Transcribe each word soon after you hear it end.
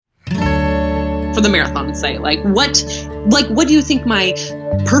for the marathon site. Like what do you think my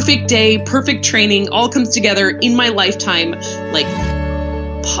perfect day, perfect training all comes together in my lifetime? Like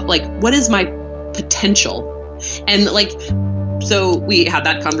what is my potential? And like, so we had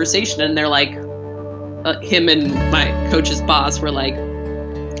that conversation, and they're like, him and my coach's boss were like,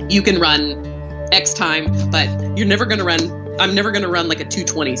 you can run X time, but I'm never going to run like a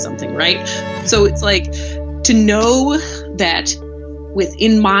 220 something, right? So it's like to know that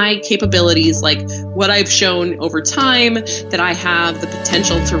within my capabilities, like what I've shown over time, that I have the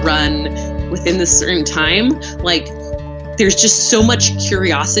potential to run within this certain time. Like there's just so much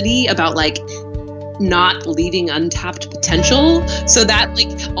curiosity about like not leaving untapped potential. So that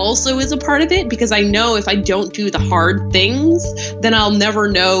like also is a part of it, because I know if I don't do the hard things, then I'll never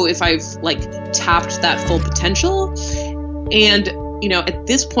know if I've like tapped that full potential. And, you know, at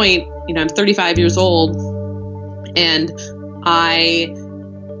this point, you know, I'm 35 years old, and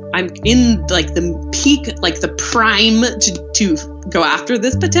I'm in like the peak, like the prime to go after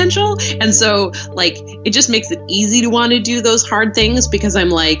this potential. And so like, it just makes it easy to want to do those hard things, because I'm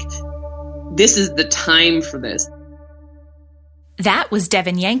like, this is the time for this. That was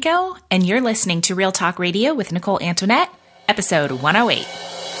Devin Yanko, and you're listening to Real Talk Radio with Nicole Antoinette, episode 108.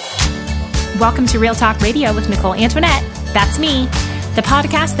 Welcome to Real Talk Radio with Nicole Antoinette. That's me, the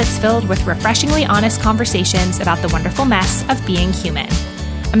podcast that's filled with refreshingly honest conversations about the wonderful mess of being human.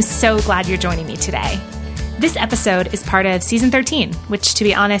 I'm so glad you're joining me today. This episode is part of season 13, which, to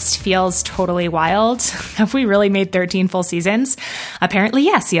be honest, feels totally wild. Have we really made 13 full seasons? Apparently,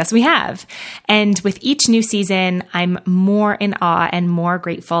 yes, we have. And with each new season, I'm more in awe and more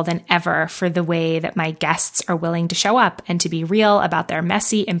grateful than ever for the way that my guests are willing to show up and to be real about their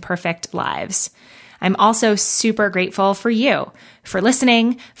messy, imperfect lives. I'm also super grateful for you, for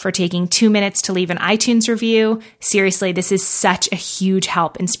listening, for taking 2 minutes to leave an iTunes review. Seriously, this is such a huge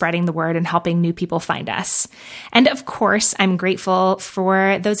help in spreading the word and helping new people find us. And of course, I'm grateful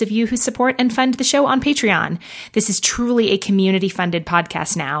for those of you who support and fund the show on Patreon. This is truly a community-funded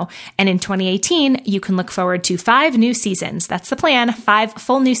podcast now. And in 2018, you can look forward to 5 new seasons. That's the plan, 5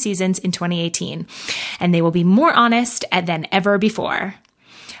 full new seasons in 2018. And they will be more honest than ever before.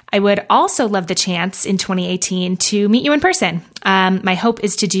 I would also love the chance in 2018 to meet you in person. My hope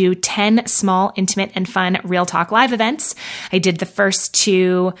is to do 10 small, intimate, and fun Real Talk Live events. I did the first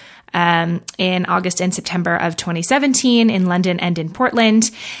 2 in August and September of 2017 in London and in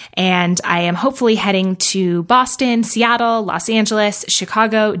Portland. And I am hopefully heading to Boston, Seattle, Los Angeles,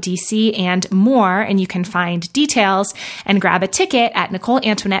 Chicago, DC, and more. And you can find details and grab a ticket at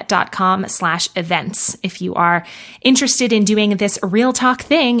NicoleAntoinette.com/events if you are interested in doing this Real Talk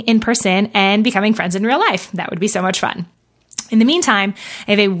thing in person and becoming friends in real life. That would be so much fun. In the meantime,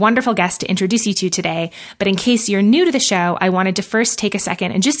 I have a wonderful guest to introduce you to today, but in case you're new to the show, I wanted to first take a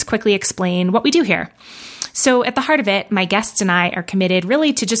second and just quickly explain what we do here. So at the heart of it, my guests and I are committed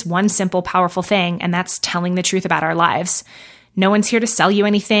really to just one simple, powerful thing, and that's telling the truth about our lives. No one's here to sell you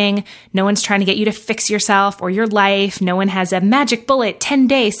anything. No one's trying to get you to fix yourself or your life. No one has a magic bullet,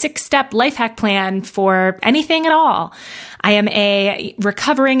 10-day, 6-step life hack plan for anything at all. I am a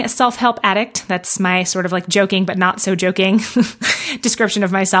recovering self-help addict. That's my sort of like joking, but not so joking description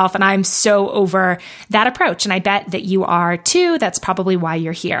of myself. And I'm so over that approach. And I bet that you are too. That's probably why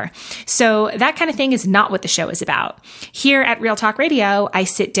you're here. So that kind of thing is not what the show is about. Here at Real Talk Radio, I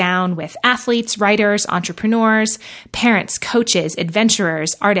sit down with athletes, writers, entrepreneurs, parents, coaches,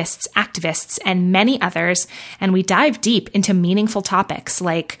 adventurers, artists, activists, and many others. And we dive deep into meaningful topics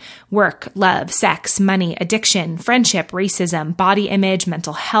like work, love, sex, money, addiction, friendship, racism, body image,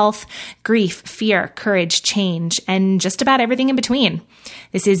 mental health, grief, fear, courage, change, and just about everything in between.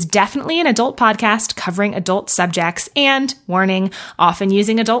 This is definitely an adult podcast covering adult subjects and, warning, often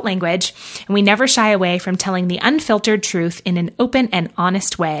using adult language. And we never shy away from telling the unfiltered truth in an open and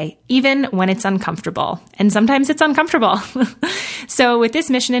honest way, even when it's uncomfortable. And sometimes it's uncomfortable. So with this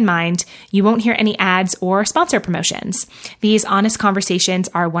mission in mind, you won't hear any ads or sponsor promotions. These honest conversations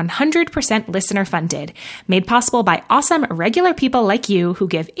are 100% listener funded, made possible by awesome regular people like you who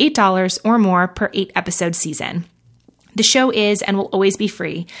give $8 or more per 8-episode season. The show is and will always be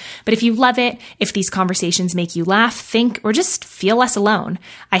free, but if you love it, if these conversations make you laugh, think, or just feel less alone,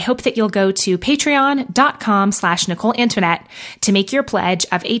 I hope that you'll go to patreon.com/Nicole Antoinette to make your pledge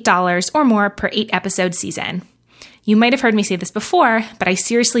of $8 or more per 8-episode season. You might have heard me say this before, but I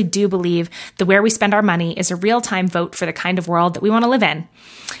seriously do believe that where we spend our money is a real-time vote for the kind of world that we want to live in.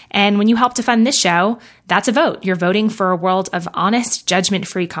 And when you help to fund this show, that's a vote. You're voting for a world of honest,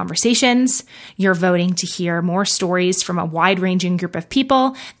 judgment-free conversations. You're voting to hear more stories from a wide-ranging group of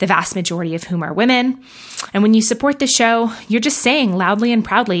people, the vast majority of whom are women. And when you support this show, you're just saying loudly and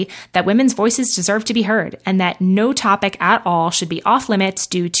proudly that women's voices deserve to be heard and that no topic at all should be off limits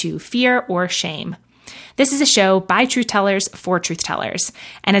due to fear or shame. This is a show by truth tellers for truth tellers.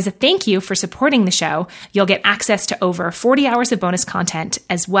 And as a thank you for supporting the show, you'll get access to over 40 hours of bonus content,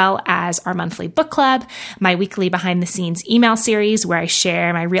 as well as our monthly book club, my weekly behind the scenes email series where I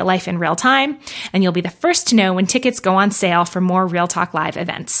share my real life in real time, and you'll be the first to know when tickets go on sale for more Real Talk Live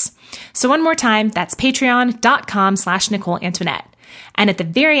events. So one more time, that's patreon.com/Nicole Antoinette. And at the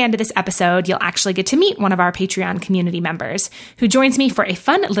very end of this episode, you'll actually get to meet one of our Patreon community members who joins me for a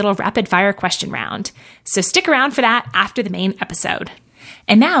fun little rapid fire question round. So stick around for that after the main episode.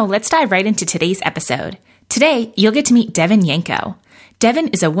 And now let's dive right into today's episode. Today, you'll get to meet Devin Yanko. Devin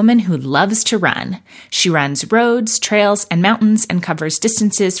is a woman who loves to run. She runs roads, trails, and mountains and covers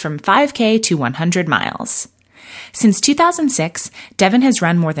distances from 5K to 100 miles. Since 2006, Devin has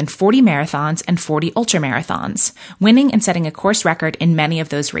run more than 40 marathons and 40 ultramarathons, winning and setting a course record in many of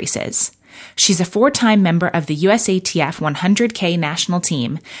those races. She's a 4-time member of the USATF 100K national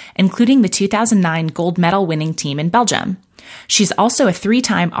team, including the 2009 gold medal winning team in Belgium. She's also a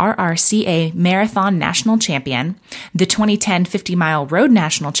 3-time RRCA Marathon National Champion, the 2010 50-mile Road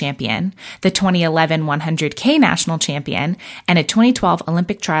National Champion, the 2011 100K National Champion, and a 2012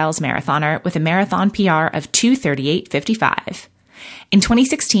 Olympic Trials Marathoner with a marathon PR of 2:38:55. In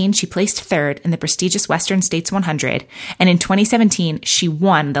 2016, she placed 3rd in the prestigious Western States 100, and in 2017, she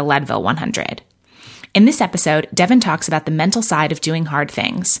won the Leadville 100. In this episode, Devin talks about the mental side of doing hard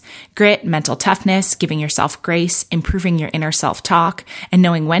things: grit, mental toughness, giving yourself grace, improving your inner self-talk, and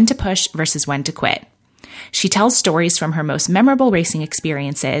knowing when to push versus when to quit. She tells stories from her most memorable racing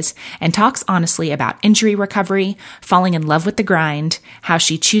experiences and talks honestly about injury recovery, falling in love with the grind, how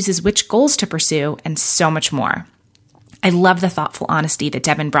she chooses which goals to pursue, and so much more. I love the thoughtful honesty that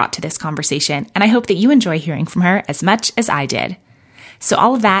Devin brought to this conversation, and I hope that you enjoy hearing from her as much as I did. So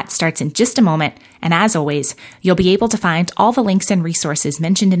all of that starts in just a moment, and as always, you'll be able to find all the links and resources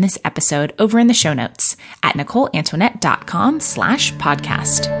mentioned in this episode over in the show notes at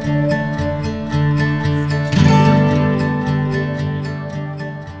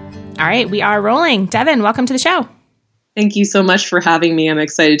NicoleAntoinette.com/podcast. All right, we are rolling. Devin, welcome to the show. Thank you so much for having me. I'm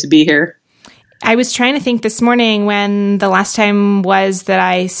excited to be here. I was trying to think this morning when the last time was that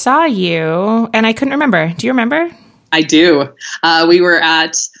I saw you, and I couldn't remember. Do you remember? I do. We were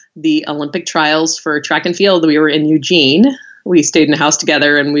at the Olympic trials for track and field. We were in Eugene. We stayed in a house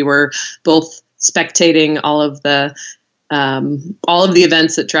together, and we were both spectating all of the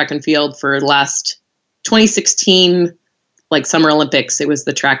events at track and field for last 2016, like Summer Olympics. It was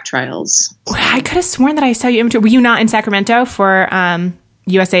the track trials. I could have sworn that I saw you. Were you not in Sacramento for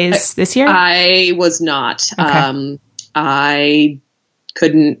USA's this year? I was not. Okay. I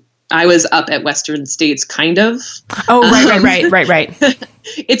couldn't. I was up at Western States, kind of. Oh, right.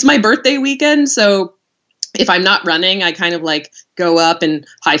 It's my birthday weekend, so if I'm not running, I kind of like go up and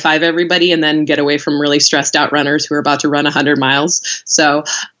high five everybody and then get away from really stressed out runners who are about to run 100 miles. So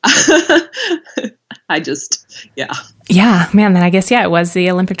I just, yeah. Yeah, man, then I guess, it was the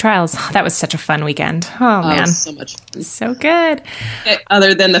Olympic trials. That was such a fun weekend. Oh, man. So much fun. So good.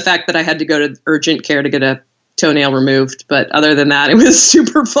 Other than the fact that I had to go to urgent care to get a toenail removed, but other than that, it was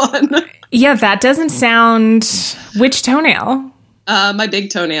super fun. Yeah, that doesn't sound... Which toenail? My big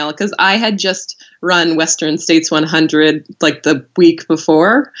toenail, because I had just run Western States 100 like the week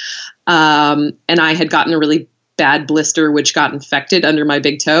before, and I had gotten a really bad blister which got infected under my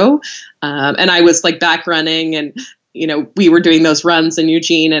big toe, and I was like back running, and we were doing those runs in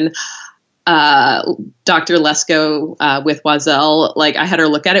Eugene, and Dr. Lesko with Oiselle, like I had her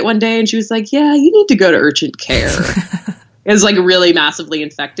look at it one day and she was like, yeah, you need to go to urgent care. It was like really massively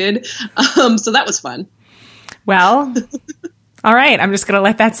infected. So that was fun. Well, all right. I'm just going to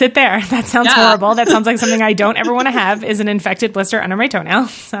let that sit there. That sounds horrible. That sounds like something I don't ever want to have, is an infected blister under my toenail.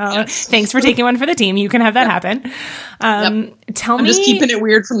 So Thanks for taking one for the team. You can have that happen. Tell me. I'm just keeping it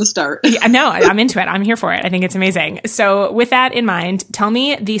weird from the start. Yeah, no, I'm into it. I'm here for it. I think it's amazing. So with that in mind, tell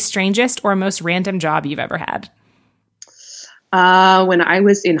me the strangest or most random job you've ever had. When I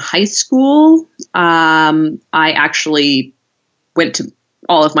was in high school, I actually went to...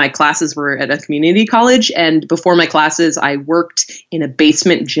 all of my classes were at a community college, and before my classes, I worked in a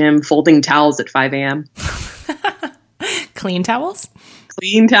basement gym folding towels at 5 a.m. Clean towels?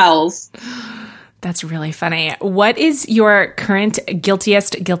 Clean towels. That's really funny. What is your current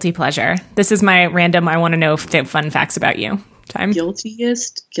guilty pleasure? This is my random, I want to know fun facts about you. time?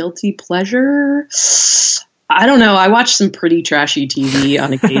 Guilty pleasure. I don't know. I watch some pretty trashy TV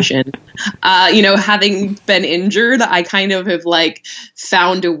on occasion. Having been injured, I kind of have like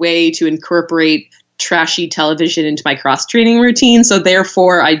found a way to incorporate trashy television into my cross training routine. So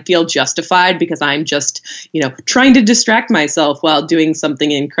therefore I feel justified because I'm just, trying to distract myself while doing something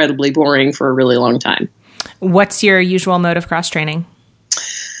incredibly boring for a really long time. What's your usual mode of cross training?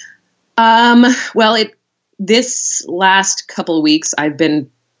 This last couple of weeks, I've been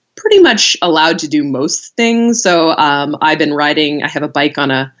pretty much allowed to do most things. So I've been riding. I have a bike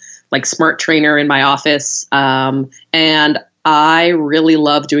on a smart trainer in my office, and I really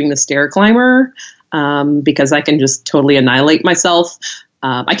love doing the stair climber because I can just totally annihilate myself.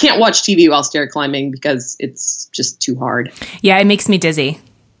 I can't watch TV while stair climbing because it's just too hard. Yeah, it makes me dizzy.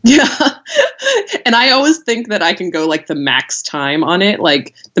 Yeah. And I always think that I can go the max time on it.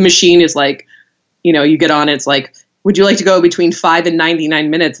 The machine is you get on it, it's would you like to go between 5 and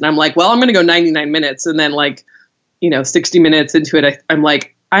 99 minutes? And I'm well, I'm going to go 99 minutes. And then 60 minutes into it, I'm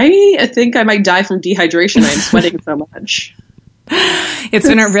I think I might die from dehydration. I'm sweating so much. It's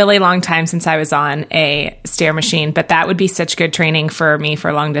been a really long time since I was on a stair machine, but that would be such good training for me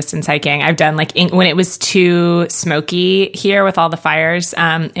for long distance hiking. I've done when it was too smoky here with all the fires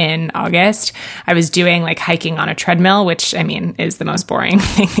in August, I was doing hiking on a treadmill, which is the most boring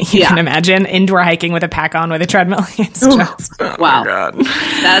thing that you can imagine. Indoor hiking with a pack on with a treadmill. It's just, wow. God.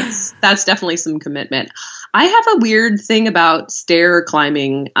 That's definitely some commitment. I have a weird thing about stair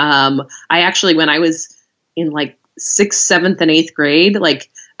climbing. I actually, when I was in 6th, 7th, and 8th grade,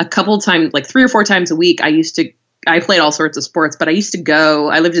 a couple times, 3 or 4 times a week, I played all sorts of sports, but I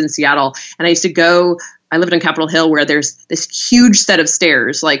lived in Seattle, and I lived on Capitol Hill where there's this huge set of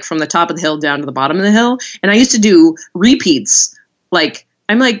stairs, from the top of the hill down to the bottom of the hill. And I used to do repeats.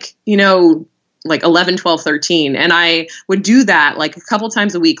 I'm 11, 12, 13. And I would do that a couple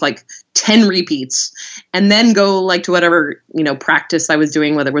times a week, 10 repeats, and then go to whatever, practice I was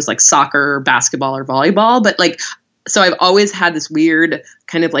doing, whether it was soccer, or basketball, or volleyball. But so I've always had this weird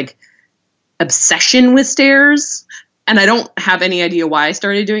kind of obsession with stairs, and I don't have any idea why I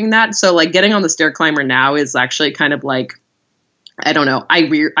started doing that. So getting on the stair climber now is actually kind of I don't know. I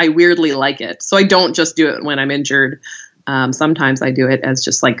weirdly like it. So I don't just do it when I'm injured. Sometimes I do it as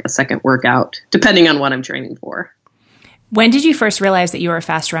just a second workout, depending on what I'm training for. When did you first realize that you were a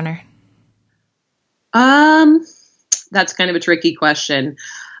fast runner? That's kind of a tricky question.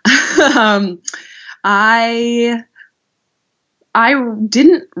 I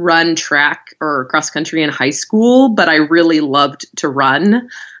didn't run track or cross country in high school, but I really loved to run.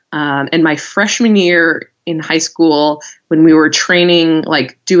 And my freshman year in high school, when we were training,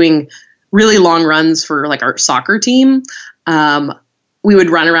 doing really long runs for our soccer team, we would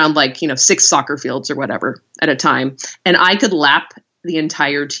run around 6 soccer fields or whatever at a time. And I could lap the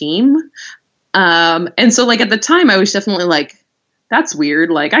entire team. And so at the time I was definitely that's weird.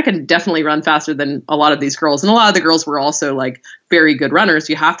 I can definitely run faster than a lot of these girls. And a lot of the girls were also very good runners.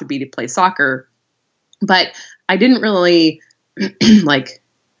 You have to be to play soccer. But I didn't really it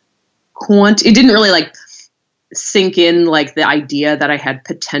didn't really sink in the idea that I had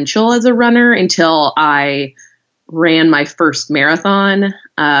potential as a runner until I ran my first marathon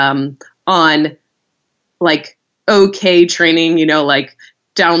on okay training,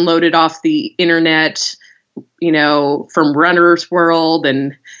 downloaded off the internet, from Runner's World.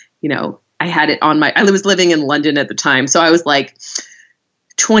 And, I had it on I was living in London at the time. So I was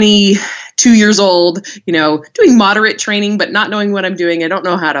 22 years old, doing moderate training, but not knowing what I'm doing. I don't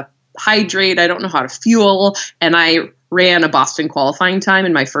know how to hydrate. I don't know how to fuel. And I ran a Boston qualifying time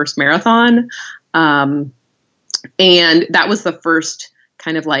in my first marathon. And that was the first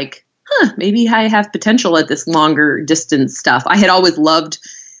kind of maybe I have potential at this longer distance stuff. I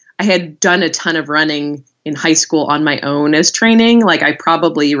had done a ton of running in high school on my own as training. I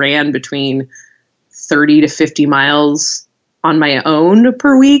probably ran between 30 to 50 miles on my own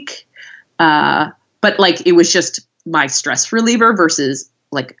per week. But it was just my stress reliever versus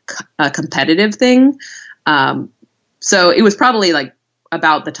a competitive thing. So it was probably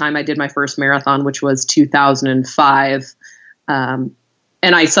about the time I did my first marathon, which was 2005. And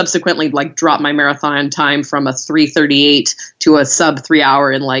I subsequently dropped my marathon time from a 3:38 to a sub 3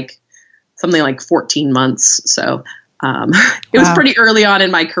 hour in something 14 months. So it was pretty early on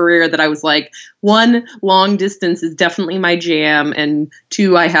in my career that I was one, long distance is definitely my jam. And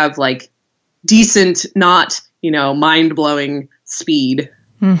 2, I have decent, not, mind blowing speed.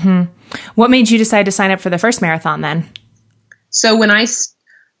 Mm-hmm. What made you decide to sign up for the first marathon then? So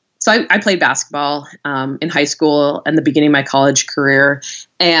I played basketball in high school and the beginning of my college career.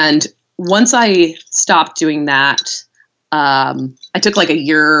 And once I stopped doing that, I took like a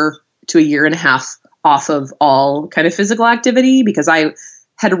year to a year and a half off of all kind of physical activity because I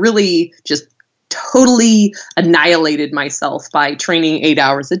had really just totally annihilated myself by training 8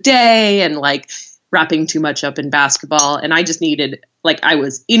 hours a day and like wrapping too much up in basketball. And I just needed, like, I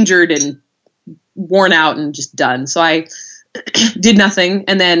was injured and worn out and just done. So I did nothing.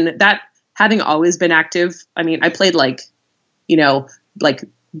 And then that, having always been active, I mean, I played like, you know, like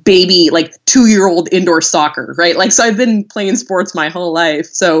baby, like 2-year-old indoor soccer, right? Like, so I've been playing sports my whole life.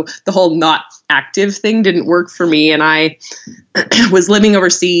 So the whole not active thing didn't work for me. And I was living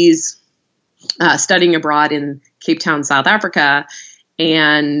overseas, studying abroad in Cape Town, South Africa.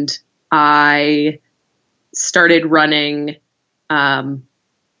 And I started running,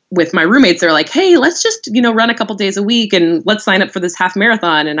 with my roommates. They're like, hey, let's just, you know, run a couple days a week and let's sign up for this half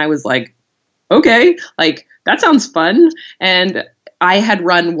marathon. And I was like, okay, like that sounds fun. And I had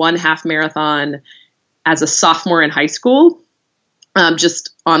run one half marathon as a sophomore in high school,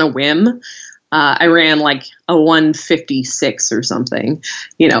 just on a whim. I ran like a 1:56 or something,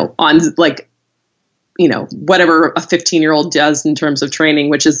 you know, on like, you know, whatever a 15-year-old does in terms of training,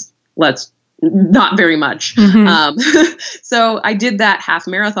 which is not very much. Mm-hmm. So I did that half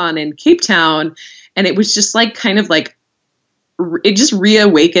marathon in Cape Town, and it was just like kind of like, it just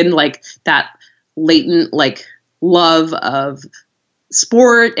reawakened like that latent like love of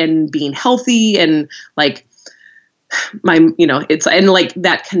sport and being healthy and like my, you know, it's, and like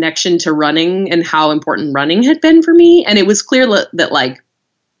that connection to running and how important running had been for me. And it was clear that like,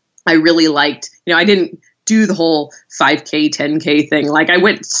 I really liked, you know, I didn't do the whole 5K, 10K thing. Like I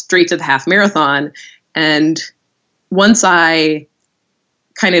went straight to the half marathon. And once I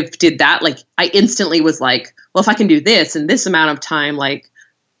kind of did that, like I instantly was like, well, if I can do this in this amount of time, like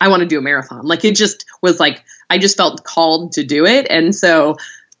I want to do a marathon. Like it just was like, I just felt called to do it. And so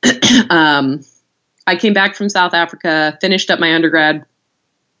I came back from South Africa, finished up my undergrad,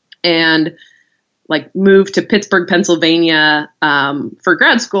 and like moved to Pittsburgh, Pennsylvania for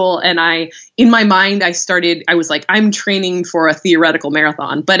grad school. And in my mind, I was like, I'm training for a theoretical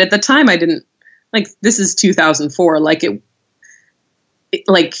marathon. But at the time I didn't, like, this is 2004. Like it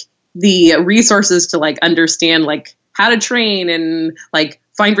like the resources to like understand like how to train and like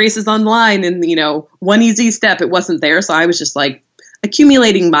find races online and, you know, one easy step, it wasn't there. So I was just like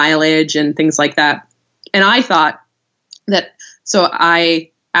accumulating mileage and things like that. And I thought that,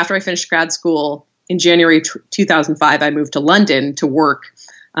 after I finished grad school in January 2005, I moved to London to work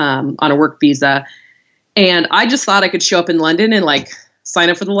on a work visa. And I just thought I could show up in London and like sign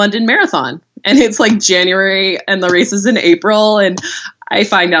up for the London Marathon. And it's like January and the race is in April. And I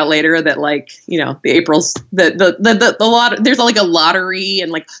find out later that like, you know, the April's the lot, there's like a lottery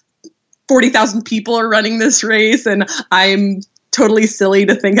and like 40,000 people are running this race. And I'm totally silly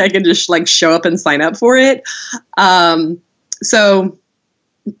to think I can just like show up and sign up for it. So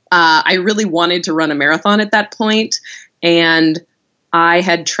I really wanted to run a marathon at that point, and I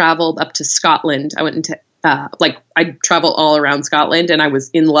had traveled up to Scotland. I went into I traveled all around Scotland, and I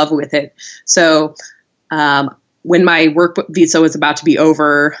was in love with it. So when my work visa was about to be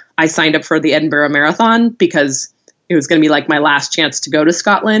over, I signed up for the Edinburgh Marathon because it was going to be like my last chance to go to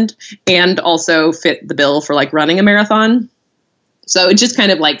Scotland and also fit the bill for like running a marathon. So it just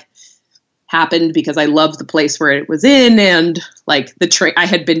kind of like happened because I loved the place where it was in, and like I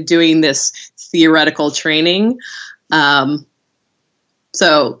had been doing this theoretical training.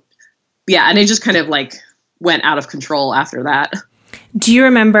 So yeah, and it just kind of like went out of control after that. Do you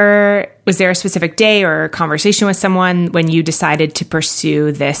remember, was there a specific day or conversation with someone when you decided to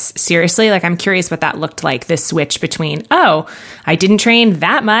pursue this seriously? Like, I'm curious what that looked like, this switch between, oh, I didn't train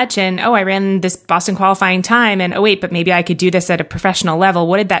that much, and oh, I ran this Boston qualifying time, and oh, wait, but maybe I could do this at a professional level.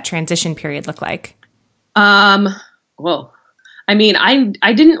 What did that transition period look like? Well, I mean,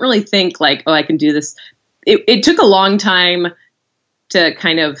 I didn't really think like, oh, I can do this. It took a long time to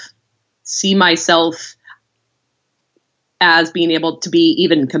kind of see myself as being able to be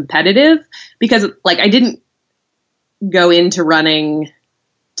even competitive, because like I didn't go into running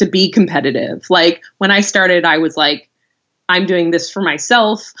to be competitive. Like when I started, I was like, I'm doing this for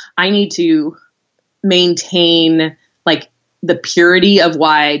myself. I need to maintain like the purity of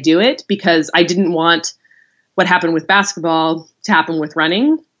why I do it, because I didn't want what happened with basketball to happen with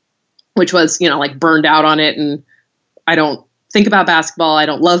running, which was, you know, like burned out on it. And I don't think about basketball. I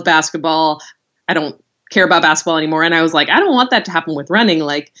don't love basketball. I don't care about basketball anymore. And I was like, I don't want that to happen with running.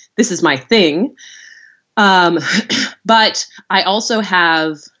 Like, this is my thing. But I also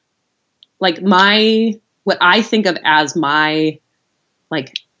have like what I think of as my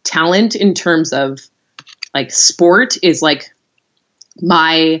like talent in terms of like sport is like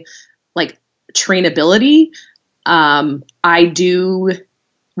my like trainability. I do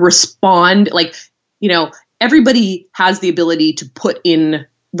respond, like, everybody has the ability to put in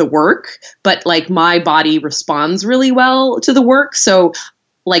the work, but like my body responds really well to the work. So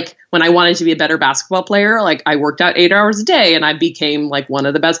like when I wanted to be a better basketball player, like I worked out 8 hours a day and I became like one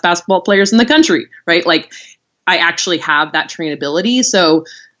of the best basketball players in the country, right? Like I actually have that trainability. So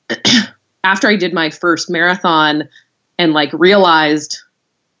after I did my first marathon and like realized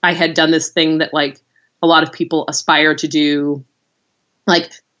I had done this thing that like a lot of people aspire to do,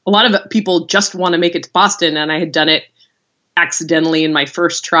 like a lot of people just want to make it to Boston, and I had done it accidentally in my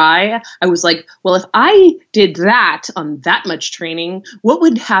first try. I was like, well, if I did that on that much training, what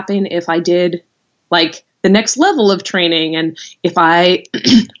would happen if I did like the next level of training? And if I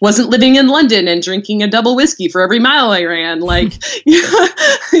wasn't living in London and drinking a double whiskey for every mile I ran, like,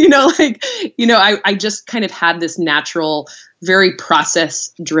 I just kind of had this natural, very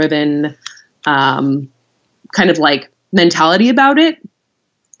process driven, kind of like mentality about it.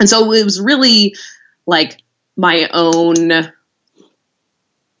 And so it was really like my own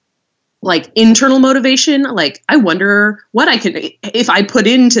like internal motivation. Like, I wonder what I can, if I put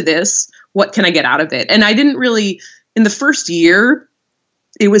into this, what can I get out of it? And I didn't really, in the first year,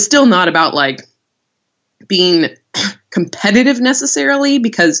 it was still not about like being competitive necessarily,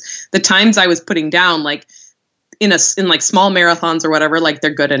 because the times I was putting down, like in like small marathons or whatever, like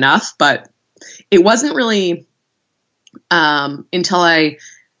they're good enough, but it wasn't really until I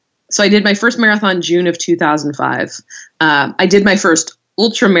did my first marathon June of 2005. I did my first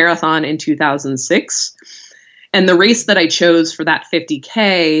ultra marathon in 2006. And the race that I chose for that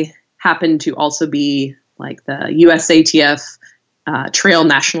 50K happened to also be like the USATF Trail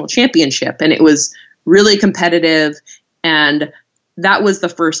National Championship. And it was really competitive. And that was the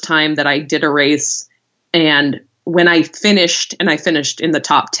first time that I did a race. And when I finished, and I finished in the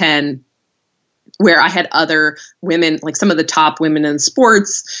top 10, where I had other women, like some of the top women in sport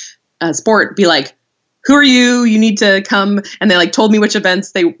be like, who are you? You need to come. And they like told me which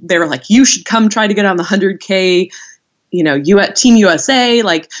events they were like, you should come try to get on the 100K, Team USA.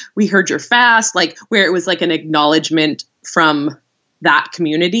 Like, we heard you're fast, like where it was like an acknowledgement from that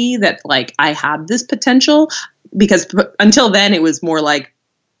community that like I had this potential, because until then it was more like,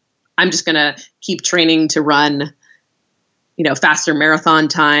 I'm just going to keep training to run, faster marathon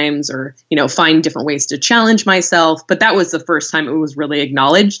times or, find different ways to challenge myself. But that was the first time it was really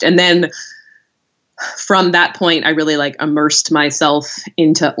acknowledged. And then from that point, I really like immersed myself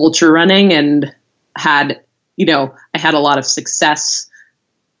into ultra running and had, I had a lot of success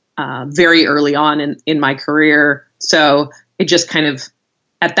very early on in my career. So it just kind of,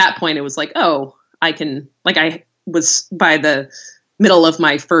 at that point, it was like, oh, I can, like I was by the middle of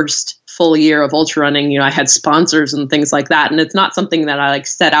my first full year of ultra running, I had sponsors and things like that. And it's not something that I like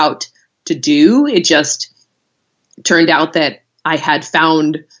set out to do. It just turned out that I had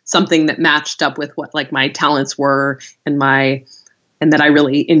found something that matched up with what like my talents were and that I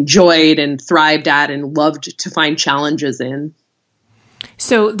really enjoyed and thrived at and loved to find challenges in.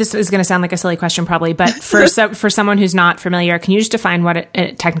 So this is going to sound like a silly question probably, but for someone who's not familiar, can you just define what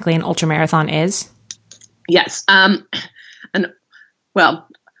technically an ultramarathon is? Yes.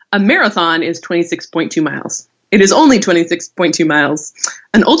 A marathon is 26.2 miles. It is only 26.2 miles.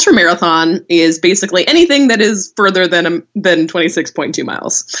 An ultramarathon is basically anything that is further than 26.2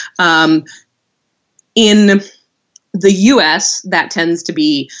 miles. In the US, that tends to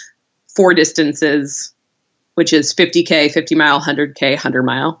be 4 distances, which is 50K, 50 mile, 100K, 100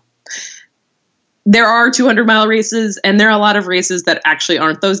 mile. There are 200-mile races, and there are a lot of races that actually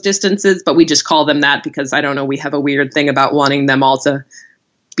aren't those distances, but we just call them that because, I don't know, we have a weird thing about wanting them all to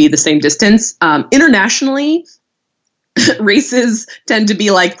be the same distance. Internationally, races tend to be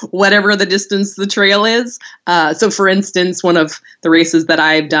like whatever the distance the trail is. So for instance, one of the races that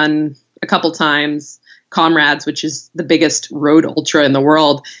I've done a couple times, Comrades, which is the biggest road ultra in the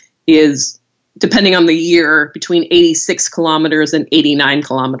world, is, depending on the year, between 86 kilometers and 89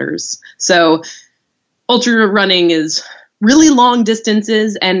 kilometers. So ultra running is really long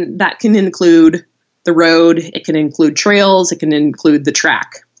distances, and that can include the road, it can include trails, it can include the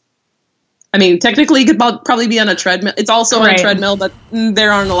track. I mean, technically, it could probably be on a treadmill. It's also on a treadmill, but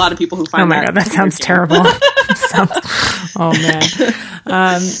there aren't a lot of people who find that. Oh my God, that sounds terrible. Oh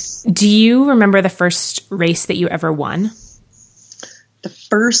man. Do you remember the first race that you ever won? The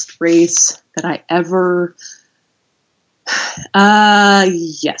first race that I ever,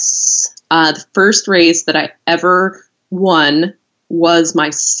 yes. The first race that I ever won was my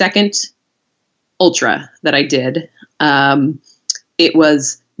second ultra that I did. It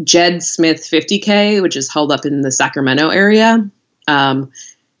was Jed Smith 50K, which is held up in the Sacramento area.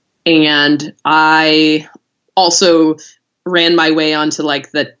 And I also ran my way onto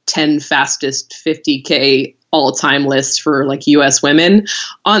like the 10 fastest 50K all-time list for like US women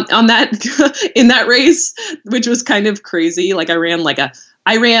on that in that race, which was kind of crazy. Like I ran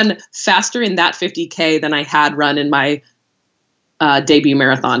faster in that 50K than I had run in my debut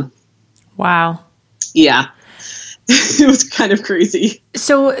marathon. Wow. Yeah. It was kind of crazy.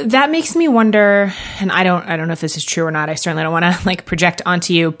 So that makes me wonder, and I don't know if this is true or not. I certainly don't want to like project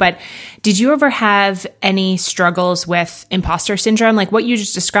onto you, but did you ever have any struggles with imposter syndrome? Like what you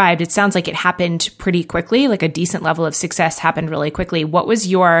just described, it sounds like it happened pretty quickly, like a decent level of success happened really quickly. What was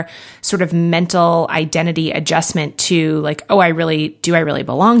your sort of mental identity adjustment to like, oh, do I really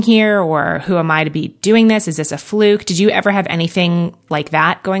belong here? Or who am I to be doing this? Is this a fluke? Did you ever have anything like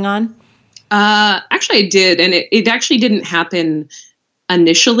that going on? Actually I did. And it actually didn't happen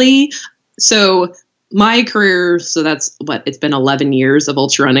initially. So my career, so that's it's been 11 years of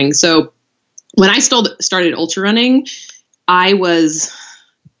ultra running. So when I started ultra running, it was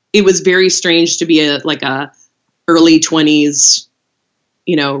very strange to be a early 20s,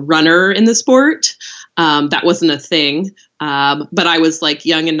 runner in the sport. That wasn't a thing. But I was like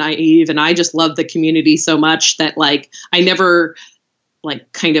young and naive, and I just loved the community so much that like, I never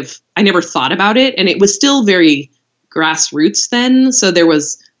thought about it, and it was still very grassroots then. So there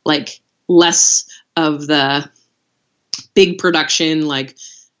was like less of the big production, like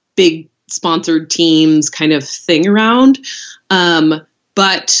big sponsored teams kind of thing around.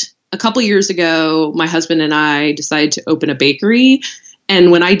 But a couple years ago, my husband and I decided to open a bakery.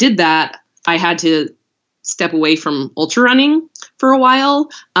 And when I did that, I had to step away from ultra running for a while.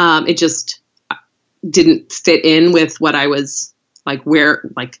 It just didn't fit in with what I was like,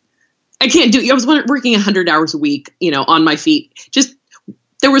 I can't do. I was working 100 hours a week, on my feet. Just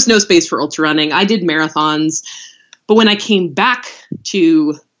there was no space for ultra running. I did marathons, but when I came back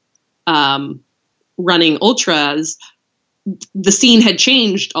to running ultras, the scene had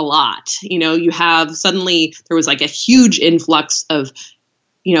changed a lot. You have suddenly there was like a huge influx of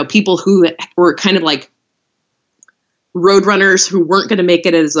people who were kind of like road runners who weren't going to make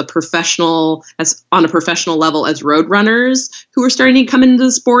it on a professional level as road runners, who were starting to come into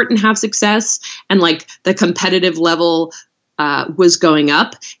the sport and have success. And like the competitive level was going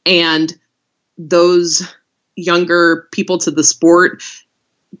up, and those younger people to the sport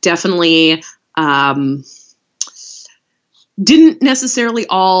definitely didn't necessarily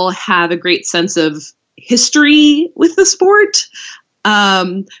all have a great sense of history with the sport.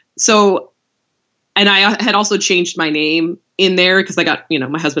 And I had also changed my name in there because I got,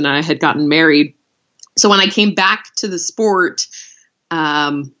 my husband and I had gotten married. So when I came back to the sport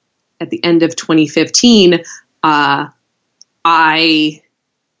at the end of 2015, I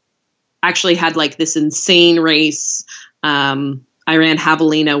actually had like this insane race. I ran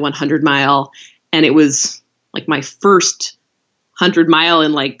Javelina 100 mile, and it was like my first 100 mile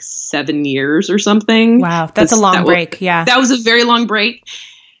in like 7 years or something. Wow. That's a long break. Yeah. That was a very long break.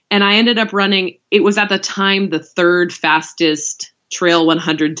 And I ended up running, it was at the time the third fastest trail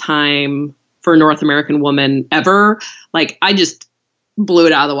 100 time for a North American woman ever. Like I just blew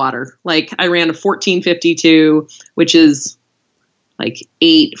it out of the water. Like I ran a 14:52, which is like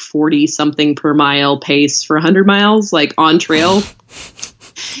 8:40 something per mile pace for 100 miles, like on trail.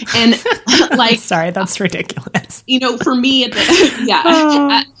 And like, sorry, that's ridiculous. For me at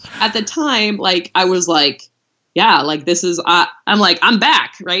the time, like I was like, yeah, like this is, I'm like, I'm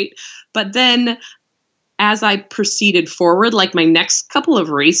back. Right. But then as I proceeded forward, like my next couple of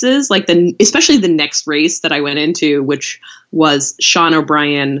races, like especially the next race that I went into, which was Sean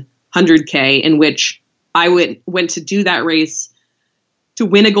O'Brien 100K, in which I went to do that race to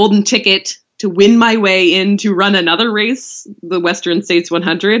win a golden ticket, to win my way in to run another race, the Western States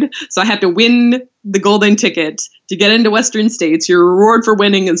 100. So I had to win the golden ticket to get into Western States. Your reward for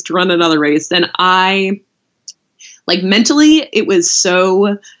winning is to run another race. And like mentally, it was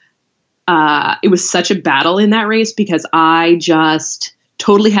such a battle in that race because I just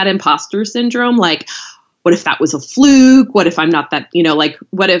totally had imposter syndrome. Like, what if that was a fluke? What if I'm not that, like,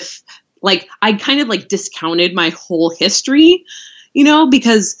 what if, like, I kind of like discounted my whole history,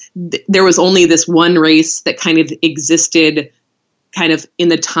 because there was only this one race that kind of existed kind of in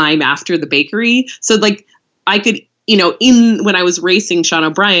the time after the bakery. So like I could, when I was racing Sean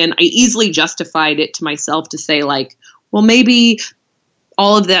O'Brien, I easily justified it to myself to say like, well, maybe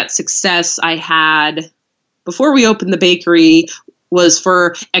all of that success I had before we opened the bakery was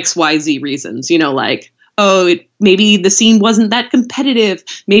for XYZ reasons, like, maybe the scene wasn't that competitive.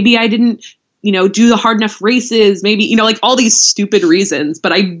 Maybe I didn't, do the hard enough races, maybe, like all these stupid reasons.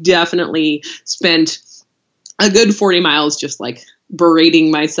 But I definitely spent a good 40 miles just like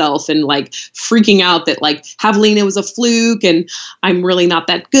berating myself and like freaking out that like Javelina was a fluke and I'm really not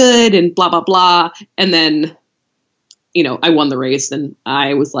that good and blah, blah, blah. And then, you know, I won the race and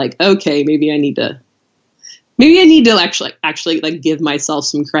I was like, okay, maybe I need to actually like give myself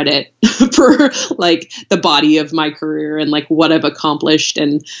some credit for like the body of my career and like what I've accomplished,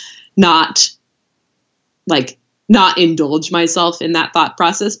 and not indulge myself in that thought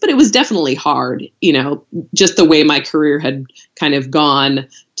process. But it was definitely hard, you know, just the way my career had kind of gone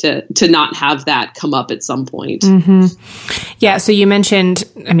to not have that come up at some point. Mm-hmm. Yeah. So you mentioned,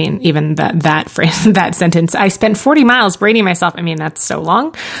 I mean, even that phrase, that sentence, I spent 40 miles braiding myself. I mean, that's so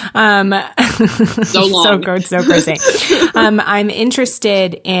long. So long. So good. So crazy. I'm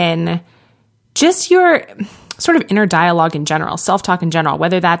interested in just your sort of inner dialogue in general, self-talk in general,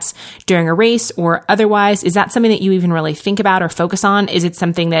 whether that's during a race or otherwise. Is that something that you even really think about or focus on? Is it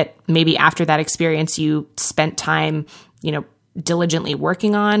something that maybe after that experience you spent time, you know, diligently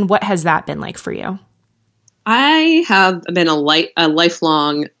working on? What has that been like for you? I have been a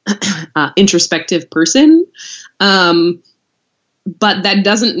lifelong introspective person. But that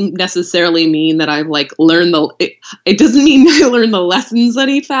doesn't necessarily mean that I've like learned it doesn't mean I learned the lessons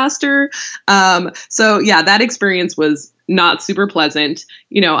any faster. So yeah, that experience was not super pleasant.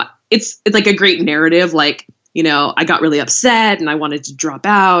 You know, it's like a great narrative. Like, you know, I got really upset and I wanted to drop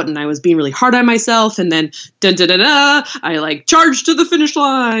out and I was being really hard on myself. And then I like charged to the finish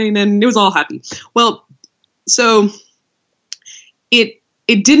line and it was all happy. Well, so it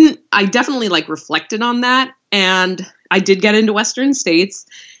didn't, I definitely like reflected on that, and I did get into Western States,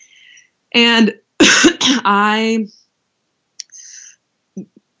 and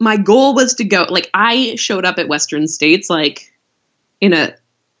my goal was to go, like, I showed up at Western States, like, in a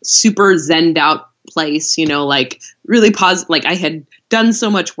super zened out place, you know, like really positive, like I had done so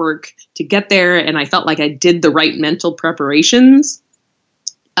much work to get there and I felt like I did the right mental preparations.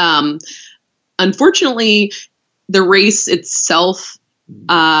 Unfortunately, the race itself,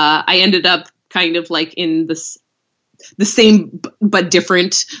 I ended up kind of like in the same but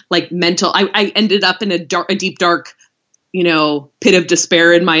different like mental. I ended up in a deep dark, you know, pit of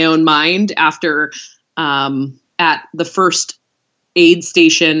despair in my own mind after at the first aid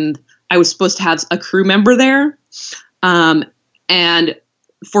station. I was supposed to have a crew member there, and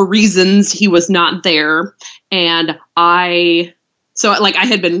for reasons he was not there, and So like I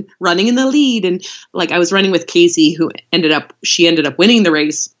had been running in the lead, and like I was running with Casey, who ended up winning the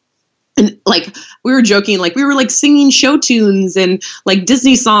race. And like we were joking, like we were like singing show tunes and like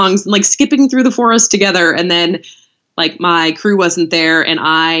Disney songs and like skipping through the forest together. And then like my crew wasn't there and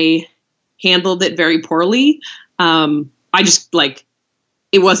I handled it very poorly. I just like,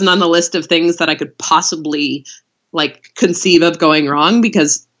 it wasn't on the list of things that I could possibly like conceive of going wrong,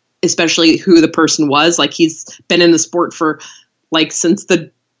 because especially who the person was, like he's been in the sport for like since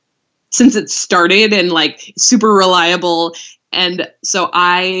it started and like super reliable. And so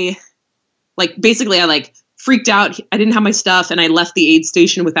I like freaked out. I didn't have my stuff and I left the aid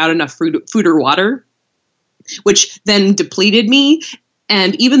station without enough food or water, which then depleted me.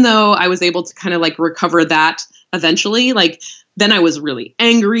 And even though I was able to kind of like recover that eventually, like then I was really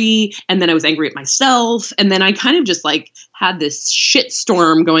angry, and then I was angry at myself. And then I kind of just like had this shit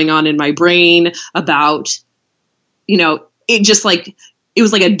storm going on in my brain about, you know, it just like, it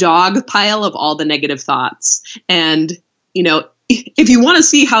was like a dog pile of all the negative thoughts. And, you know, if you want to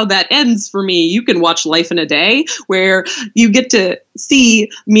see how that ends for me, you can watch Life in a Day, where you get to see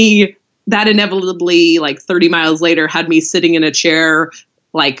me, that inevitably like 30 miles later had me sitting in a chair,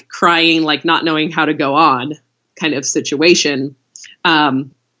 like crying, like not knowing how to go on kind of situation.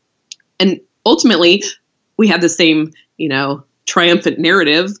 And ultimately we had the same, you know, triumphant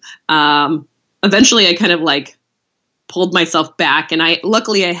narrative. Eventually I kind of like pulled myself back, and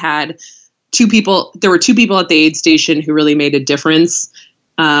luckily I had there were two people at the aid station who really made a difference.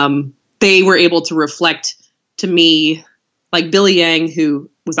 They were able to reflect to me, like Billy Yang, who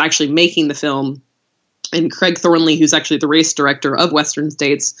was actually making the film, and Craig Thornley, who's actually the race director of Western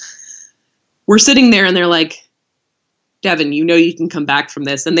States, were sitting there and they're like, Devin, you know, you can come back from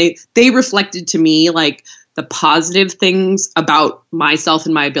this. And they reflected to me like the positive things about myself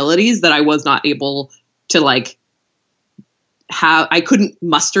and my abilities that I was not able to like I couldn't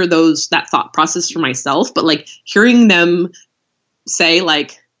muster that thought process for myself, but like hearing them say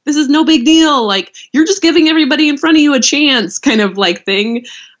like, this is no big deal, like you're just giving everybody in front of you a chance kind of like thing.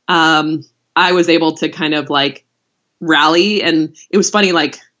 I was able to kind of like rally, and it was funny.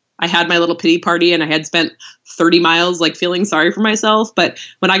 Like I had my little pity party and I had spent 30 miles like feeling sorry for myself. But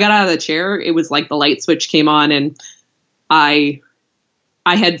when I got out of the chair, it was like the light switch came on, and I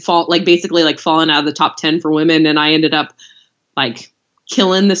had basically fallen out of the top 10 for women. And I ended up like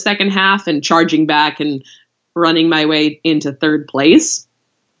killing the second half and charging back and running my way into third place.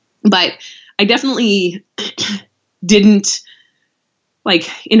 But I definitely didn't, like,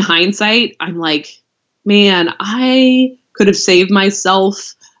 in hindsight, I'm like, man, I could have saved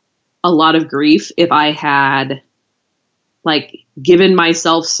myself a lot of grief if I had, like, given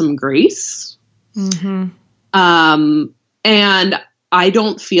myself some grace. Mm-hmm. And I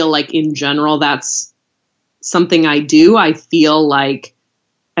don't feel like in general that's something I do. I feel like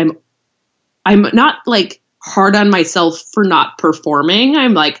I'm not like hard on myself for not performing.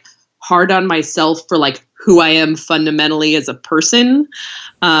 I'm like hard on myself for like who I am fundamentally as a person.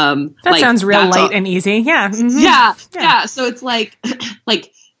 That like, sounds real light and easy. Yeah. Mm-hmm. Yeah. So it's like,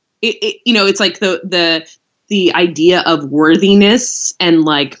 like it, you know, it's like the idea of worthiness and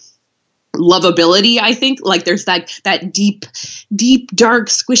like lovability. I think like there's that deep, dark,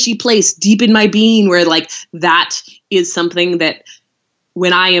 squishy place deep in my being where like that is something that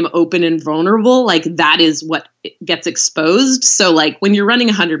when I am open and vulnerable, like that is what gets exposed. So like when you're running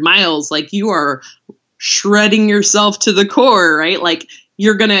 100 miles, like you are shredding yourself to the core, right? Like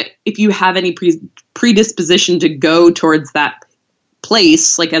you're gonna, if you have any predisposition to go towards that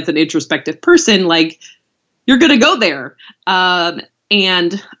place, like as an introspective person, like you're gonna go there.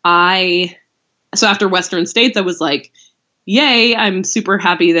 And so after Western States, I was like, yay, I'm super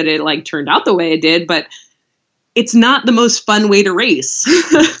happy that it like turned out the way it did, but it's not the most fun way to race,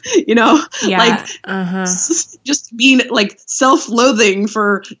 you know, like just being like self-loathing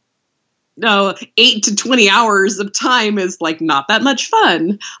for 8 to 20 hours of time is like not that much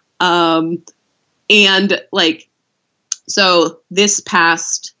fun. And like, so this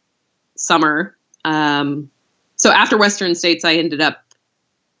past summer, so after Western States, I ended up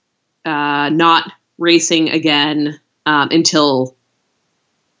not racing again until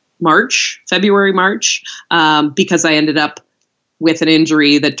February, March, because I ended up with an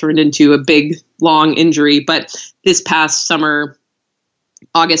injury that turned into a big, long injury. But this past summer,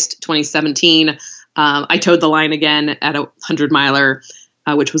 August 2017, I towed the line again at a 100-miler,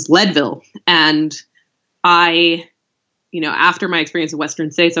 which was Leadville. And I, after my experience at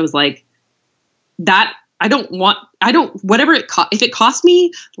Western States, I was like, if it cost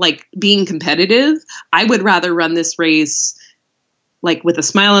me like being competitive, I would rather run this race like with a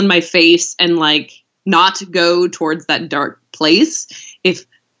smile on my face and like not go towards that dark place. So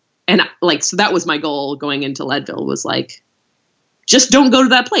that was my goal going into Leadville, was like, just don't go to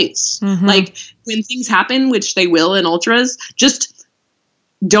that place. Mm-hmm. Like when things happen, which they will in ultras, just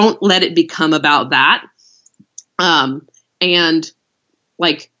don't let it become about that. And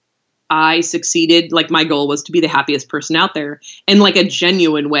like I succeeded, like my goal was to be the happiest person out there in like a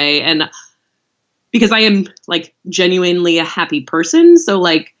genuine way. And because I am like genuinely a happy person. So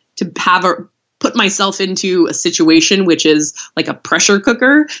like to put myself into a situation, which is like a pressure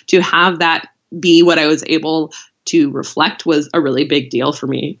cooker, to have that be what I was able to reflect was a really big deal for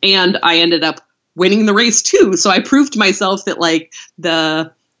me. And I ended up winning the race too. So I proved to myself that like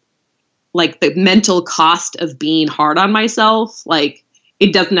the mental cost of being hard on myself, like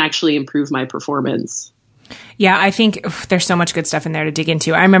it doesn't actually improve my performance. Yeah, I think there's so much good stuff in there to dig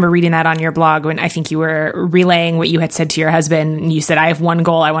into. I remember reading that on your blog when I think you were relaying what you had said to your husband. And you said, I have one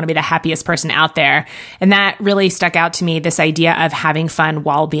goal. I want to be the happiest person out there. And that really stuck out to me, this idea of having fun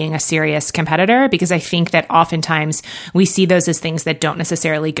while being a serious competitor, because I think that oftentimes we see those as things that don't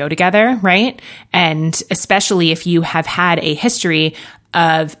necessarily go together, right? And especially if you have had a history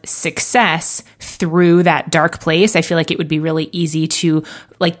of success through that dark place, I feel like it would be really easy to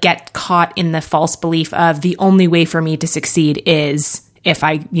like get caught in the false belief of the only way for me to succeed is if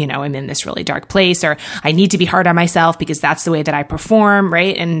I, am in this really dark place, or I need to be hard on myself because that's the way that I perform,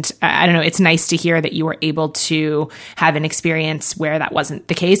 right? And I don't know, it's nice to hear that you were able to have an experience where that wasn't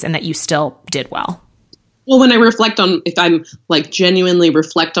the case and that you still did well. Well, when I reflect on, if I'm like genuinely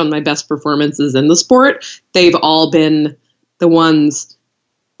reflect on my best performances in the sport, they've all been the ones.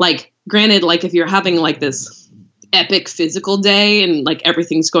 Like, granted, like if you're having like this epic physical day and like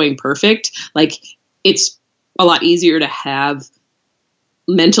everything's going perfect, like it's a lot easier to have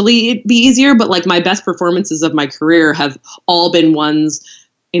mentally it'd be easier. But like my best performances of my career have all been ones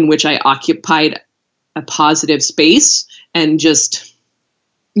in which I occupied a positive space and just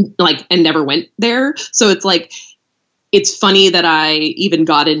like, and never went there. So it's like, it's funny that I even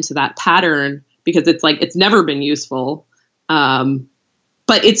got into that pattern because it's like, it's never been useful.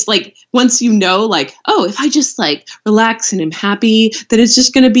 But it's like, once like, oh, if I just like relax and am happy, then it's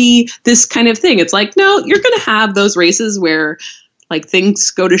just going to be this kind of thing. It's like, no, you're going to have those races where like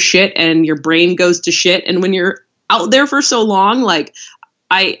things go to shit and your brain goes to shit. And when you're out there for so long, like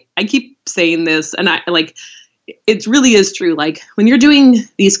I keep saying this, and I like, it really is true. Like when you're doing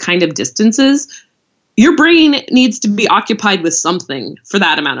these kind of distances, your brain needs to be occupied with something for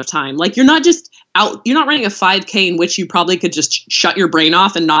that amount of time. Like you're not just out, you're not running a 5K in which you probably could just shut your brain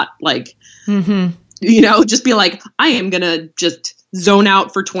off and not like, just be like, I am going to just zone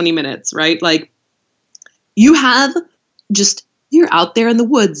out for 20 minutes, right? Like you're out there in the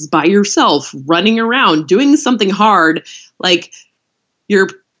woods by yourself, running around, doing something hard. Like you're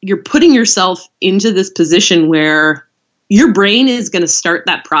putting yourself into this position where your brain is going to start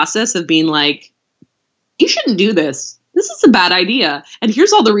that process of being like, you shouldn't do this. This is a bad idea. And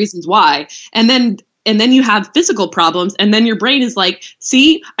here's all the reasons why. And then you have physical problems. And then your brain is like,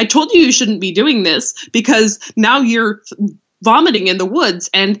 see, I told you shouldn't be doing this because now you're vomiting in the woods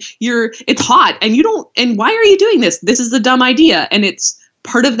and it's hot and why are you doing this? This is a dumb idea. And it's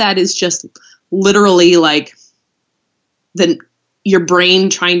part of that is just literally like your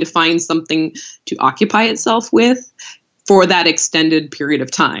brain trying to find something to occupy itself with for that extended period of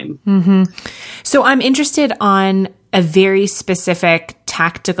time. Mm-hmm. So I'm interested on a very specific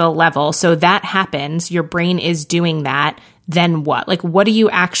tactical level. So that happens, your brain is doing that. Then what? Like, what do you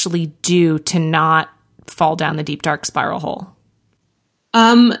actually do to not fall down the deep, dark spiral hole?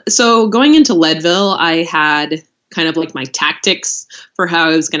 So going into Leadville, I had kind of like my tactics for how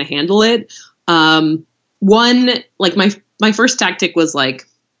I was going to handle it. One, like my first tactic was like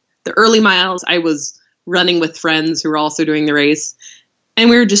the early miles. I was running with friends who were also doing the race, and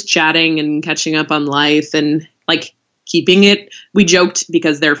we were just chatting and catching up on life and like keeping it. We joked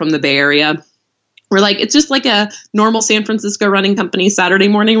because they're from the Bay Area. We're like, it's just like a normal San Francisco running company Saturday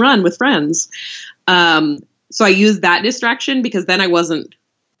morning run with friends. So I used that distraction because then I wasn't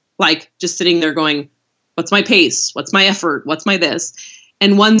like just sitting there going, what's my pace? What's my effort? What's my this?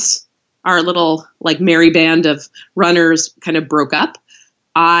 And once our little like merry band of runners kind of broke up,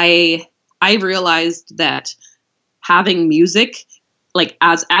 I realized that having music like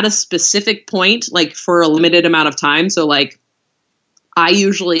as at a specific point, like for a limited amount of time. So like I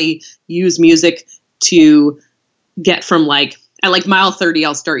usually use music to get from like at like mile 30,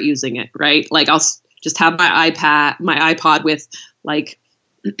 I'll start using it, right? Like I'll just have my iPod with like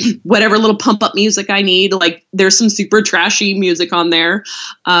whatever little pump up music I need. Like there's some super trashy music on there.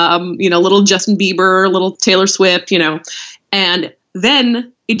 Little Justin Bieber, little Taylor Swift, and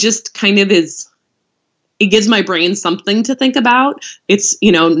then it just kind of is, it gives my brain something to think about. It's,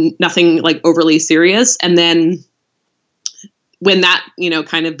 nothing like overly serious. And then when that,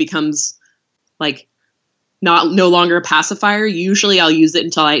 kind of becomes like no longer a pacifier, usually I'll use it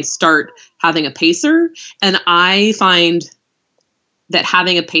until I start having a pacer. And I find that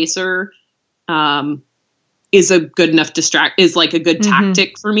having a pacer is a good enough is like a good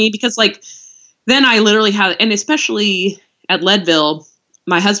tactic for me, because like then I literally have, and especially at Leadville,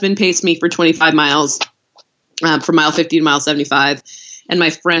 my husband paced me for 25 miles from mile 50 to mile 75. And my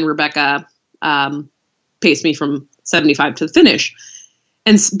friend Rebecca paced me from 75 to the finish.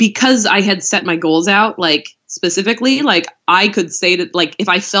 And because I had set my goals out, like specifically, like I could say that, like, if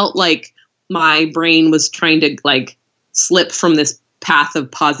I felt like my brain was trying to like slip from this path of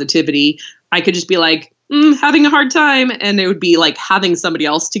positivity, I could just be like, having a hard time. And it would be like having somebody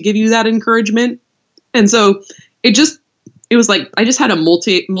else to give you that encouragement. And so it was like, I just had a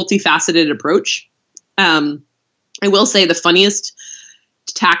multifaceted approach. I will say the funniest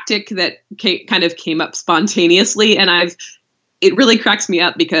tactic that kind of came up spontaneously, and it really cracks me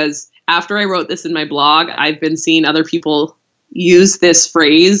up because after I wrote this in my blog, I've been seeing other people use this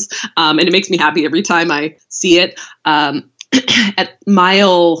phrase, and it makes me happy every time I see it. At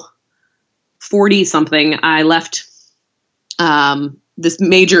mile 40 something, I left this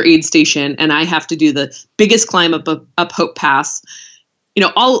major aid station, and I have to do the biggest climb up Hope Pass.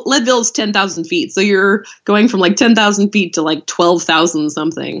 All Leadville's 10,000 feet. So you're going from like 10,000 feet to like 12,000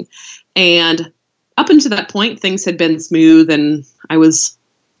 something. And up until that point, things had been smooth and I was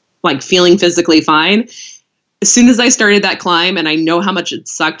like feeling physically fine. As soon as I started that climb, and I know how much it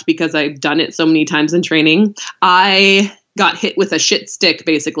sucked because I've done it so many times in training, I got hit with a shit stick,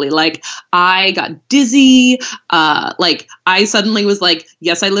 basically. Like I got dizzy. Like I suddenly was like,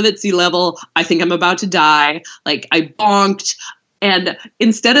 yes, I live at sea level. I think I'm about to die. Like I bonked. And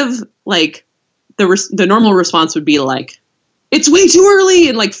instead of like the normal response would be like, it's way too early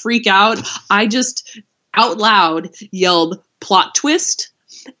and like freak out, I just out loud yelled plot twist.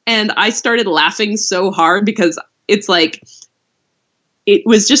 And I started laughing so hard because it's like, it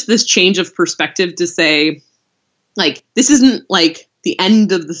was just this change of perspective to say, like, this isn't like the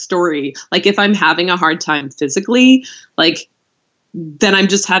end of the story. Like if I'm having a hard time physically, like, then I'm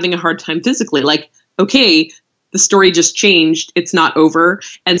just having a hard time physically. Like, okay, the story just changed. It's not over.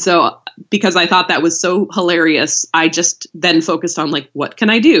 And so because I thought that was so hilarious, I just then focused on like, what can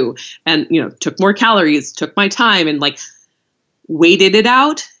I do? And, took more calories, took my time and like waited it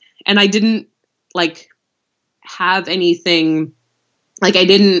out. And I didn't like have anything, like I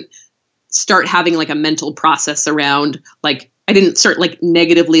didn't start having like a mental process around, like I didn't start like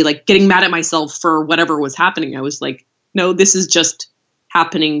negatively, like getting mad at myself for whatever was happening. I was like, no, this is just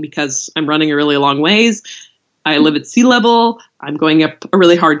happening because I'm running a really long ways. I live at sea level. I'm going up a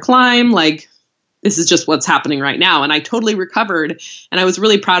really hard climb. Like, this is just what's happening right now. And I totally recovered. And I was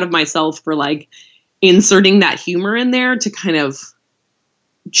really proud of myself for like inserting that humor in there to kind of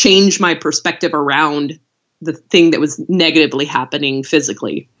change my perspective around the thing that was negatively happening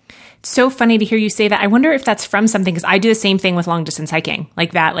physically. So funny to hear you say that. I wonder if that's from something, because I do the same thing with long distance hiking,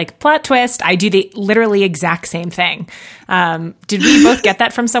 like that, like plot twist. I do the literally exact same thing. Did we both get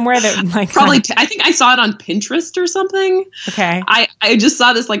that from somewhere? That like probably. I think I saw it on Pinterest or something. Okay. I just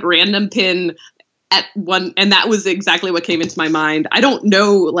saw this like random pin at one, and that was exactly what came into my mind. I don't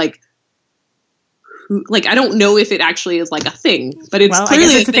know, like I don't know if it actually is like a thing, but it's clearly I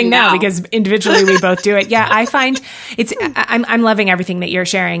guess it's a thing now because individually we both do it. Yeah, I find I'm loving everything that you're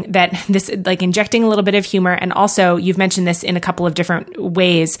sharing, that this like injecting a little bit of humor. And also you've mentioned this in a couple of different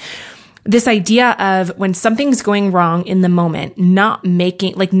ways. This idea of when something's going wrong in the moment, not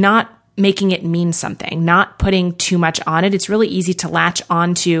making it mean something, not putting too much on it. It's really easy to latch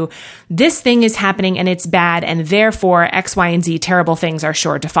onto this thing is happening and it's bad, and therefore X, Y, and Z terrible things are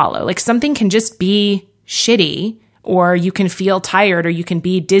sure to follow. Like something can just be shitty, or you can feel tired, or you can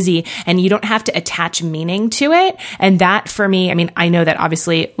be dizzy, and you don't have to attach meaning to it. And that for me, I mean, I know that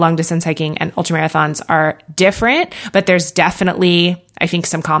obviously long distance hiking and ultramarathons are different, but there's definitely, I think,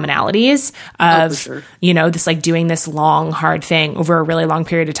 some commonalities of, this like doing this long, hard thing over a really long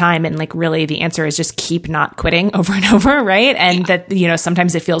period of time. And like, really the answer is just keep not quitting over and over. Right. And that,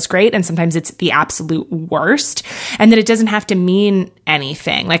 sometimes it feels great and sometimes it's the absolute worst, and that it doesn't have to mean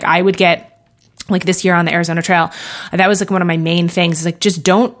anything. Like I would get, like this year on the Arizona Trail, that was like one of my main things is like, just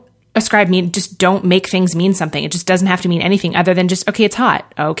don't just don't make things mean something. It just doesn't have to mean anything other than just, okay, it's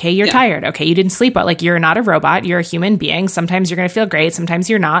hot. Okay, you're tired. Okay, you didn't sleep well. Like you're not a robot. You're a human being. Sometimes you're going to feel great. Sometimes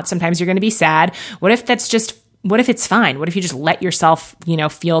you're not. Sometimes you're going to be sad. What if it's fine? What if you just let yourself,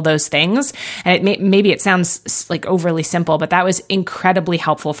 feel those things? And maybe it sounds like overly simple, but that was incredibly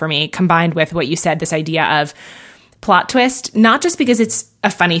helpful for me, combined with what you said, this idea of plot twist, not just because it's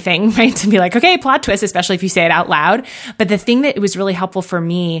a funny thing, right? To be like, okay, plot twist, especially if you say it out loud. But the thing that was really helpful for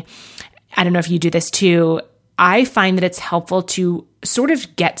me, I don't know if you do this too, I find that it's helpful to sort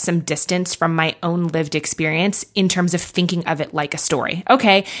of get some distance from my own lived experience in terms of thinking of it like a story.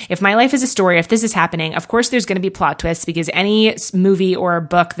 Okay, if my life is a story, if this is happening, of course there's going to be plot twists, because any movie or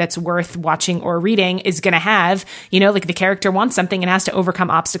book that's worth watching or reading is going to have, like the character wants something and has to overcome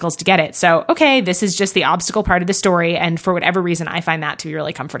obstacles to get it. So, okay, this is just the obstacle part of the story. And for whatever reason, I find that to be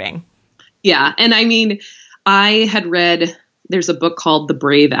really comforting. Yeah. And I mean, I had read, there's a book called The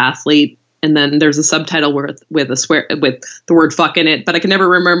Brave Athlete, and then there's a subtitle with the word fuck in it, but I can never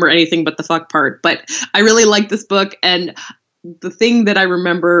remember anything but the fuck part. But I really like this book. And the thing that I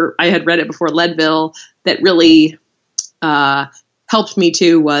remember, I had read it before Leadville, that really helped me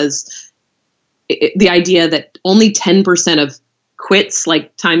too was the idea that only 10% of quits,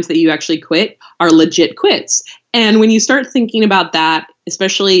 like times that you actually quit, are legit quits. And when you start thinking about that,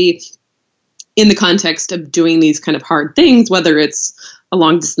 especially in the context of doing these kind of hard things, whether it's a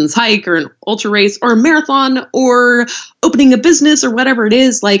long distance hike or an ultra race or a marathon or opening a business or whatever it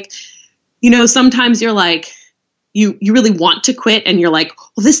is, like, sometimes you're like, you really want to quit and you're like,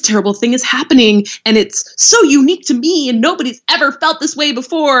 well, this terrible thing is happening and it's so unique to me and nobody's ever felt this way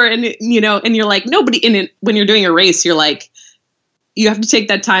before. And, and you're like, nobody in it, when you're doing a race, you're like, you have to take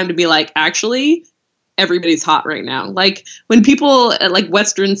that time to be like, actually, everybody's hot right now. Like when people like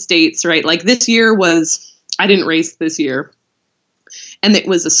Western states, right? Like this year I didn't race this year. And it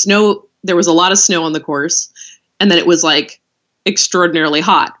was there was a lot of snow on the course. And then it was like extraordinarily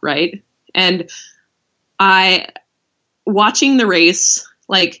hot, right? And watching the race,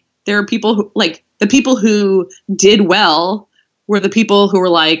 like there are people who, like the people who did well were the people who were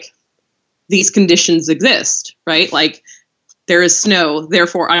like, these conditions exist, right? Like there is snow,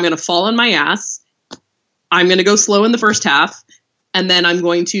 therefore I'm going to fall on my ass. I'm going to go slow in the first half. And then I'm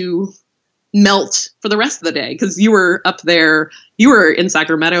going to melt for the rest of the day because you were up there. You were in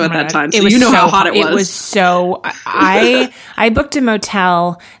Sacramento at that time, so you know how hot it was. It was so. I booked a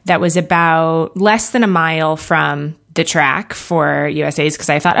motel that was about less than a mile from the track for USA's because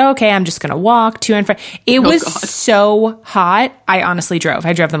I thought, oh, okay, I'm just going to walk to and from. It was so hot. I honestly drove.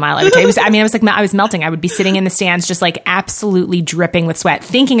 I drove the mile every day. I was melting. I would be sitting in the stands just like absolutely dripping with sweat,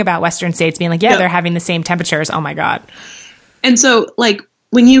 thinking about Western states, being like, they're having the same temperatures. Oh my God. And so like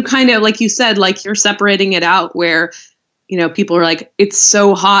when you kind of, like you said, like you're separating it out where, you know, people are like, it's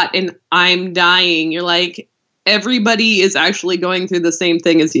so hot and I'm dying. You're like, everybody is actually going through the same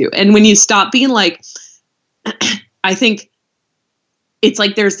thing as you. And when you stop being like, I think it's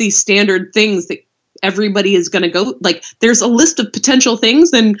like there's these standard things that everybody is going to go, like there's a list of potential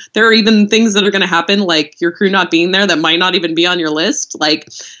things and there are even things that are going to happen, like your crew not being there that might not even be on your list. Like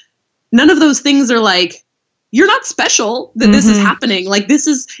none of those things are like, you're not special that this is happening. Like this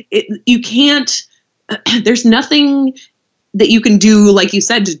is, you can't, there's nothing that you can do, like you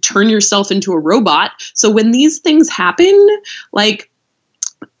said, to turn yourself into a robot. So when these things happen, like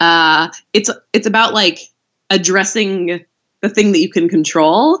it's about like, addressing the thing that you can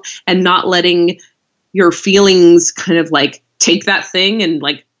control and not letting your feelings kind of like take that thing and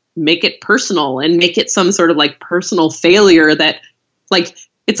like make it personal and make it some sort of like personal failure that like,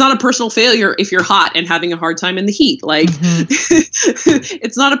 it's not a personal failure if you're hot and having a hard time in the heat. Like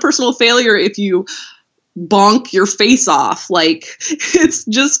it's not a personal failure if you bonk your face off. Like it's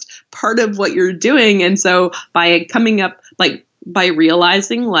just part of what you're doing. And so by coming up, like by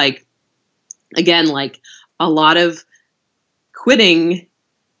realizing like, again, like, a lot of quitting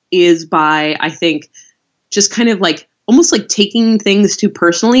is by, I think, just kind of like almost like taking things too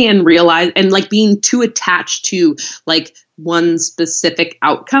personally and realize and like being too attached to like one specific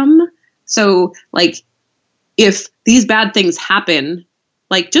outcome. So like if these bad things happen,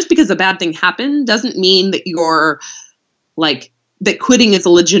 like just because a bad thing happened doesn't mean that you're like that quitting is a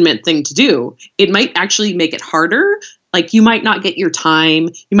legitimate thing to do. It might actually make it harder. Like you might not get your time.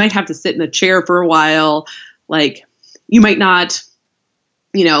 You might have to sit in a chair for a while. Like you might not,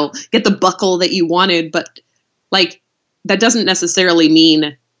 you know, get the buckle that you wanted, but like that doesn't necessarily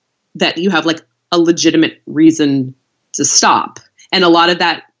mean that you have like a legitimate reason to stop. And a lot of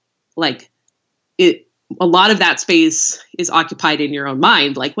that, like a lot of that space is occupied in your own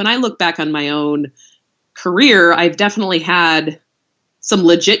mind. Like when I look back on my own career, I've definitely had some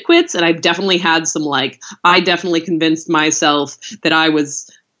legit quits and I've definitely had some like, I definitely convinced myself that I was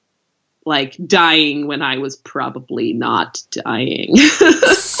like dying when I was probably not dying.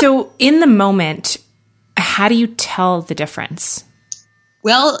 So in the moment, how do you tell the difference?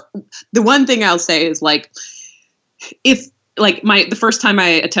 Well, the one thing I'll say is like, if like the first time I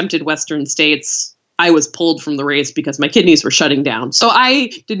attempted Western States, I was pulled from the race because my kidneys were shutting down. So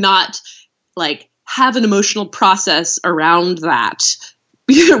I did not like have an emotional process around that.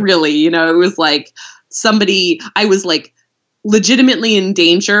 Really, you know, it was like I was like legitimately in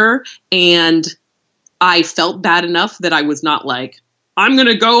danger and I felt bad enough that I was not like, I'm going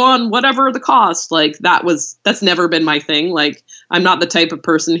to go on whatever the cost. Like that's never been my thing. Like I'm not the type of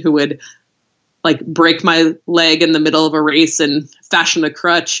person who would like break my leg in the middle of a race and fashion a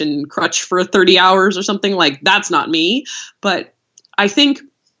crutch and crutch for 30 hours or something. Like that's not me. But I think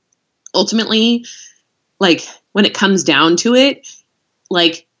ultimately, like when it comes down to it,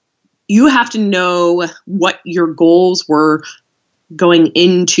 like you have to know what your goals were going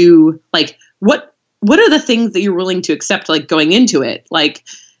into, like what are the things that you're willing to accept, like going into it? Like,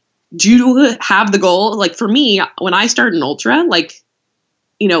 do you have the goal? Like for me, when I start an ultra, like,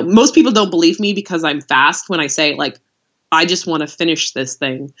 you know, most people don't believe me because I'm fast when I say like, I just want to finish this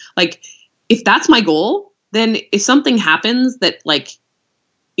thing. Like if that's my goal, then if something happens that like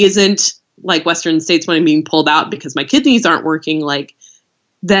isn't like Western States when I'm being pulled out because my kidneys aren't working, like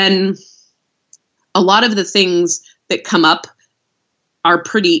then a lot of the things that come up are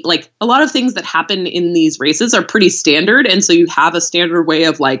pretty, like a lot of things that happen in these races are pretty standard. And so you have a standard way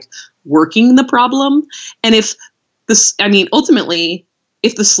of like working the problem. And if this, I mean, ultimately,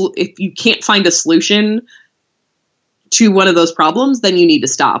 if you can't find a solution to one of those problems, then you need to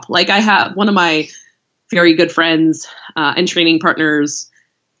stop. Like I have one of my very good friends and training partners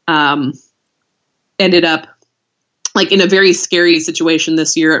ended up like in a very scary situation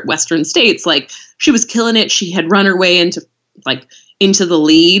this year at Western States. Like she was killing it. She had run her way into the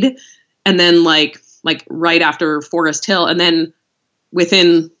lead. And then like right after Forest Hill. And then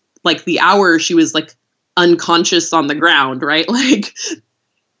within like the hour, she was like unconscious on the ground. Right. Like,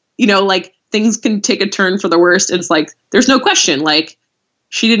 you know, like things can take a turn for the worst. And it's like, there's no question. Like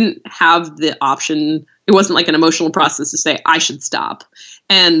she didn't have the option. It wasn't like an emotional process to say, I should stop.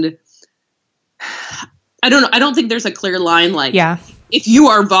 And I don't know. I don't think there's a clear line. Like, yeah. If you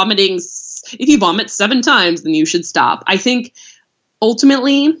vomit 7 times, then you should stop. I think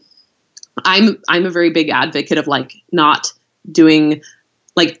ultimately I'm a very big advocate of like not doing,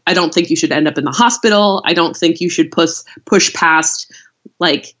 like, I don't think you should end up in the hospital. I don't think you should push past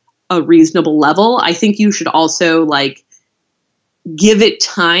like a reasonable level. I think you should also like give it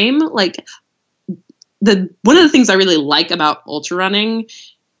time. Like one of the things I really like about ultra running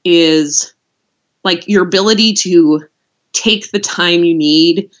is like your ability to take the time you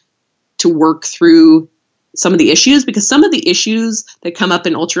need to work through some of the issues, because some of the issues that come up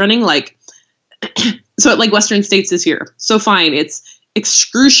in ultra running, like, so like Western States this year. So fine. It's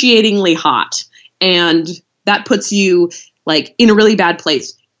excruciatingly hot, and that puts you like in a really bad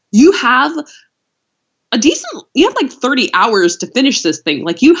place. You have like 30 hours to finish this thing.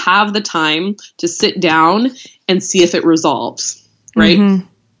 Like, you have the time to sit down and see if it resolves. Right. Mm-hmm.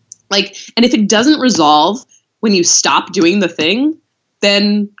 Like, and if it doesn't resolve when you stop doing the thing,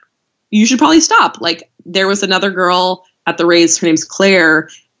 then you should probably stop. Like, there was another girl at the race, her name's Claire,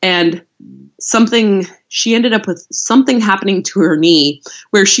 and she ended up with something happening to her knee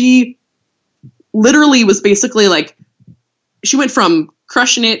where she literally was basically like, she went from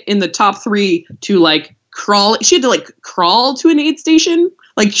crushing it in the top 3 to like she had to like crawl to an aid station.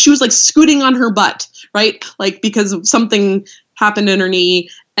 Like, she was like scooting on her butt, right? Like, because of something happened in her knee.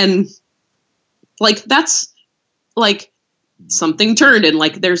 And like, that's like something turned, and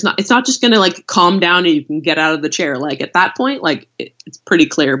like, it's not just going to like calm down and you can get out of the chair. Like, at that point, like it's pretty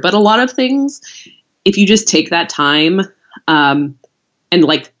clear. But a lot of things, if you just take that time, and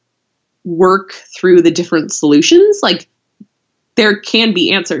like work through the different solutions, like there can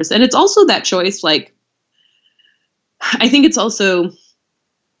be answers. And it's also that choice. Like, I think it's also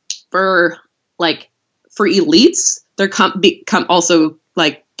for elites, there come also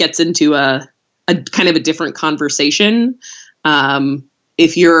like gets into a kind of a different conversation.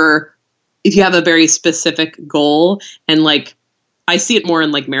 If you have a very specific goal, and like, I see it more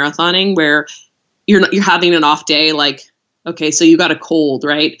in like marathoning where you're having an off day, like, okay, so you got a cold,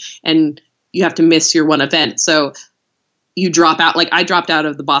 right? And you have to miss your one event. So you drop out. Like, I dropped out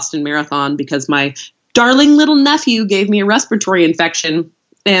of the Boston Marathon because my darling little nephew gave me a respiratory infection,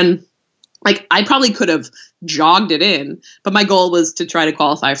 and like, I probably could have jogged it in, but my goal was to try to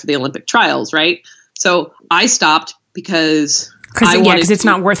qualify for the Olympic trials, right? So I stopped because it's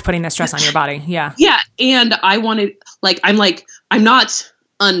not worth putting the stress on your body. Yeah. Yeah. And I wanted, like, I'm not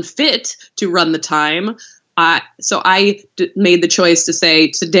unfit to run the time. So I made the choice to say,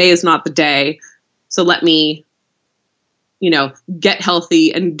 today is not the day. So let me, get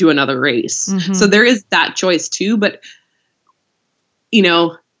healthy and do another race. Mm-hmm. So there is that choice too. But,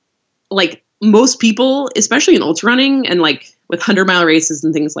 like, most people, especially in ultra running and like with 100-mile races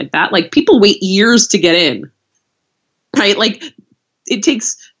and things like that, like, people wait years to get in, right? Like, it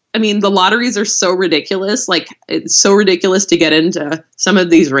takes, the lotteries are so ridiculous. Like, it's so ridiculous to get into some of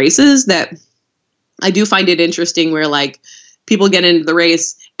these races that I do find it interesting where like people get into the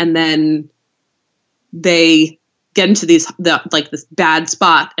race and then they get into this bad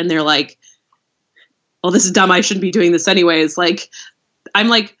spot and they're like, well, this is dumb. I shouldn't be doing this anyways. Like, I'm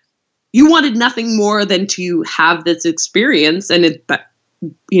like, you wanted nothing more than to have this experience, and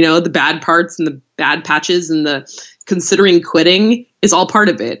the bad parts and the bad patches and the considering quitting is all part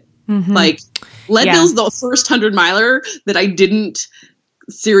of it. Mm-hmm. Like, Leadville's the first 100-miler that I didn't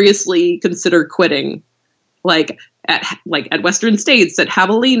seriously consider quitting. Like at Western States, at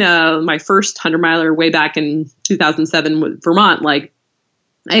Javelina, my first 100-miler way back in 2007 with Vermont, like,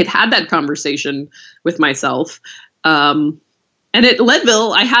 I had that conversation with myself. And at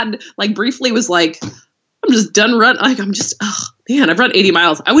Leadville, I had like briefly was like, I'm just done run. Like, I've run 80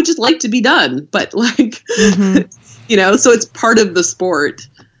 miles. I would just like to be done. But like, mm-hmm. So it's part of the sport.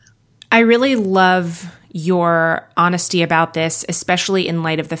 I really love your honesty about this, especially in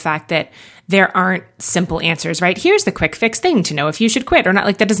light of the fact that there aren't simple answers, right? Here's the quick fix thing to know if you should quit or not.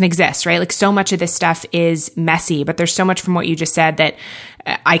 Like, that doesn't exist, right? Like, so much of this stuff is messy, but there's so much from what you just said that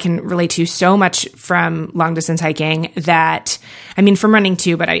I can relate to so much from long distance hiking that, from running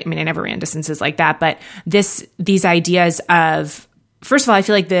too, but I never ran distances like that. But these ideas of, first of all, I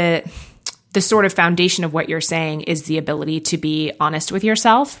feel like the sort of foundation of what you're saying is the ability to be honest with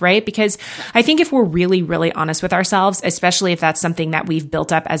yourself, right? Because I think if we're really, really honest with ourselves, especially if that's something that we've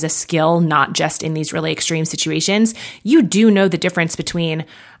built up as a skill, not just in these really extreme situations, you do know the difference between,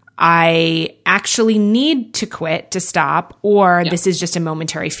 I actually need to quit to stop, or this is just a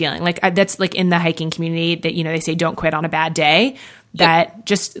momentary feeling. Like that's like in the hiking community that, they say don't quit on a bad day. That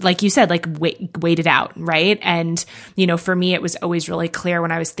just like you said, like wait it out. Right. And, for me, it was always really clear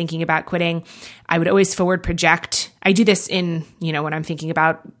when I was thinking about quitting, I would always forward project. I do this in, when I'm thinking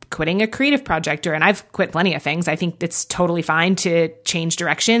about quitting a creative project, and I've quit plenty of things. I think it's totally fine to change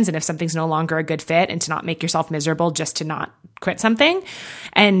directions. And if something's no longer a good fit, and to not make yourself miserable just to not quit something.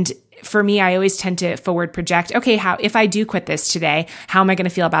 And for me, I always tend to forward project, okay, if I do quit this today, how am I going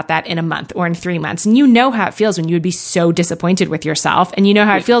to feel about that in a month or in 3 months? And how it feels when you would be so disappointed with yourself. And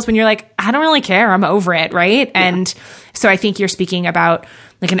how it feels when you're like, I don't really care. I'm over it. Right. Yeah. And so I think you're speaking about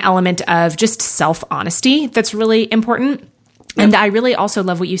like an element of just self-honesty that's really important. And I really also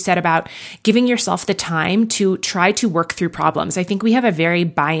love what you said about giving yourself the time to try to work through problems. I think we have a very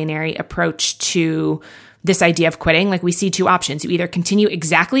binary approach to this idea of quitting. Like we see two options. You either continue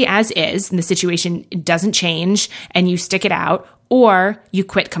exactly as is and the situation doesn't change and you stick it out, or you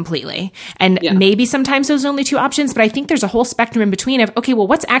quit completely. And maybe sometimes those are only two options, but I think there's a whole spectrum in between of, okay, well,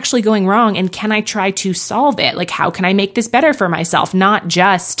 what's actually going wrong? And can I try to solve it? Like, how can I make this better for myself? Not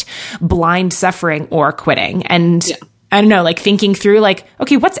just blind suffering or quitting. And I don't know, like thinking through like,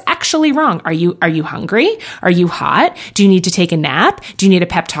 okay, what's actually wrong? Are you hungry? Are you hot? Do you need to take a nap? Do you need a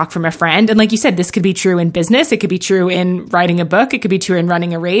pep talk from a friend? And like you said, this could be true in business. It could be true in writing a book. It could be true in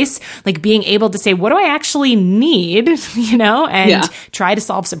running a race. Like being able to say, what do I actually need? And try to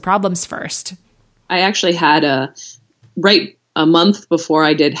solve some problems first. I actually had a month before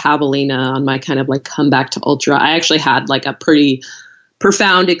I did Javelina on my kind of like comeback to ultra, I actually had like a pretty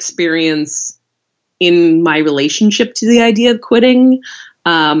profound experience in my relationship to the idea of quitting.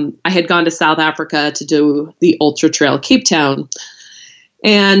 I had gone to South Africa to do the Ultra Trail Cape Town.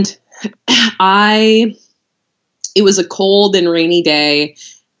 And it was a cold and rainy day,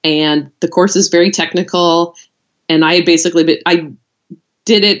 and the course is very technical. And I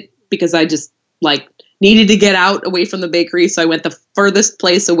did it because I just like needed to get out away from the bakery. So I went the furthest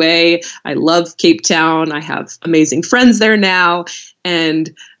place away. I love Cape Town. I have amazing friends there now. And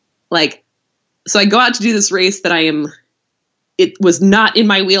so I go out to do this race that it was not in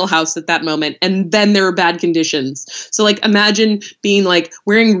my wheelhouse at that moment. And then there were bad conditions. So like, imagine being like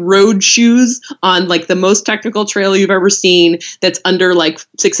wearing road shoes on like the most technical trail you've ever seen that's under like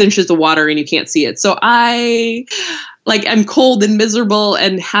 6 inches of water and you can't see it. So I'm cold and miserable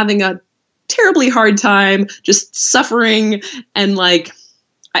and having a terribly hard time, just suffering. And like,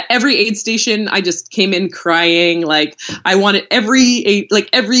 every aid station, I just came in crying. Like I wanted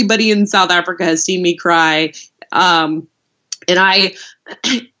everybody in South Africa has seen me cry. And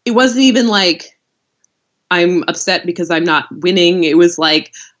it wasn't even like I'm upset because I'm not winning. It was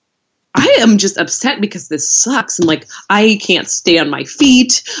like, I am just upset because this sucks. And like, I can't stay on my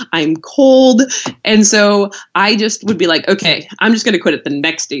feet. I'm cold. And so I just would be like, okay, I'm just going to quit at the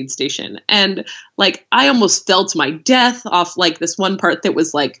next aid station. And like, I almost fell to my death off like this one part that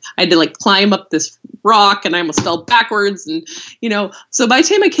was like, I had to like climb up this rock and I almost fell backwards. And, so by the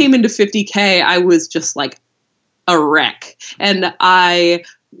time I came into 50K, I was just like a wreck. And I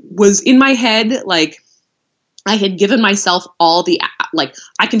was in my head, like, I had given myself all the, like,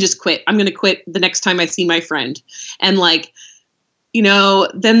 I can just quit. I'm going to quit the next time I see my friend. And like,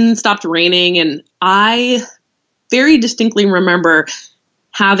 then stopped raining. And I very distinctly remember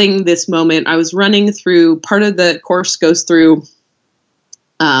having this moment. I was running through, part of the course goes through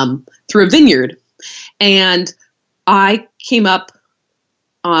a vineyard. And I came up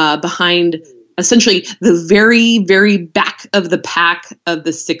behind essentially the very, very back of the pack of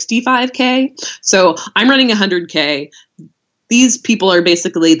the 65K. So I'm running 100K. These people are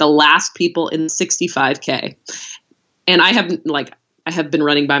basically the last people in 65K. And I have been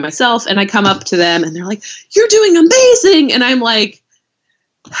running by myself, and I come up to them and they're like, "You're doing amazing." And I'm like,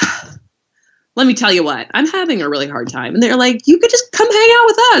 let me tell you what, I'm having a really hard time. And they're like, "You could just come hang out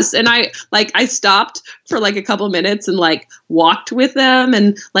with us." And I stopped for like a couple of minutes and like walked with them,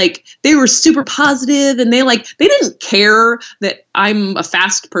 and like they were super positive, and they didn't care that I'm a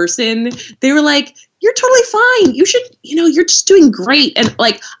fast person. They were like, "You're totally fine. You should, you're just doing great." And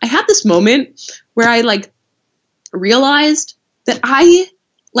like, I had this moment where I like realized that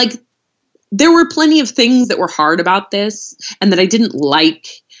there were plenty of things that were hard about this and that I didn't like,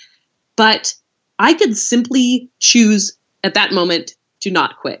 but I could simply choose at that moment to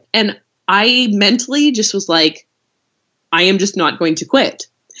not quit. And I mentally just was like, I am just not going to quit.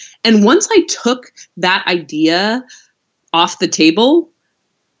 And once I took that idea off the table,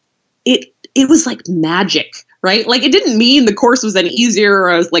 it was like magic, right? Like, it didn't mean the course was any easier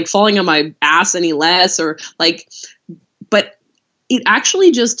or I was like falling on my ass any less, or like, but it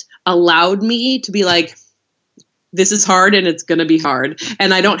actually just allowed me to be like, this is hard and it's going to be hard.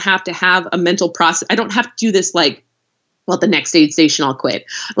 And I don't have to have a mental process. I don't have to do this like, well, the next aid station, I'll quit.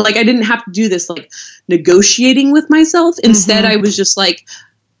 Like, I didn't have to do this like negotiating with myself. Instead, I was just like,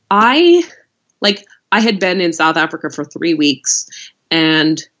 I had been in South Africa for 3 weeks,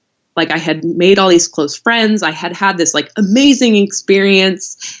 and like I had made all these close friends. I had had this like amazing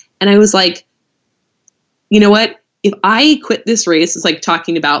experience. And I was like, you know what? If I quit this race, it's like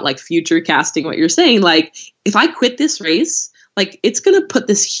talking about like future casting, what you're saying. Like, if I quit this race, like it's going to put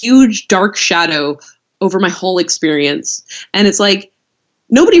this huge dark shadow over my whole experience. And it's like,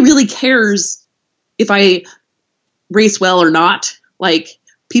 nobody really cares if I race well or not. Like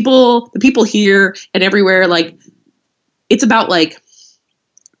the people here and everywhere, like it's about like,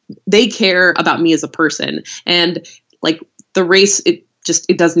 they care about me as a person, and like the race, it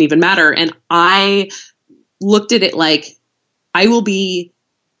doesn't even matter. And I looked at it like, I will be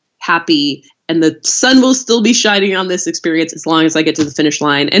happy and the sun will still be shining on this experience as long as I get to the finish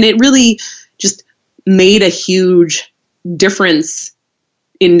line. And it really just made a huge difference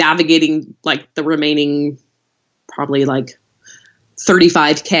in navigating like the remaining probably like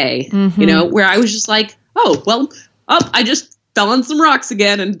 35K, you know, where I was just like, oh, well, I just fell on some rocks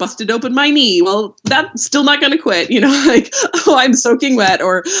again and busted open my knee. Well, that's still not going to quit, you know, like, oh, I'm soaking wet,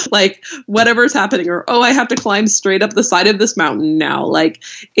 or like whatever's happening, or, oh, I have to climb straight up the side of this mountain now. Like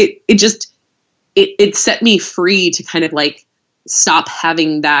it set me free to kind of like stop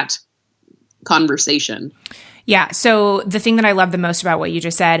having that conversation. Yeah. So the thing that I love the most about what you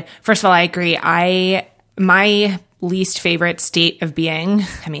just said, first of all, I agree. My least favorite state of being,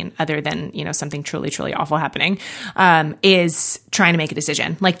 I mean, other than, you know, something truly, truly awful happening, is trying to make a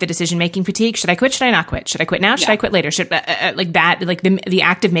decision. Like the decision-making fatigue. Should I quit? Should I not quit? Should I quit now? Should I quit later? Should like that, like the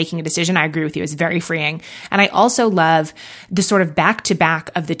act of making a decision, I agree with you, is very freeing. And I also love the sort of back-to-back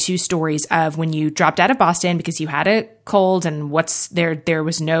of the two stories of when you dropped out of Boston because you had a cold and there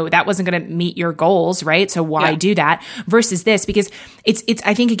was no, that wasn't going to meet your goals, right? So why do that versus this? Because it's,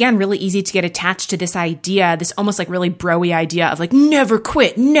 I think, again, really easy to get attached to this idea, this almost like really bro-y idea of like, never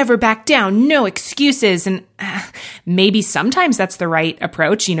quit, never back down, no excuses. And maybe sometimes that's the right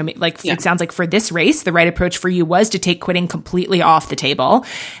approach. You know, like it sounds like for this race, the right approach for you was to take quitting completely off the table.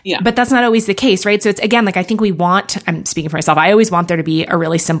 Yeah. But that's not always the case, right? So it's, again, like I think I'm speaking for myself, I always want there to be a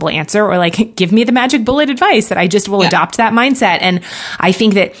really simple answer, or like give me the magic bullet advice that I just will adopt that mindset. And I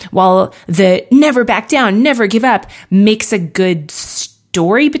think that while the never back down, never give up makes a good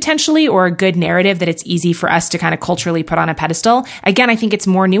story potentially, or a good narrative that it's easy for us to kind of culturally put on a pedestal. Again, I think it's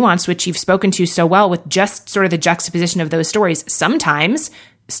more nuanced, which you've spoken to so well with just sort of the juxtaposition of those stories. Sometimes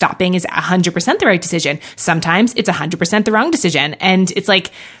stopping is 100% the right decision. Sometimes it's 100% the wrong decision. And it's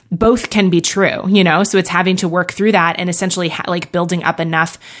like both can be true, you know? So it's having to work through that and essentially like building up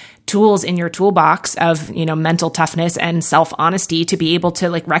enough tools in your toolbox of, you know, mental toughness and self-honesty to be able to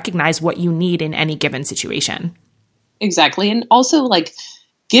like recognize what you need in any given situation. Exactly. And also like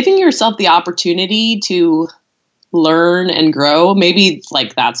giving yourself the opportunity to learn and grow. Maybe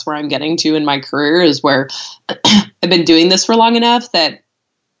like that's where I'm getting to in my career, is where I've been doing this for long enough that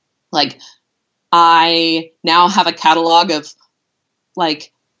like I now have a catalog of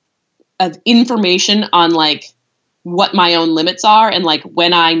information on like what my own limits are, and like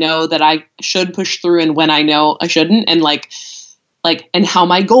when I know that I should push through and when I know I shouldn't, and like and how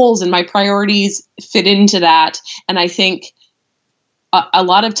my goals and my priorities fit into that. And I think a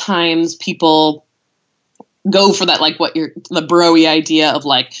lot of times people go for that, like the bro-y idea of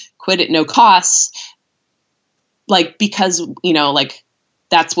like quit at no costs, like, because, you know, like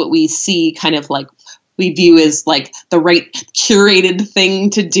that's what we see kind of like we view as like the right curated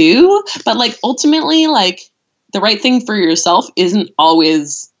thing to do. But like ultimately, like the right thing for yourself isn't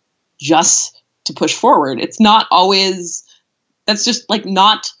always just to push forward. It's not always, that's just like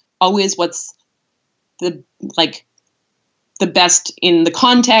not always what's the best in the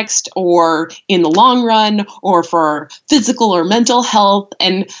context or in the long run or for physical or mental health.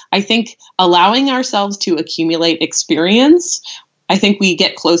 And I think allowing ourselves to accumulate experience, I think we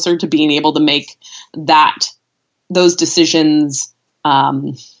get closer to being able to make those decisions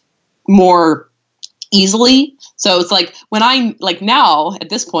more easily. So it's like when I like now at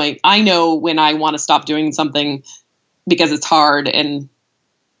this point, I know when I want to stop doing something because it's hard, and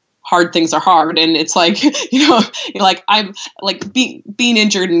hard things are hard. And it's like, you know, like I'm like being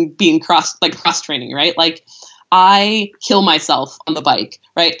injured and being cross training, right? Like I kill myself on the bike,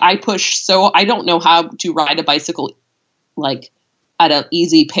 right? I push. So I don't know how to ride a bicycle like at an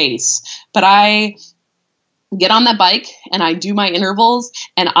easy pace, but I get on that bike and I do my intervals,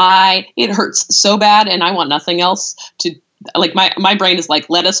 and it hurts so bad, and I want nothing else to like my brain is like,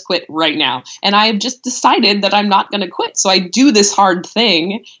 let us quit right now. And I have just decided that I'm not going to quit. So I do this hard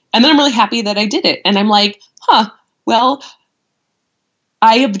thing, and then I'm really happy that I did it. And I'm like, well,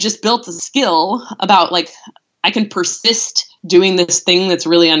 I have just built a skill about like, I can persist doing this thing that's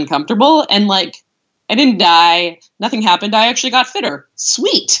really uncomfortable. And like, I didn't die. Nothing happened. I actually got fitter.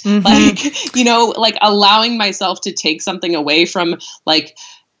 Sweet. Like, like allowing myself to take something away from like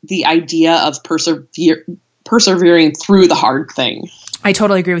the idea of persevering through the hard thing. I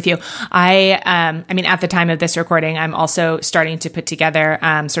totally agree with you. I mean, at the time of this recording, I'm also starting to put together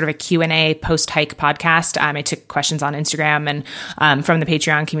sort of a Q&A post-hike podcast. I took questions on Instagram and from the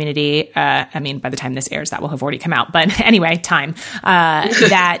Patreon community. I mean, by the time this airs, that will have already come out. But anyway,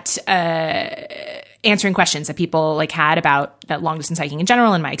 answering questions that people like had about that long distance hiking in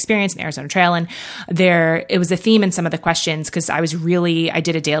general and my experience in the Arizona Trail. And it was a theme in some of the questions because I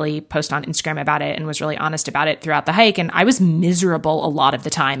did a daily post on Instagram about it and was really honest about it throughout the hike. And I was miserable a lot of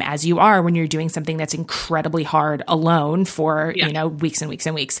the time, as you are when you're doing something that's incredibly hard alone for, weeks and weeks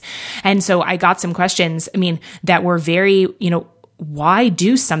and weeks. And so I got some questions, that were very, why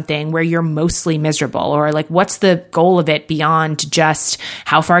do something where you're mostly miserable? Or like, what's the goal of it beyond just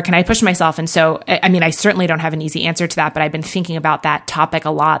how far can I push myself? And so, I certainly don't have an easy answer to that, but I've been thinking about that topic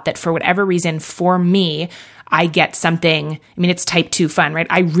a lot, that for whatever reason, for me, I get something, it's type 2 fun, right?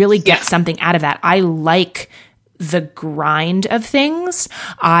 I really get something out of that. I like the grind of things.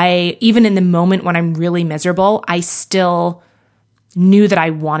 Even in the moment when I'm really miserable, I still knew that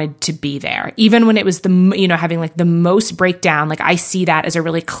I wanted to be there. Even when it was having like the most breakdown, like I see that as a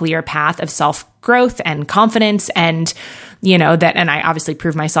really clear path of self-growth and confidence and, and I obviously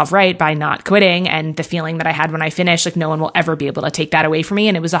proved myself right by not quitting, and the feeling that I had when I finished, like no one will ever be able to take that away from me.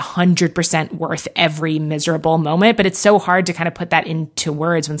 And it was 100% worth every miserable moment. But it's so hard to kind of put that into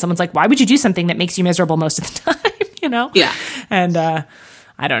words when someone's like, why would you do something that makes you miserable most of the time, Yeah. And,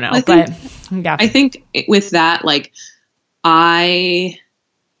 I don't know, I think with that, like,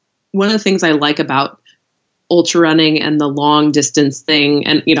 one of the things I like about ultra running and the long distance thing,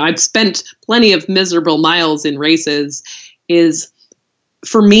 and, I've spent plenty of miserable miles in races, is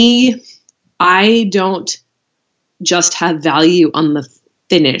for me, I don't just have value on the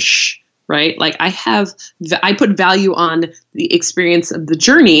finish, right? Like I put value on the experience of the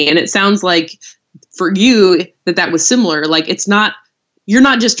journey. And it sounds like for you that was similar. Like you're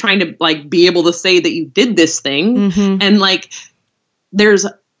not just trying to like be able to say that you did this thing. And like, there's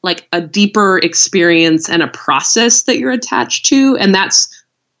like a deeper experience and a process that you're attached to. And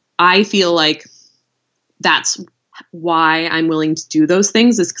I feel like that's why I'm willing to do those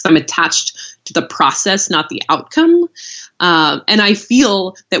things, is because I'm attached to the process, not the outcome. And I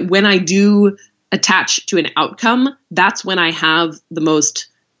feel that when I do attach to an outcome, that's when I have the most,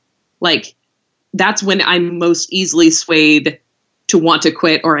 like, that's when I'm most easily swayed to want to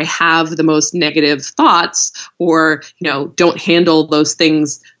quit, or I have the most negative thoughts, or, don't handle those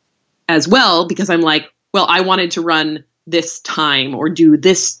things as well, because I'm like, well, I wanted to run this time or do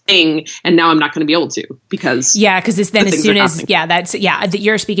this thing, and now I'm not going to be able to because you're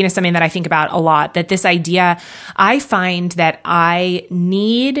speaking to something that I think about a lot, that this idea, I find that I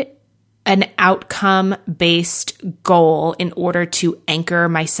need an outcome-based goal in order to anchor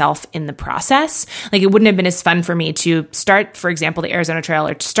myself in the process. Like, it wouldn't have been as fun for me to start, for example, the Arizona Trail,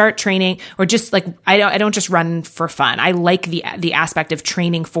 or to start training, or just like, I don't just run for fun. I like the aspect of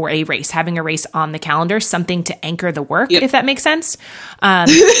training for a race, having a race on the calendar, something to anchor the work, if that makes sense.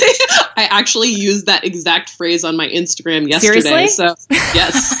 I actually used that exact phrase on my Instagram yesterday. Seriously? So,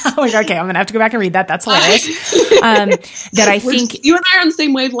 yes. Oh my God, okay, I'm going to have to go back and read that. That's hilarious. That I think you and I are on the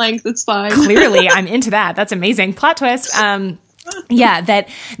same wavelength. It's fine. Clearly, I'm into that. That's amazing. Plot twist. That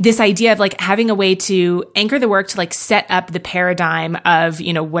this idea of like having a way to anchor the work, to like set up the paradigm of,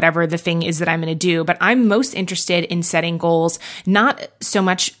 whatever the thing is that I'm going to do. But I'm most interested in setting goals, not so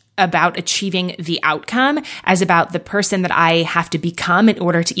much about achieving the outcome as about the person that I have to become in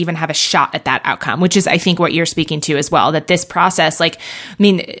order to even have a shot at that outcome, which is, I think, what you're speaking to as well, that this process, like,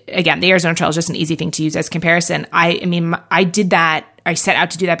 again, the Arizona Trail is just an easy thing to use as comparison. I did that. I set out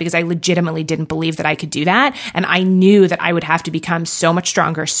to do that because I legitimately didn't believe that I could do that. And I knew that I would have to become so much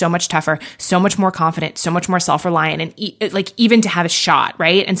stronger, so much tougher, so much more confident, so much more self-reliant, and like even to have a shot,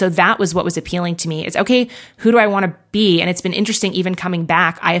 right? And so that was what was appealing to me. It's okay, who do I want to be? And it's been interesting, even coming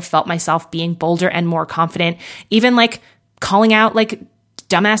back, I have felt myself being bolder and more confident, even like calling out like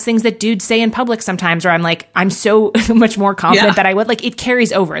dumbass things that dudes say in public sometimes, where I'm like, I'm so much more confident that I would, like, it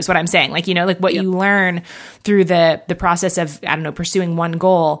carries over is what I'm saying. Like, like what you learn through the process of, pursuing one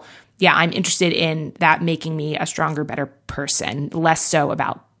goal. Yeah. I'm interested in that making me a stronger, better person, less so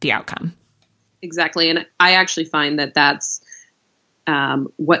about the outcome. Exactly. And I actually find that that's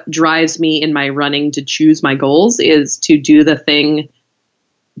what drives me in my running to choose my goals, is to do the thing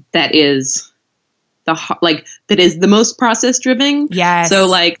that is that is the most process driven. Yes. So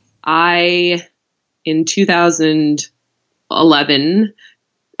like in 2011,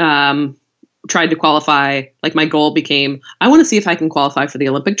 tried to qualify. Like my goal became, I want to see if I can qualify for the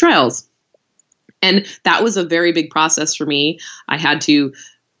Olympic trials. And that was a very big process for me. I had been,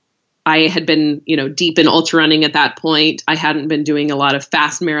 deep in ultra running at that point. I hadn't been doing a lot of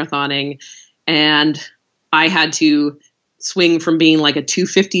fast marathoning, and I had to swing from being like a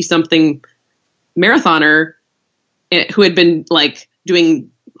 250 something marathoner who had been like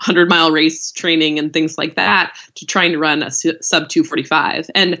doing 100-mile race training and things like that to trying to run a sub 245.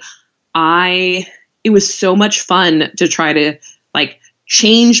 And it was so much fun to try to like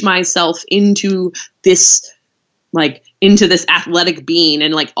change myself into this athletic being,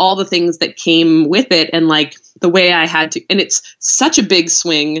 and like all the things that came with it, and like the way I had to, and it's such a big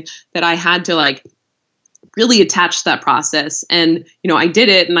swing that I had to like really attach to that process. And, I did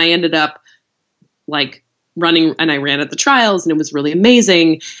it, and I ended up like running, and I ran at the trials, and it was really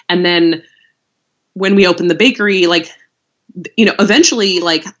amazing. And then when we opened the bakery, like, eventually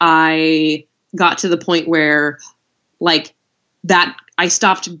like I got to the point where like that I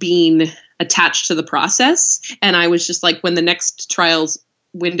stopped being attached to the process. And I was just like, when the next trials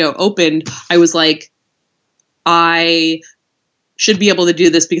window opened, I was like, I should be able to do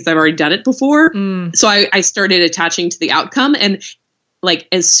this because I've already done it before. So I started attaching to the outcome. And like,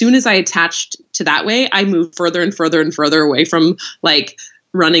 as soon as I attached to that way, I moved further and further and further away from like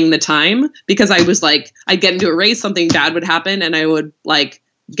running the time, because I was like, I'd get into a race, something bad would happen, and I would like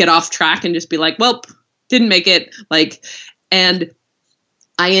get off track and just be like, well, didn't make it. Like, and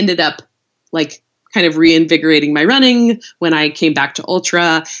I ended up like kind of reinvigorating my running when I came back to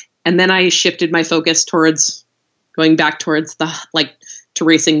ultra. And then I shifted my focus towards going back towards to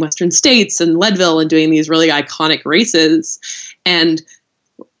racing Western States and Leadville and doing these really iconic races, and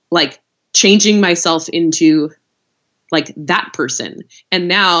like changing myself into like that person. And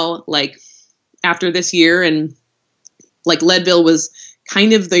now, like after this year, and like Leadville was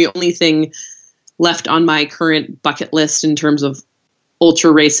kind of the only thing left on my current bucket list in terms of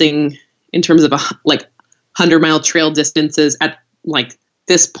ultra racing, in terms of 100-mile trail distances at like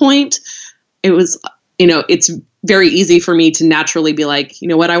this point. It was, it's very easy for me to naturally be like,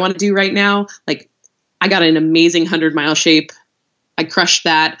 what I want to do right now? Like, I got an amazing 100-mile shape. I crushed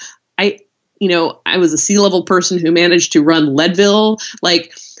that. I was a sea-level person who managed to run Leadville.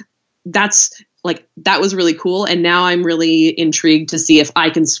 Like, that was really cool. And now I'm really intrigued to see if I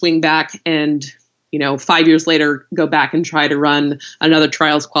can swing back and, 5 years later, go back and try to run another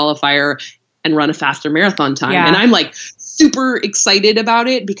trials qualifier and run a faster marathon time. Yeah. And I'm like super excited about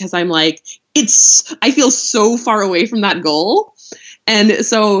it, because I'm like, I feel so far away from that goal. And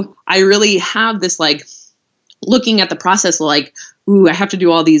so I really have this like looking at the process like, ooh, I have to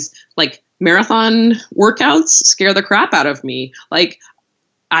do all these like marathon workouts scare the crap out of me. Like,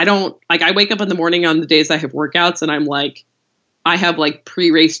 I wake up in the morning on the days I have workouts, and I'm like, I have like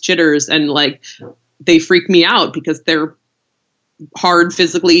pre-race jitters, and like they freak me out because they're hard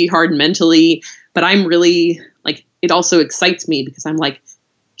physically, hard mentally, but I'm really like, it also excites me because I'm like,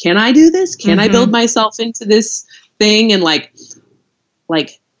 can I do this? Can I build myself into this thing? And like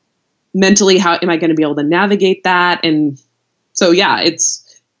mentally, how am I going to be able to navigate that? And so, yeah,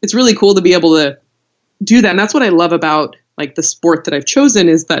 it's really cool to be able to do that. And that's what I love about like the sport that I've chosen,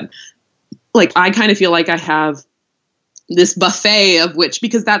 is that like, I kind of feel like I have this buffet of which,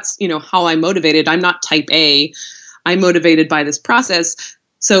 because that's, how I'm motivated. I'm not type A. I'm motivated by this process.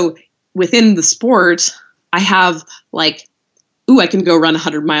 So within the sport, I have like, ooh, I can go run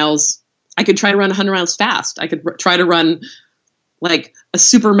 100 miles. I could try to run 100 miles fast. I could try to run like a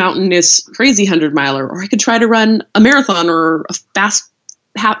super mountainous, crazy 100-miler, or I could try to run a marathon or a fast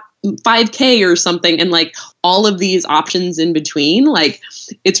 5K or something. And like all of these options in between, like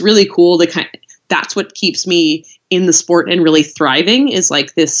it's really cool to that's what keeps me in the sport and really thriving, is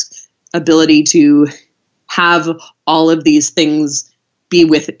like this ability to have all of these things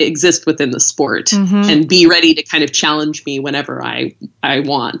exist within the sport and be ready to kind of challenge me whenever I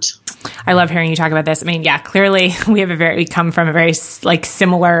want. I love hearing you talk about this. I mean, yeah, clearly we come from a very like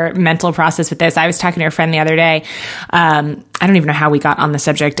similar mental process with this. I was talking to a friend the other day. I don't even know how we got on the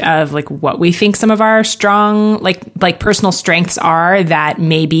subject of like what we think some of our strong, like personal strengths are that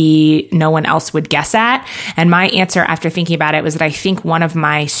maybe no one else would guess at. And my answer after thinking about it was that I think one of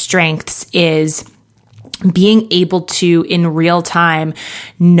my strengths is being able to, in real time,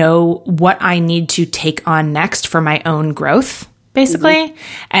 know what I need to take on next for my own growth, basically.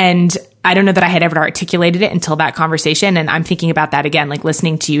 And I don't know that I had ever articulated it until that conversation. And I'm thinking about that again, like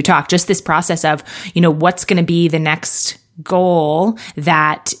listening to you talk, just this process of, what's going to be the next goal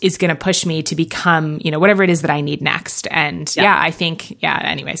that is going to push me to become, whatever it is that I need next. And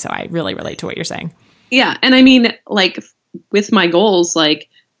anyway, so I really relate to what you're saying. Yeah. And I mean, like with my goals, like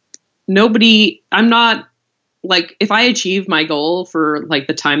I'm not like, if I achieve my goal for like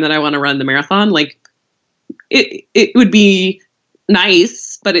the time that I want to run the marathon, like it would be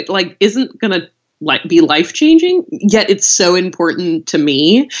nice, but it like isn't gonna like be life changing. Yet it's so important to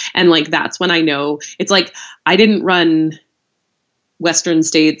me, and like that's when I know it's like I didn't run Western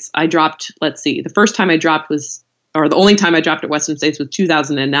States. I dropped. Let's see, the first time I dropped the only time I dropped at Western States was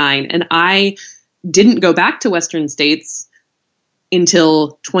 2009, and I didn't go back to Western States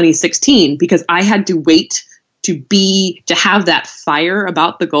until 2016 because I had to wait to have that fire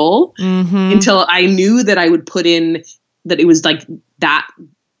about the goal until I knew that I would put in that it was like that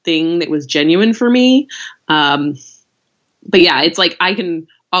thing that was genuine for me. But yeah, it's like, I can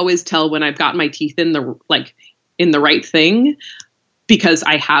always tell when I've got my teeth in the right thing, because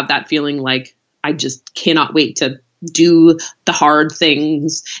I have that feeling like I just cannot wait to do the hard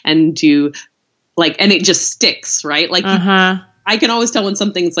things and do and it just sticks, right? Like I can always tell when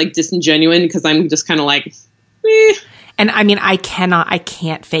something's like disingenuine because I'm just kind of like, eh. And I mean, I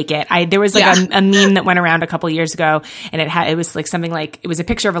can't fake it. There was like a meme that went around a couple years ago, and it was like something like, it was a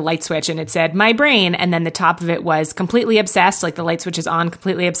picture of a light switch and it said my brain. And then the top of it was completely obsessed, like the light switch is on,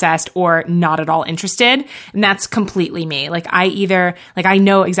 completely obsessed, or not at all interested. And that's completely me. Like I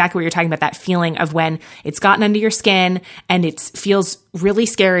know exactly what you're talking about, that feeling of when it's gotten under your skin and it feels really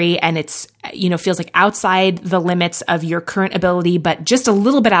scary and it's, feels like outside the limits of your current ability, but just a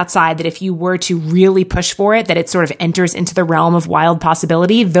little bit outside, that if you were to really push for it, that it sort of enters into the realm of wild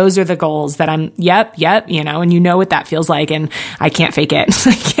possibility. Those are the goals that I'm, yep, and what that feels like, and I can't fake it.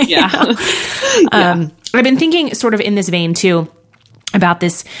 I've been thinking sort of in this vein too about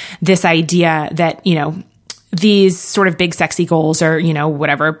this idea that, these sort of big sexy goals are,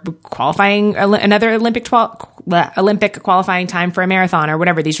 whatever, qualifying another Olympic qualifying time for a marathon or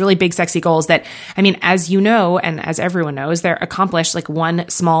whatever, these really big sexy goals that, I mean, as you know, and as everyone knows, they're accomplished like one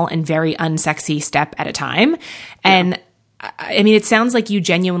small and very unsexy step at a time. And I mean, it sounds like you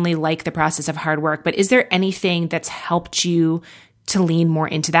genuinely like the process of hard work, but is there anything that's helped you to lean more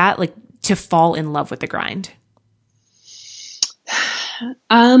into that, like to fall in love with the grind?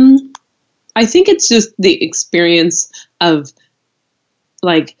 I think it's just the experience of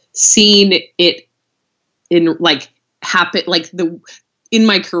like seeing it in like happen, like in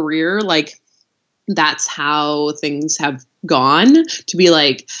my career, like that's how things have gone, to be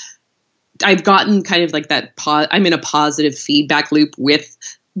like, I've gotten kind of like that, I'm in a positive feedback loop with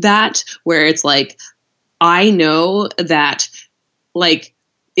that, where it's like, I know that like,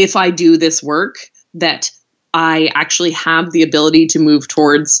 if I do this work, that I actually have the ability to move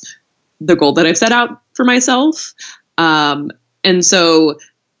towards the goal that I've set out for myself. And so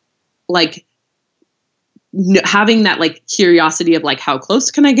like having that like curiosity of like, how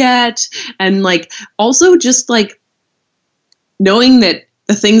close can I get? And like, also just like knowing that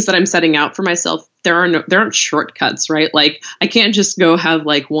the things that I'm setting out for myself, there aren't shortcuts, right? Like I can't just go have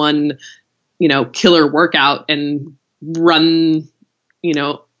like one, killer workout and run,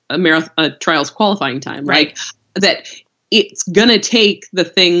 a marathon, a trials qualifying time, right? That it's going to take the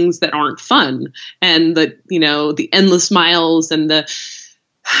things that aren't fun and the endless miles and the,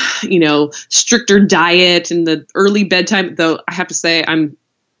 stricter diet and the early bedtime, though I have to say I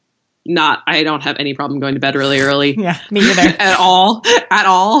don't have any problem going to bed really early. Yeah, me either. at all.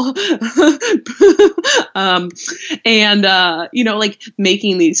 Like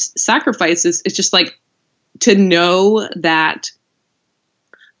making these sacrifices, it's just like to know that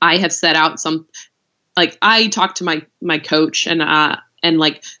I have set out like I talked to my coach and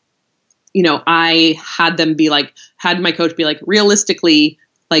like, I had my coach be like, realistically,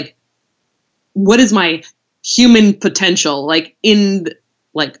 like, what is my human potential? Like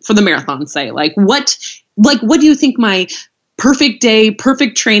for the marathon, say, like, what do you think my perfect day,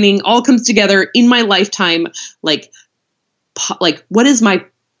 perfect training all comes together in my lifetime? Like what is my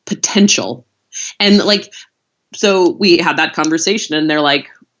potential? And like, so we had that conversation and they're like,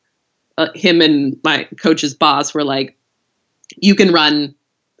 him and my coach's boss were like, you can run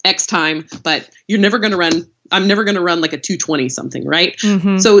X time, but I'm never going to run like a 2:20 something. Right.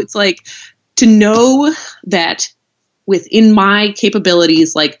 Mm-hmm. So it's like to know that within my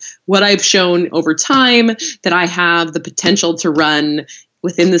capabilities, like what I've shown over time, that I have the potential to run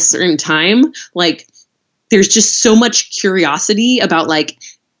within this certain time. Like there's just so much curiosity about like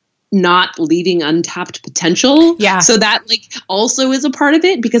not leaving untapped potential. Yeah. So that like also is a part of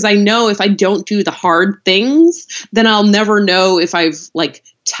it, because I know if I don't do the hard things, then I'll never know if I've like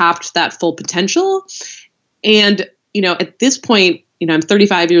tapped that full potential. And, you know, at this point, you know, I'm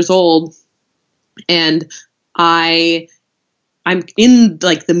 35 years old and I'm in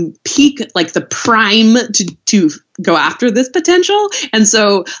like the peak, like the prime to go after this potential. And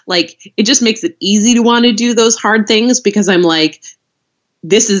so like, it just makes it easy to want to do those hard things, because I'm like,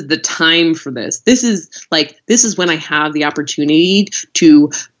 this is the time for this. This is when I have the opportunity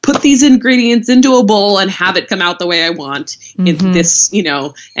to put these ingredients into a bowl and have it come out the way I want in this, you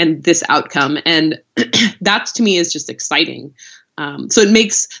know, and this outcome. And that to me is just exciting. So it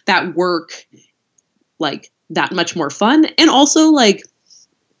makes that work like that much more fun. And also like,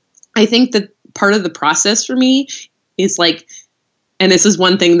 I think that part of the process for me is like, and this is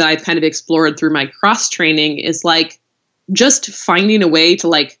one thing that I've kind of explored through my cross training, is like, just finding a way to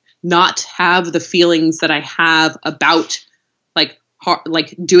like not have the feelings that I have about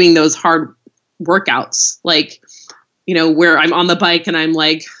like doing those hard workouts, like, you know, where I'm on the bike and I'm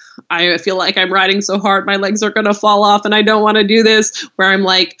like, I feel like I'm riding so hard, my legs are going to fall off and I don't want to do this, where I'm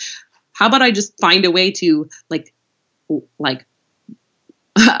like, how about I just find a way to like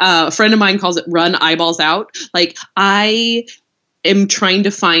a friend of mine calls it run eyeballs out. Like I am trying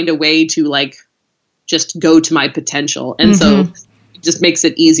to find a way to like just go to my potential. And so it just makes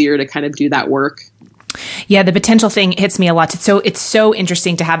it easier to kind of do that work. Yeah, the potential thing hits me a lot. It's so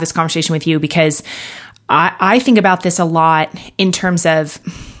interesting to have this conversation with you, because I think about this a lot in terms of,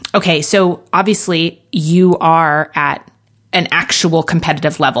 okay, so obviously you are at an actual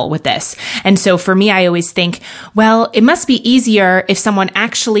competitive level with this. And so for me, I always think, well, it must be easier if someone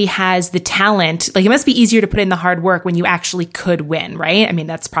actually has the talent. Like it must be easier to put in the hard work when you actually could win, right? I mean,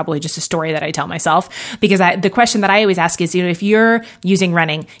 that's probably just a story that I tell myself, because the question that I always ask is, you know, if you're using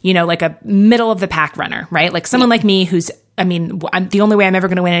running, you know, like a middle of the pack runner, right? Like someone like me who's, I mean, the only way I'm ever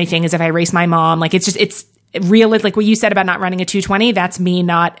going to win anything is if I race my mom. Like it's real, like what you said about not running a 220, that's me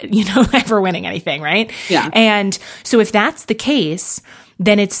not, you know, ever winning anything, right? Yeah. And so if that's the case,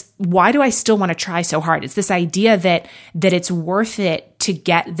 then it's, why do I still want to try so hard? It's this idea that it's worth it to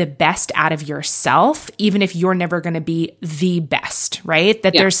get the best out of yourself, even if you're never going to be the best, right?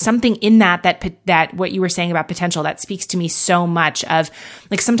 That there's something in that what you were saying about potential that speaks to me so much of,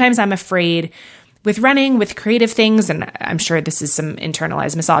 like, sometimes I'm afraid with running, with creative things, and I'm sure this is some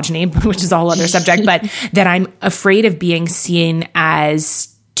internalized misogyny, which is a whole other subject, but that I'm afraid of being seen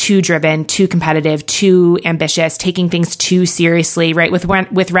as too driven, too competitive, too ambitious, taking things too seriously, right?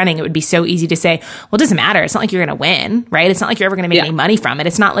 With running, it would be so easy to say, well, it doesn't matter. It's not like you're going to win, right? It's not like you're ever going to make any money from it.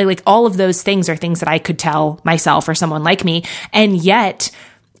 It's not like all of those things are things that I could tell myself or someone like me. And yet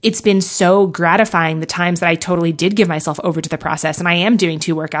it's been so gratifying the times that I totally did give myself over to the process, and I am doing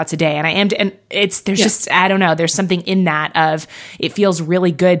 2 workouts a day, just, I don't know, there's something in that of, it feels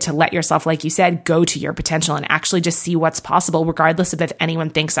really good to let yourself, like you said, go to your potential and actually just see what's possible, regardless of if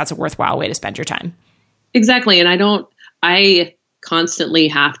anyone thinks that's a worthwhile way to spend your time. Exactly. And I constantly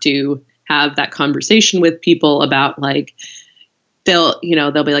have to have that conversation with people about like, they'll be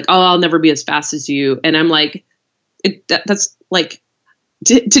like, oh, I'll never be as fast as you. And I'm like, that's like,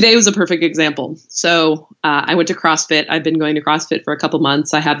 today was a perfect example. So I went to CrossFit. I've been going to CrossFit for a couple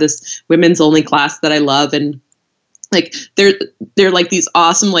months. I have this women's only class that I love. And like, they're like these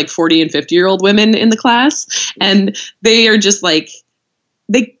awesome, like 40 and 50-year-old women in the class. And they are just like,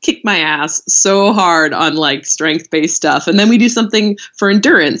 they kick my ass so hard on like strength-based stuff. And then we do something for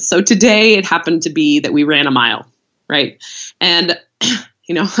endurance. So today it happened to be that we ran a mile, right? And,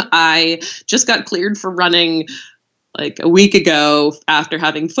 you know, I just got cleared for running like a week ago after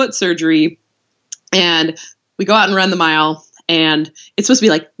having foot surgery, and we go out and run the mile, and it's supposed to be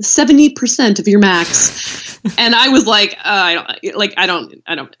like 70% of your max. And I was like, I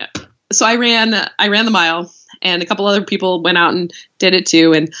don't. So I ran the mile, and a couple other people went out and did it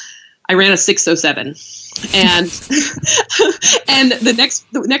too. And I ran a 6:07, and, and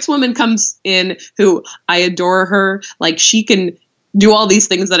the next woman comes in who I adore her. Like, she can do all these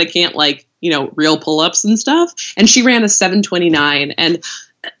things that I can't, like, you know, real pull-ups and stuff. And she ran a 7:29, and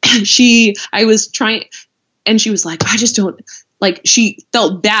I was trying, and she was like, I just don't, like, she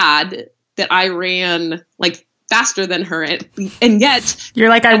felt bad that I ran like faster than her. And yet you're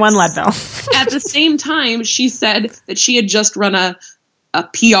like, I won Leadville. At the same time, she said that she had just run a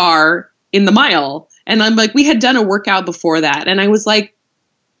PR in the mile. And I'm like, we had done a workout before that. And I was like,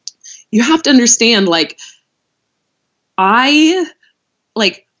 you have to understand, like, I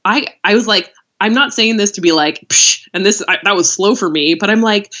was like, I'm not saying this to be like, psh, and that was slow for me, but I'm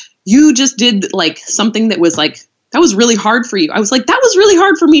like, you just did like something that was like that was really hard for you. I was like, that was really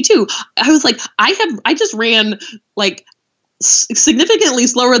hard for me too. I was like, I just ran like significantly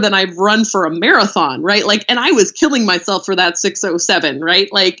slower than I've run for a marathon, right? Like, and I was killing myself for that 6:07,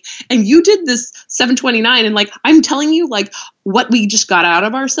 right? Like, and you did this 7:29, and like, I'm telling you, like, what we just got out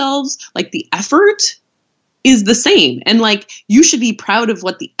of ourselves, like the effort is the same. And like, you should be proud of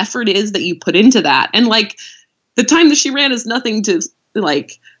what the effort is that you put into that. And like, the time that she ran is nothing to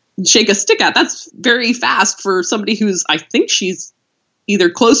like shake a stick at. That's very fast for somebody who's, I think she's either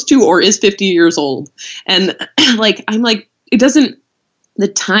close to or is 50 years old. And like, I'm like, the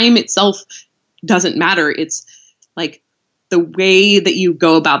time itself doesn't matter. It's like the way that you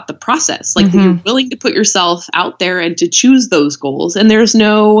go about the process, like that you're willing to put yourself out there and to choose those goals. And there is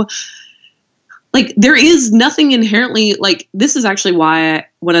nothing inherently, like, this is actually why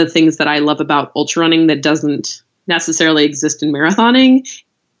one of the things that I love about ultra running that doesn't necessarily exist in marathoning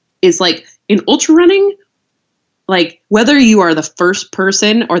is like in ultra running, like whether you are the first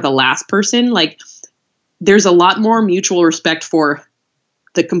person or the last person, like there's a lot more mutual respect for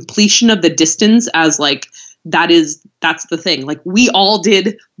the completion of the distance as like, that's the thing. Like we all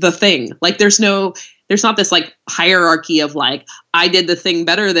did the thing. Like there's not this like hierarchy of like, I did the thing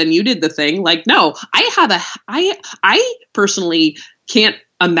better than you did the thing. Like, no, I personally can't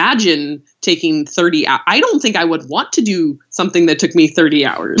imagine taking 30 hours. I don't think I would want to do something that took me 30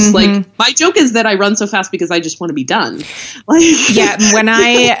 hours. Like my joke is that I run so fast because I just want to be done. Like,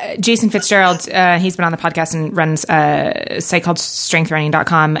 yeah. Jason Fitzgerald, he's been on the podcast and runs a site called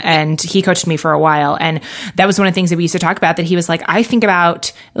strengthrunning.com. And he coached me for a while. And that was one of the things that we used to talk about, that he was like, I think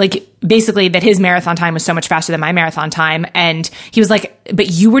about like basically that his marathon time was so much faster than my marathon time. And he was like,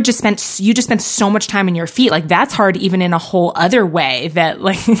 but you just spent so much time in your feet. Like that's hard even in a whole other way, that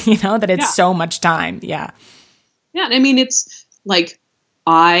like, that it's so much time. Yeah. Yeah. I mean, it's like,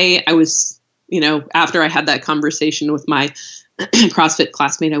 I was, after I had that conversation with my CrossFit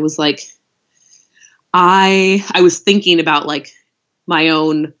classmate, I was like, I was thinking about like my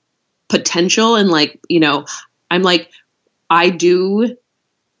own potential and like, I'm like,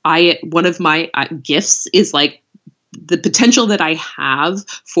 one of my gifts is like the potential that I have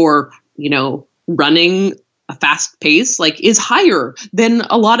for, running a fast pace, like is higher than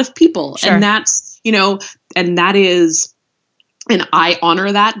a lot of people. Sure. And that's, and I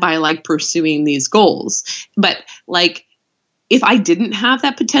honor that by like pursuing these goals. But like, if I didn't have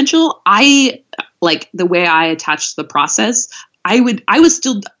that potential, I like the way I attached the process, I was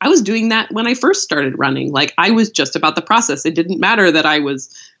doing that when I first started running. Like I was just about the process. It didn't matter that I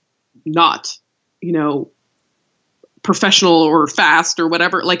was not, professional or fast or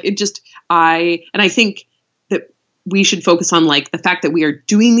whatever. Like it just, I think that we should focus on like the fact that we are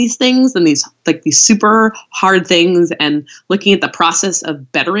doing these things and these super hard things and looking at the process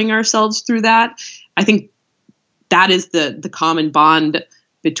of bettering ourselves through that. I think that is the common bond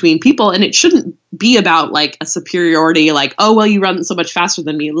between people. And it shouldn't be about like a superiority, like, oh, well, you run so much faster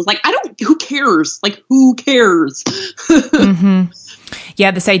than me. It was like, who cares? Like, who cares?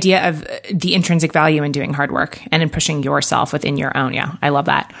 Yeah. This idea of the intrinsic value in doing hard work and in pushing yourself within your own. Yeah. I love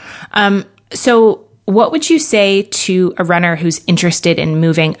that. So what would you say to a runner who's interested in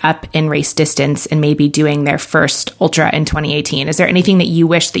moving up in race distance and maybe doing their first ultra in 2018? Is there anything that you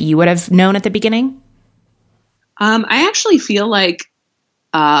wish that you would have known at the beginning? I actually feel like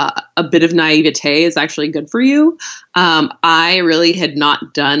a bit of naivete is actually good for you. I really had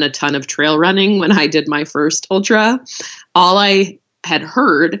not done a ton of trail running when I did my first ultra. All I had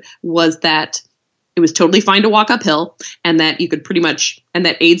heard was that it was totally fine to walk uphill and that you could and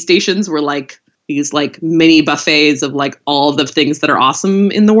that aid stations were like these like mini buffets of like all the things that are awesome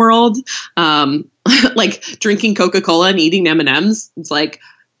in the world. Like drinking Coca-Cola and eating M&Ms. It's like,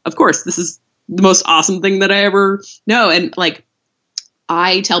 of course, this is the most awesome thing that I ever know. And like,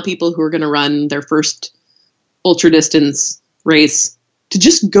 I tell people who are going to run their first ultra distance race to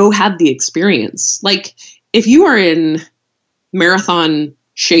just go have the experience. Like if you are in marathon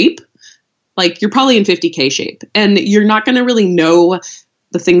shape, like you're probably in 50K shape and you're not going to really know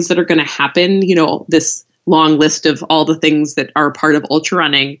the things that are going to happen, this long list of all the things that are part of ultra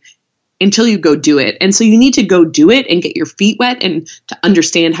running until you go do it. And so you need to go do it and get your feet wet and to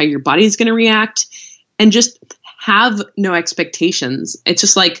understand how your body is going to react and just have no expectations. It's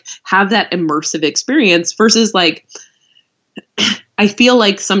just like have that immersive experience versus like, I feel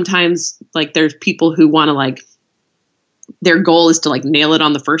like sometimes like there's people who want to like, their goal is to like nail it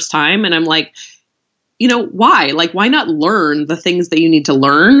on the first time. And I'm like, why? Like, why not learn the things that you need to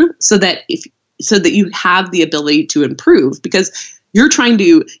learn so that you have the ability to improve? Because you're trying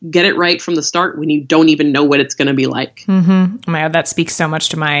to get it right from the start when you don't even know what it's going to be like. Mm-hmm. Oh my God, that speaks so much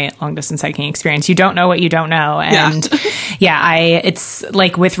to my long distance hiking experience. You don't know what you don't know. And it's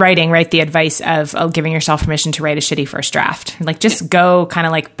like with writing, right? The advice of giving yourself permission to write a shitty first draft, like just go kind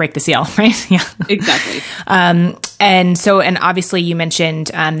of like break the seal, right? Yeah, exactly. And obviously you mentioned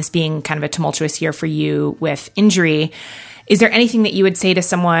this being kind of a tumultuous year for you with injury. Is there anything that you would say to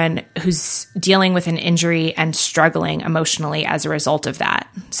someone who's dealing with an injury and struggling emotionally as a result of that,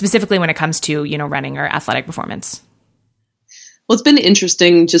 specifically when it comes to, running or athletic performance? Well, it's been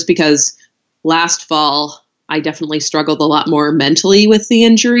interesting just because last fall, I definitely struggled a lot more mentally with the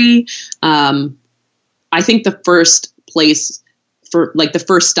injury. I think the first place for like the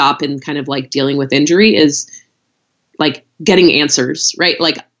first stop in kind of like dealing with injury is like getting answers, right?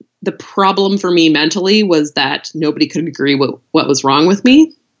 Like, the problem for me mentally was that nobody could agree what was wrong with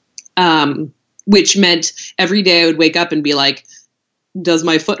me, which meant every day I would wake up and be like, does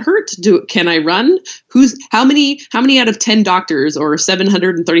my foot hurt? Can I run? How many out of 10 doctors or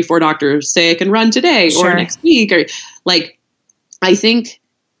 734 doctors say I can run today or next week? Or like, I think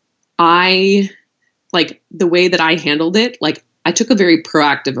the way that I handled it, like I took a very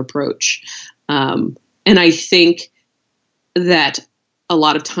proactive approach. And I think that a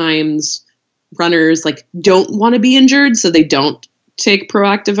lot of times runners like don't want to be injured, so they don't take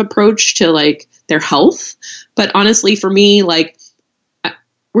proactive approach to like their health. But honestly, for me, like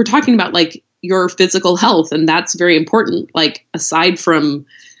we're talking about like your physical health, and that's very important. Like aside from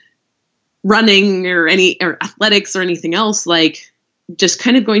running or athletics or anything else, like just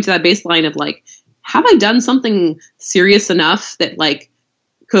kind of going to that baseline of like, have I done something serious enough that like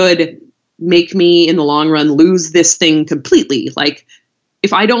could make me in the long run lose this thing completely? Like,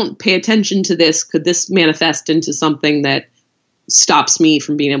 if I don't pay attention to this, could this manifest into something that stops me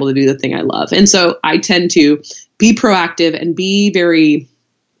from being able to do the thing I love? And so I tend to be proactive and be very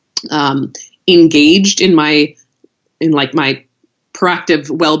engaged in my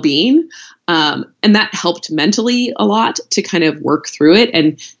proactive well-being. And that helped mentally a lot to kind of work through it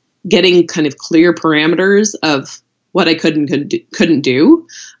and getting kind of clear parameters of what I could and couldn't do.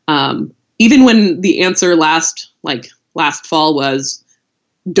 Even when the answer last fall was,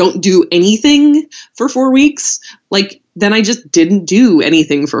 don't do anything for 4 weeks. Like then I just didn't do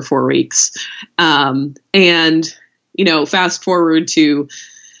anything for 4 weeks. And, fast forward to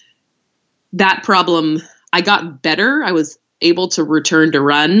that problem, I got better. I was able to return to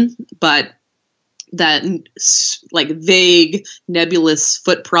run, but that like vague nebulous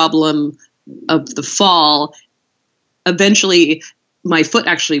foot problem of the fall, eventually my foot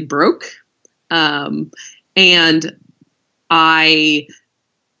actually broke. And I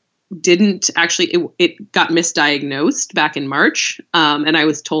didn't actually, it got misdiagnosed back in March. And I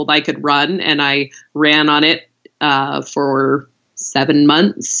was told I could run, and I ran on it for 7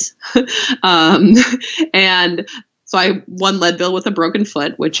 months. And so I won Leadville with a broken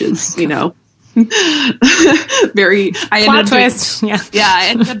foot, which is, very, plot twist. I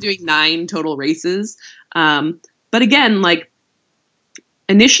ended up doing 9 total races. But again, like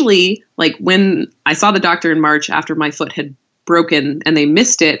initially, like when I saw the doctor in March after my foot had broken and they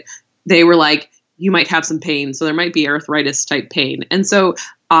missed it, they were like, you might have some pain. So there might be arthritis type pain. And so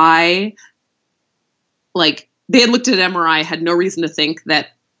they had looked at MRI, had no reason to think that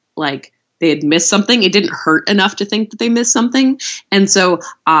like they had missed something. It didn't hurt enough to think that they missed something. And so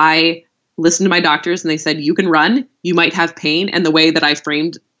I listened to my doctors and they said, you can run, you might have pain. And the way that I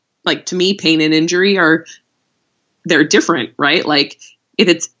framed, like to me, pain and injury they're different, right? Like if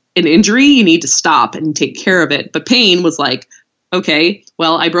it's an injury, you need to stop and take care of it. But pain was like, okay,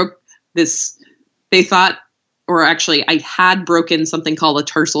 well, I broke this, they thought, or actually I had broken something called a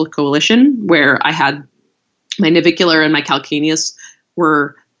tarsal coalition, where I had my navicular and my calcaneus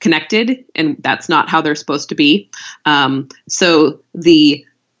were connected, and that's not how they're supposed to be. So the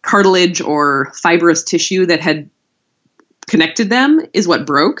cartilage or fibrous tissue that had connected them is what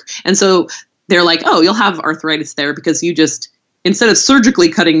broke. And so they're like, oh, you'll have arthritis there because you just, instead of surgically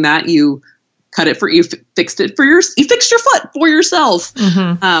cutting that, you fixed your foot for yourself.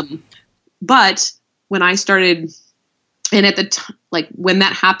 Mm-hmm. But when I started, and at the when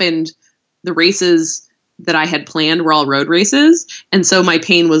that happened, the races that I had planned were all road races. And so my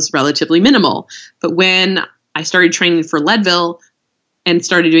pain was relatively minimal. But when I started training for Leadville and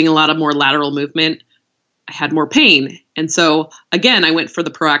started doing a lot of more lateral movement, I had more pain. And so again, I went for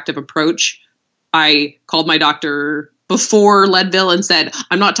the proactive approach. I called my doctor before Leadville and said,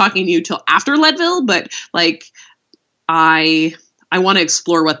 I'm not talking to you till after Leadville, but like, I want to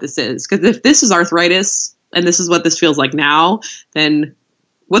explore what this is. Because if this is arthritis and this is what this feels like now, then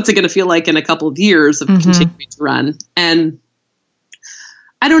what's it going to feel like in a couple of years of continuing to run? And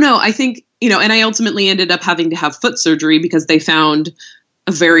I don't know. I think, and I ultimately ended up having to have foot surgery because they found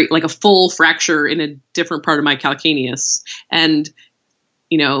a full fracture in a different part of my calcaneus. And,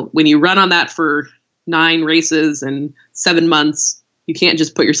 when you run on that for 9 races and 7 months, you can't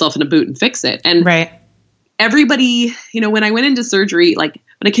just put yourself in a boot and fix it. And right. Everybody, when I went into surgery, like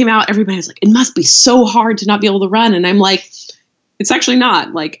when I came out, everybody was like, it must be so hard to not be able to run. And I'm like, it's actually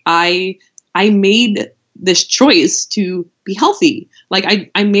not. Like I made this choice to be healthy. Like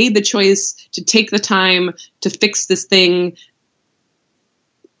I made the choice to take the time to fix this thing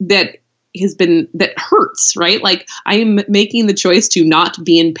that hurts, right? Like I am making the choice to not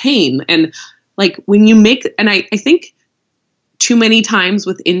be in pain. And like when you I think too many times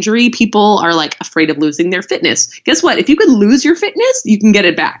with injury, people are like afraid of losing their fitness. Guess what? If you can lose your fitness, you can get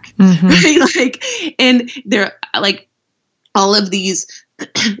it back. Mm-hmm. Right? Like, and they're like all of these,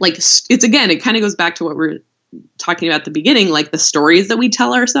 like, it kind of goes back to what we're talking about at the beginning, like the stories that we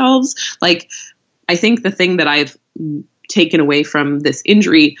tell ourselves. Like, I think the thing that I've taken away from this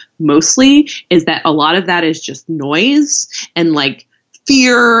injury mostly is that a lot of that is just noise and like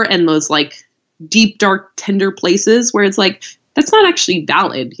fear and those like deep, dark, tender places where it's like, that's not actually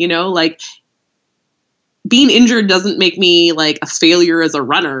valid, like being injured doesn't make me like a failure as a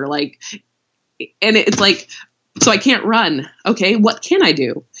runner. Like, and it's like, so I can't run. Okay. What can I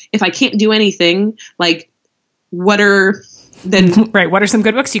do? If I can't do anything, like what are some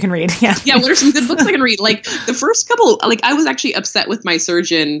good books you can read? Yeah. Yeah. What are some good books I can read? Like the first couple, like I was actually upset with my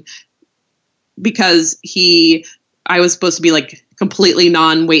surgeon because I was supposed to be like completely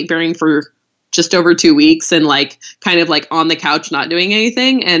non-weight bearing for just over 2 weeks and like kind of like on the couch, not doing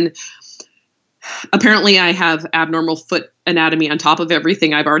anything. And apparently I have abnormal foot anatomy on top of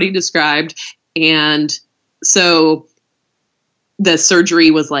everything I've already described. And so the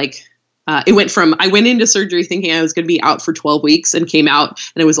surgery was like, I went into surgery thinking I was going to be out for 12 weeks and came out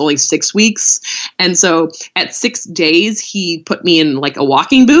and it was only 6 weeks. And so at 6 days, he put me in like a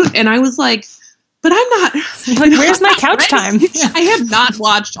walking boot and I was like, but I'm not. Like, where's my couch time? Yeah. I have not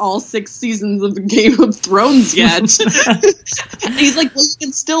watched all 6 seasons of Game of Thrones yet. And he's like, well, you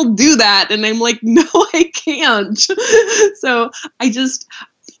can still do that. And I'm like, no, I can't. So I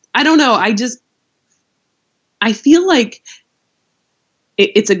don't know. I feel like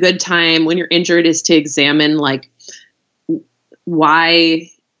it's a good time when you're injured is to examine like why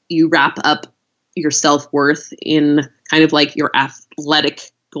you wrap up your self-worth in kind of like your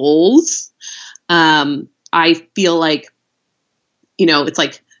athletic goals. I feel like, it's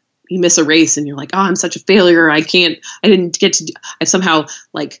like you miss a race and you're like, oh, I'm such a failure. I've somehow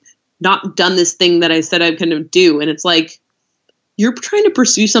like not done this thing that I said I'm going to do. And it's like, you're trying to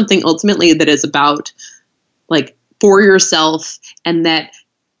pursue something ultimately that is about like for yourself and that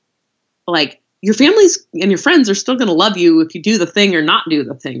like your families and your friends are still going to love you if you do the thing or not do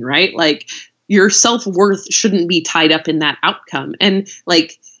the thing, right? Like your self-worth shouldn't be tied up in that outcome. And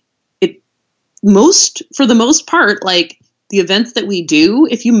like, for the most part, like the events that we do,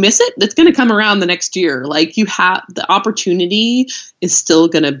 if you miss it, it's going to come around the next year. Like the opportunity is still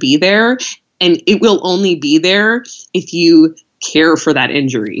going to be there and it will only be there if you care for that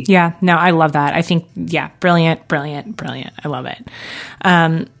injury. Yeah, no, I love that. I think, brilliant. I love it.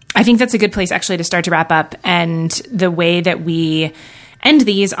 I think that's a good place actually to start to wrap up. And the way that we end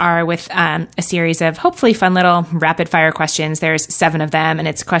these are with a series of hopefully fun little rapid fire questions. There's 7 of them, and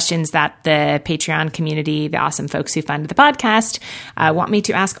it's questions that the Patreon community, the awesome folks who fund the podcast, want me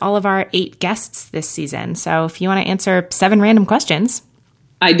to ask all of our 8 guests this season. So if you want to answer 7 random questions.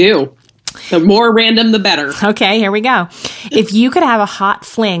 I do. The more random, the better. Okay, here we go. If you could have a hot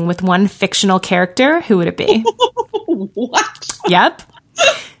fling with one fictional character, who would it be? What? Yep.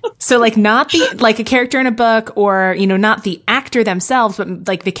 So like not like a character in a book or, not the actor themselves, but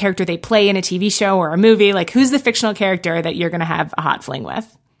like the character they play in a TV show or a movie. Like who's the fictional character that you're going to have a hot fling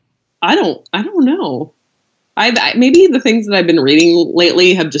with? I don't know. Maybe the things that I've been reading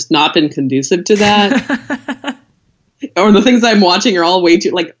lately have just not been conducive to that. Or the things I'm watching are all way too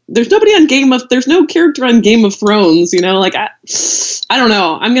like there's no character on Game of Thrones, like I don't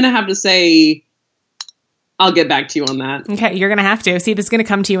know. I'm going to have to say I'll get back to you on that. Okay, you're going to have to. See, this is going to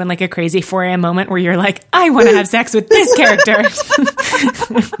come to you in like a crazy 4 a.m. moment where you're like, I want to have sex with this character.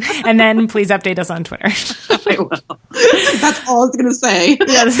 And then please update us on Twitter. I will. That's all I was going to say.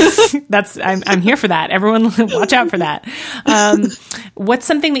 Yeah, I'm here for that. Everyone watch out for that. What's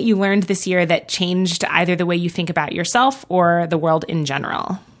something that you learned this year that changed either the way you think about yourself or the world in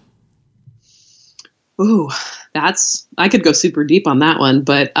general? Ooh, I could go super deep on that one,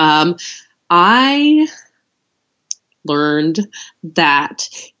 but I learned that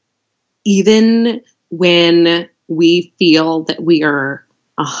even when we feel that we are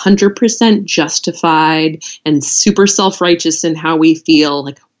 100% justified and super self-righteous in how we feel.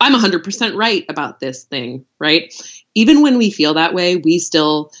 Like, I'm 100% right about this thing, right? Even when we feel that way, we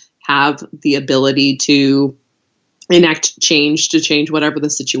still have the ability to enact change, to change whatever the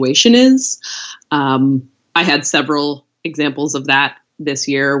situation is. I had several examples of that this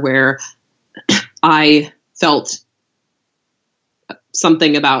year where I felt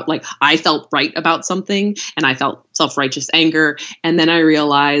something about, like, I felt right about something and I felt self-righteous anger. And then I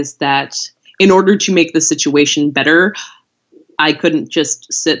realized that in order to make the situation better, I couldn't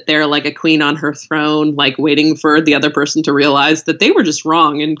just sit there like a queen on her throne, like waiting for the other person to realize that they were just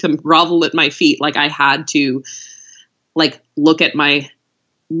wrong and come grovel at my feet. Like, I had to, like, look at my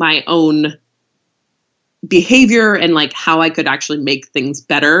own behavior and like how I could actually make things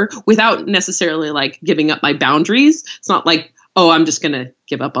better without necessarily like giving up my boundaries. It's not like, oh, I'm just going to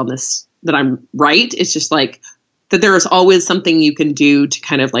give up on this, that I'm right. It's just like that there is always something you can do to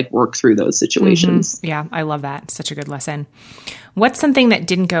kind of like work through those situations. Mm-hmm. Yeah, I love that. Such a good lesson. What's something that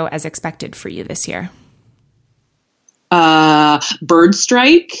didn't go as expected for you this year? Bird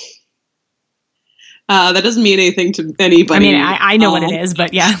strike. That doesn't mean anything to anybody. I mean, I know what it is,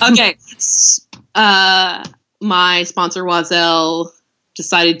 but yeah. Okay. My sponsor, Oiselle,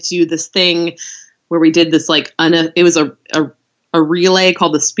 decided to do this thing where we did this like, it was a relay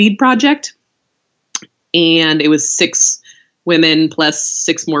called the Speed Project. And it was 6 women plus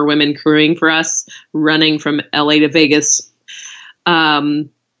 6 more women crewing for us, running from LA to Vegas. And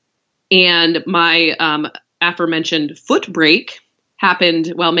my aforementioned foot break happened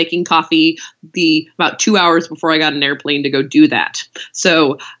while making coffee about 2 hours before I got an airplane to go do that.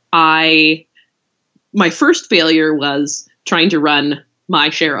 So my first failure was trying to run my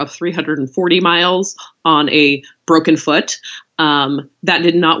share of 340 miles on a broken foot. That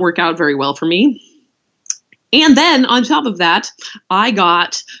did not work out very well for me. And then on top of that, I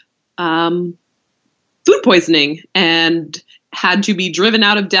got food poisoning and had to be driven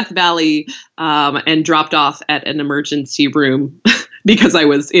out of Death Valley and dropped off at an emergency room because I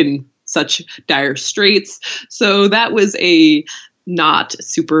was in such dire straits. So that was a not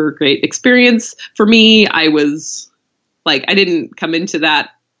super great experience for me. I was like, I didn't come into that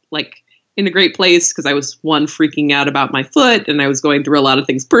like in a great place because I was freaking out about my foot and I was going through a lot of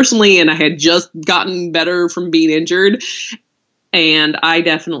things personally and I had just gotten better from being injured. And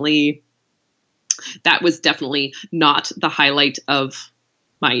that was definitely not the highlight of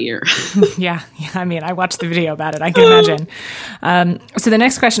my year. Yeah. I mean, I watched the video about it. I can imagine. So the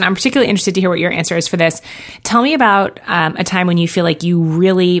next question, I'm particularly interested to hear what your answer is for this. Tell me about a time when you feel like you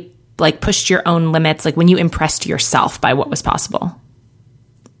really like pushed your own limits, like when you impressed yourself by what was possible.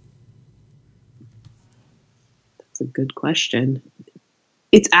 That's a good question.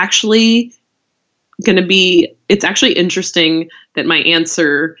 It's actually interesting that my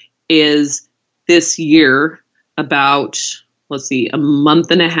answer is this year, about, let's see, a month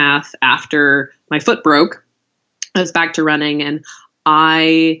and a half after my foot broke. I was back to running and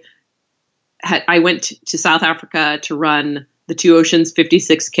I went to South Africa to run the Two Oceans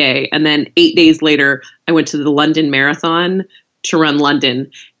 56K. And then 8 days later, I went to the London Marathon to run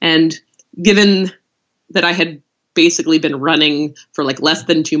London. And given that I had basically been running for like less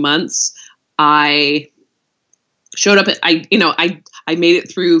than 2 months, I showed up I made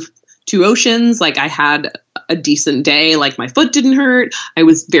it through Two Oceans. Like, I had a decent day. Like, my foot didn't hurt. I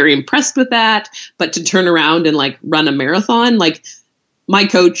was very impressed with that. But to turn around and like run a marathon, like, my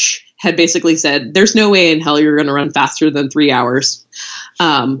coach had basically said, there's no way in hell you're going to run faster than 3 hours.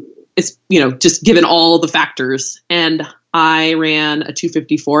 It's, just given all the factors. And I ran a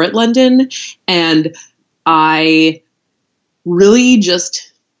 2:54 at London, and I really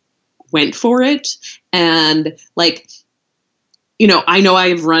just went for it. And like, I know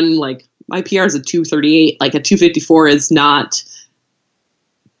I've run, like, my PR is a 2:38. Like, a 2:54 is not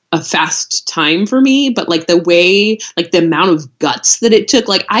a fast time for me, but like the way, like the amount of guts that it took,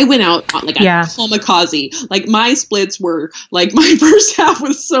 like I went out on like a kamikaze. Like, my splits were like, my first half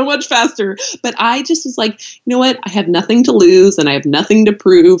was so much faster, but I just was like, you know what? I have nothing to lose and I have nothing to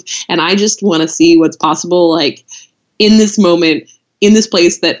prove. And I just want to see what's possible. Like, in this moment, in this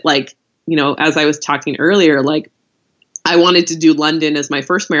place that, like, as I was talking earlier, like, I wanted to do London as my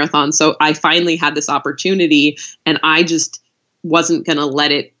first marathon. So I finally had this opportunity and I just wasn't going to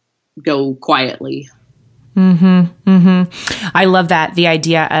let it go quietly. Mm-hmm. Mm-hmm. I love that. The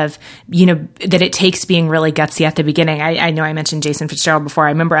idea of, that it takes being really gutsy at the beginning. I know I mentioned Jason Fitzgerald before. I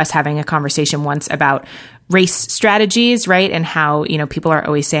remember us having a conversation once about race strategies, right? And how, people are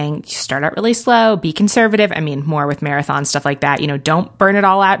always saying, start out really slow, be conservative. I mean, more with marathon stuff like that, don't burn it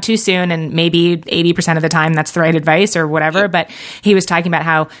all out too soon. And maybe 80% of the time that's the right advice or whatever. But he was talking about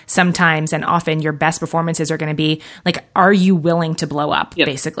how sometimes and often your best performances are going to be like, are you willing to blow up?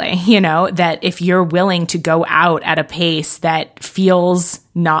 Basically, that if you're willing to go out at a pace that feels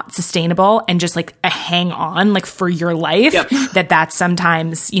not sustainable and just like a hang on like for your life, that's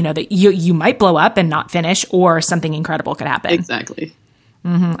sometimes, that you might blow up and not finish, or something incredible could happen. Exactly.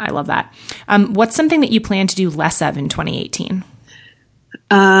 I love that. What's something that you plan to do less of in 2018?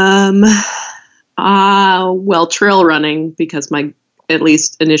 Well, trail running, because at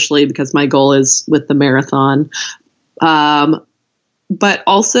least initially, because my goal is with the marathon. But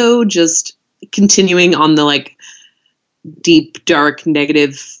also just continuing on the like deep, dark,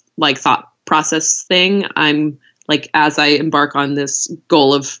 negative, like thought process thing. I'm like, as I embark on this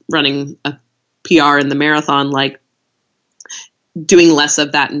goal of running a PR in the marathon, like doing less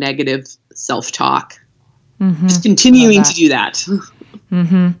of that negative self-talk, just continuing to do that.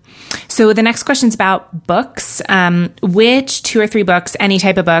 So the next question is about books. Which 2 or 3 books, any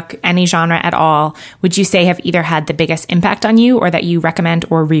type of book, any genre at all, would you say have either had the biggest impact on you or that you recommend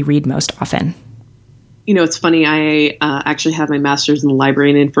or reread most often? It's funny. I actually have my master's in library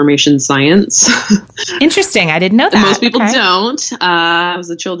and information science. Interesting. I didn't know that. Most people don't. I was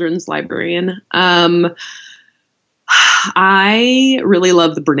a children's librarian. I really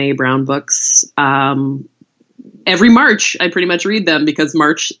love the Brene Brown books. Every March, I pretty much read them because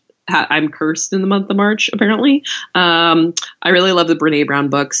I'm cursed in the month of March, apparently. I really love the Brene Brown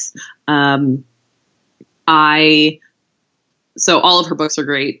books. So all of her books are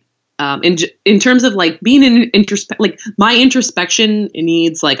great. In terms of like being in like my introspection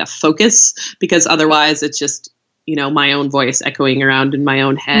needs like a focus, because otherwise it's just, my own voice echoing around in my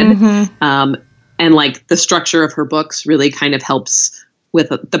own head. And like the structure of her books really kind of helps with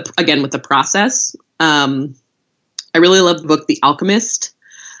the process. I really love the book, The Alchemist.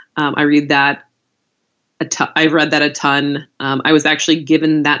 I read that I've read that a ton. I was actually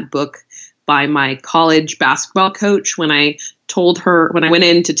given that book by my college basketball coach when I went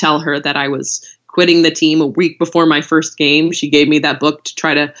in to tell her that I was quitting the team a week before my first game. She gave me that book to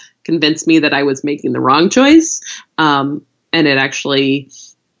try to convince me that I was making the wrong choice. And it actually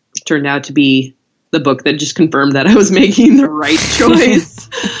turned out to be the book that just confirmed that I was making the right choice.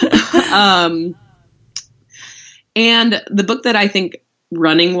 And the book that I think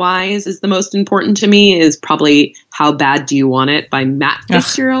running wise is the most important to me is probably How Bad Do You Want It by Matt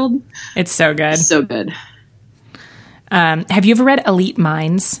Fitzgerald. It's so good. So good. Have you ever read Elite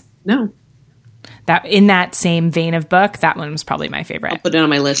Minds? No. That in that same vein of book, that one was probably my favorite. I'll put it on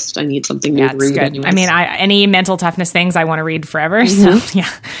my list. I need something new to read. Good. Anyways. I mean, any mental toughness things I want to read forever. So yeah.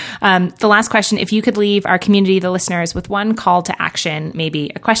 The last question, if you could leave our community, the listeners, with one call to action,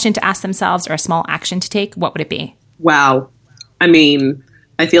 maybe a question to ask themselves or a small action to take, what would it be? Wow. I mean,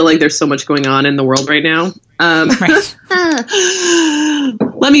 I feel like there's so much going on in the world right now. Right.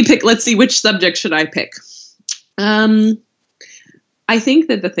 Let's see, which subject should I pick? I think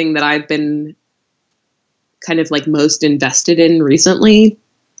that the thing that I've been kind of like most invested in recently,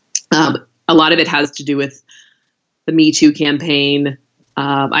 a lot of it has to do with the Me Too campaign.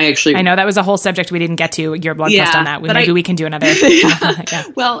 I know that was a whole subject we didn't get to, your blog post on that. Maybe we can do another. Yeah.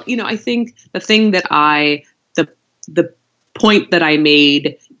 Well, I think the thing that the point that I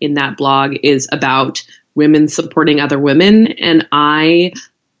made in that blog is about women supporting other women. And I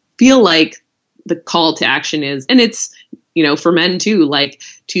feel like the call to action is, and it's, for men too, like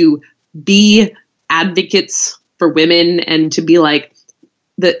to be advocates for women and to be like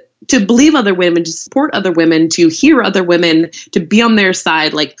to believe other women, to support other women, to hear other women, to be on their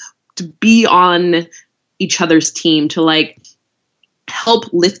side, like to be on each other's team, to like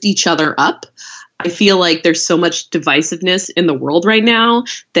help lift each other up. I feel like there's so much divisiveness in the world right now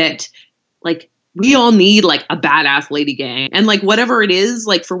that like we all need like a badass lady gang, and like whatever it is,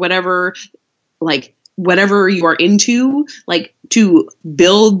 like for whatever you are into, like to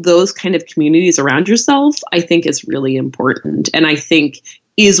build those kind of communities around yourself, I think is really important. And I think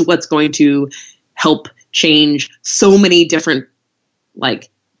is what's going to help change so many different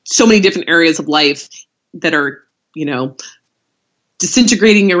areas of life that are,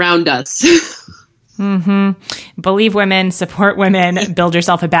 disintegrating around us. Believe women, support women, build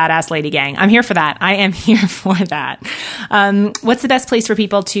yourself a badass lady gang. I'm here for that. I am here for that. What's the best place for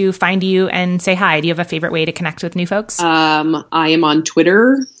people to find you and say hi? Do you have a favorite way to connect with new folks? I am on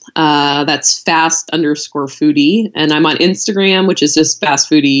Twitter. That's fast_foodie. And I'm on Instagram, which is just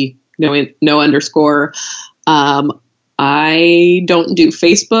fastfoodie, no underscore. I don't do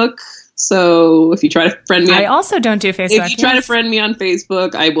Facebook. So if you try to friend me, I also don't do Facebook. If you try to friend me on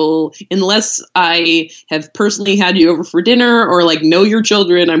Facebook, I will, unless I have personally had you over for dinner or like know your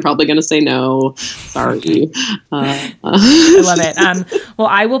children, I'm probably going to say no. Sorry. I love it. Well,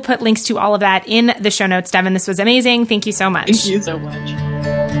 I will put links to all of that in the show notes. Devin, this was amazing. Thank you so much. Thank you so much.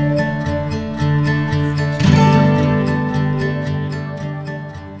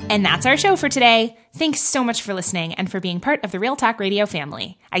 And that's our show for today. Thanks so much for listening and for being part of the Real Talk Radio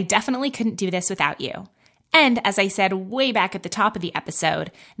family. I definitely couldn't do this without you. And as I said way back at the top of the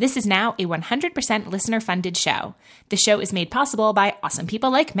episode, this is now a 100% listener-funded show. The show is made possible by awesome people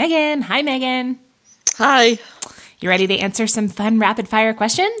like Megan. Hi, Megan. Hi. You ready to answer some fun rapid-fire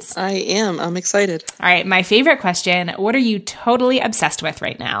questions? I am. I'm excited. All right, my favorite question, what are you totally obsessed with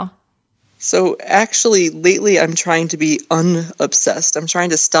right now? So actually, lately, I'm trying to be unobsessed. I'm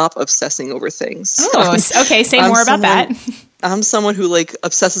trying to stop obsessing over things. Oh, okay. Say more about that. I'm someone who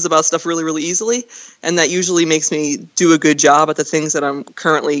obsesses about stuff really, really easily, and that usually makes me do a good job at the things that I'm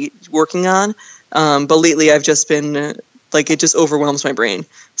currently working on. But lately, I've just been it just overwhelms my brain.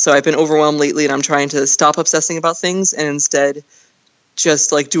 So I've been overwhelmed lately, and I'm trying to stop obsessing about things and instead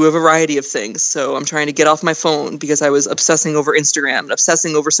just do a variety of things. So I'm trying to get off my phone because I was obsessing over Instagram and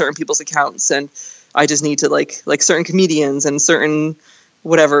obsessing over certain people's accounts, and I just need to like certain comedians and certain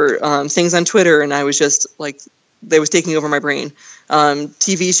whatever things on Twitter, and I was just they was taking over my brain.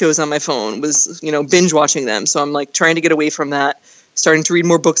 TV shows on my phone was binge watching them. So I'm trying to get away from that, starting to read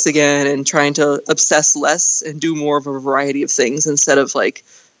more books again, and trying to obsess less and do more of a variety of things instead of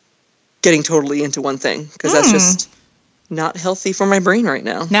getting totally into one thing, because that's just not healthy for my brain right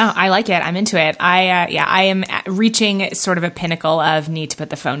now. No, I like it. I'm into it. I am reaching sort of a pinnacle of need to put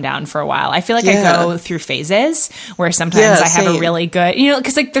the phone down for a while. I feel like I go through phases where sometimes I have a really good,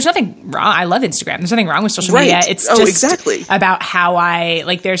 because there's nothing wrong. I love Instagram. There's nothing wrong with social media. It's just about how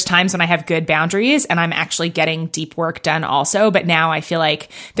I, there's times when I have good boundaries and I'm actually getting deep work done also. But now I feel like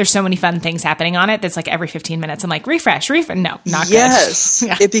there's so many fun things happening on it that's every 15 minutes I'm refresh. No, not good. Yes.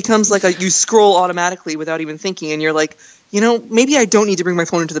 Yeah. It becomes you scroll automatically without even thinking, and you're maybe I don't need to bring my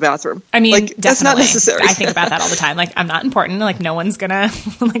phone into the bathroom. I mean, that's not necessary. I think about that all the time. I'm not important. No one's gonna,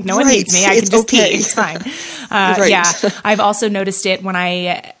 no one needs me. I can just pee. It's fine. Yeah. I've also noticed it when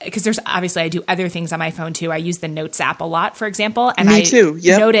because there's obviously I do other things on my phone too. I use the Notes app a lot, for example. And me too.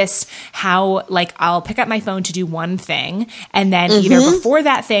 Yep. Notice how I'll pick up my phone to do one thing, and then either before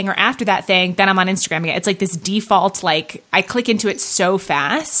that thing or after that thing, then I'm on Instagram again. It's this default, I click into it so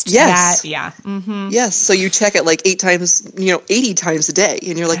fast. Yes. Yes. So you check it 8 times, 80 times a day,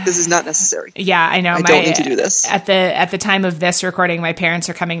 and you're this is not necesserary. Yeah, I know. I don't need to do this. At the time of this recording, my parents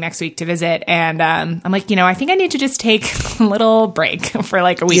are coming next week to visit, and I'm I think I need to just take a little break for a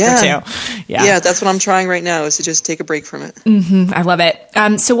week or two. Yeah, that's what I'm trying right now, is to just take a break from it. I love it.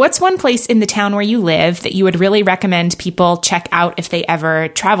 So what's one place in the town where you live that you would really recommend people check out if they ever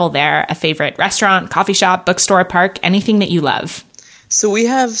travel there? A favorite restaurant, coffee shop, bookstore, park, anything that you love? So we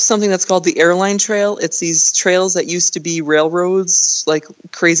have something that's called the Airline Trail. It's these trails that used to be railroads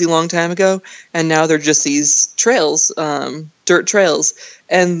crazy long time ago, and now they're just these trails, dirt trails.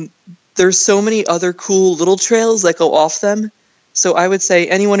 And there's so many other cool little trails that go off them. So I would say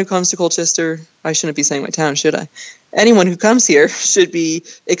anyone who comes to Colchester, I shouldn't be saying my town, should I? Anyone who comes here should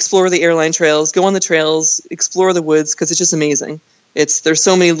explore the Airline Trails, go on the trails, explore the woods, because it's just amazing. There's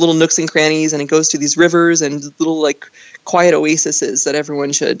so many little nooks and crannies, and it goes to these rivers and little quiet oases that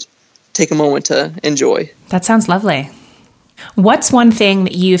everyone should take a moment to enjoy. That sounds lovely. What's one thing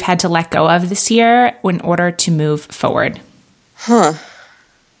that you've had to let go of this year in order to move forward? I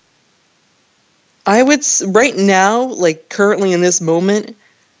would, right now, currently in this moment,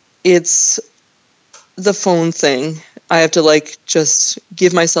 it's the phone thing. I have to just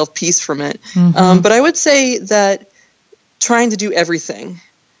give myself peace from it. But I would say that trying to do everything.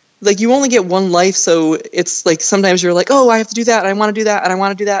 You only get one life, so it's sometimes you're oh, I have to do that, and I want to do that, and I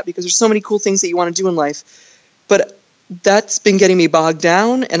want to do that, because there's so many cool things that you want to do in life. But that's been getting me bogged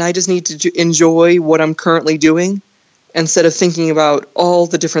down, and I just need to enjoy what I'm currently doing instead of thinking about all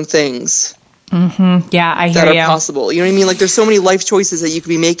the different things. Yeah, I hear that are possible. You know what I mean? There's so many life choices that you could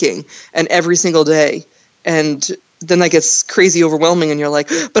be making, and every single day. And then that gets crazy overwhelming, and you're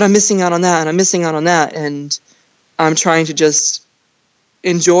but I'm missing out on that, and I'm missing out on that. And I'm trying to just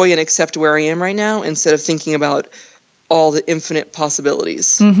enjoy and accept where I am right now instead of thinking about all the infinite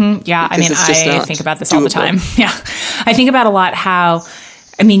possibilities. Yeah, I mean, I think about this all the time. Yeah, I think about a lot how,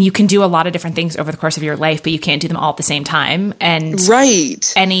 you can do a lot of different things over the course of your life, but you can't do them all at the same time. And you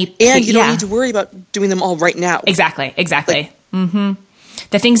don't need to worry about doing them all right now. Exactly.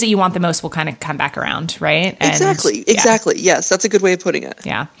 the things that you want the most will kind of come back around, right? And, exactly. Yes, that's a good way of putting it.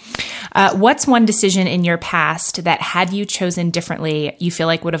 Yeah. What's one decision in your past that had you chosen differently, you feel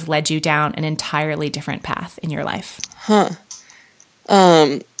like would have led you down an entirely different path in your life?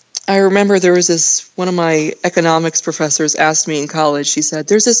 I remember there was one of my economics professors asked me in college, she said,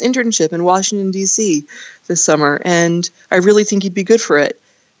 there's this internship in Washington, D.C. this summer, and I really think you'd be good for it.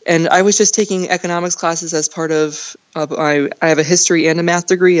 And I was just taking economics classes as part of, I have a history and a math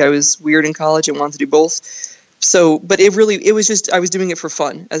degree. I was weird in college and wanted to do both. So, but it was just, I was doing it for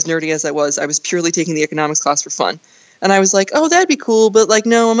fun. As nerdy as I was purely taking the economics class for fun. And I was like, oh, that'd be cool, but like,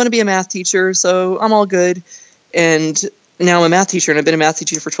 no, I'm going to be a math teacher, so I'm all good. And now I'm a math teacher, and I've been a math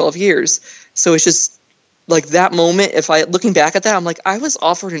teacher for 12 years. So it's just like that moment, looking back at that, I'm like, I was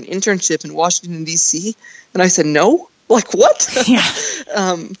offered an internship in Washington, D.C., and I said no? Like, what? Yeah.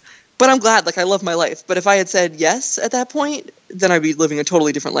 But I'm glad, like, I love my life. But if I had said yes at that point, then I'd be living a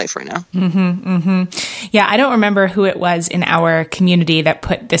totally different life right now. Yeah, I don't remember who it was in our community that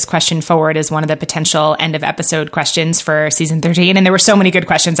put this question forward as one of the potential end of episode questions for season 13. And there were so many good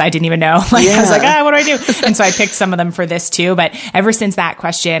questions I didn't even know. I was like, what do I do? And so I picked some of them for this too. But ever since that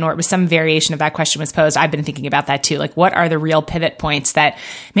question, or it was some variation of that question was posed, I've been thinking about that too. Like, what are the real pivot points that,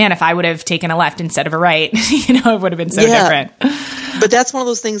 man, if I would have taken a left instead of a right, it would have been so different. But that's one of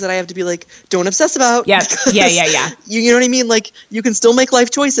those things that I have to be like, don't obsess about. Yeah. You know what I mean? Like, you can still make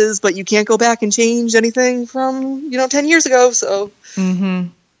life choices, but you can't go back and change anything from, 10 years ago. So.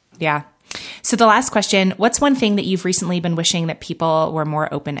 Yeah. So the last question, what's one thing that you've recently been wishing that people were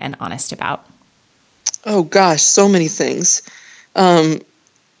more open and honest about? Oh gosh, so many things. I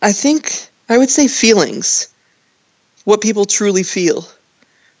think I would say feelings, what people truly feel.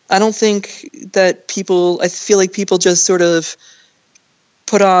 I don't think that I feel like people just sort of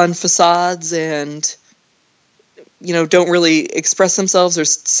put on facades and, don't really express themselves or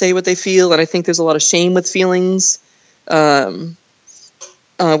say what they feel. And I think there's a lot of shame with feelings. One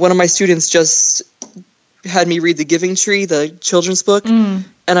of my students just had me read The Giving Tree, the children's book, and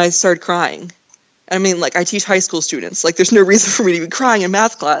I started crying. I mean, like, I teach high school students. Like, there's no reason for me to be crying in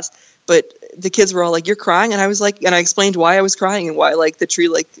math class. But the kids were all like, you're crying? And I was like, and I explained why I was crying and why, like, the tree,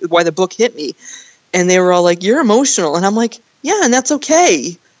 like, why the book hit me. And they were all like, you're emotional. And I'm like, yeah, and that's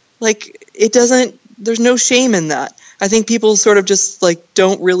okay. Like, there's no shame in that. I think people sort of just, like,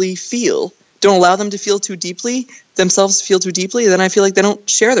 don't allow them to feel too deeply, themselves feel too deeply. Then I feel like they don't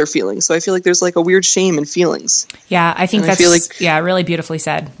share their feelings. So I feel like there's, like, a weird shame in feelings. Yeah, I think really beautifully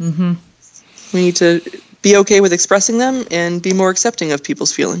said. Mm-hmm. We need to be okay with expressing them and be more accepting of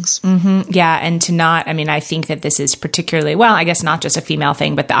people's feelings. Mm-hmm. Yeah. And to not, I think that this is particularly, well, I guess not just a female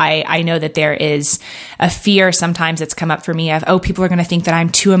thing, but I know that there is a fear sometimes that's come up for me of, people are going to think that I'm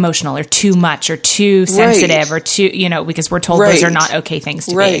too emotional or too much or too sensitive or too, because we're told those are not okay things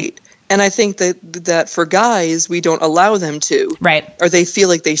to be. And I think that for guys, we don't allow them to. Right. Or they feel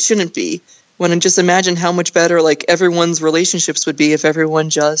like they shouldn't be. When just imagine how much better, like, everyone's relationships would be if everyone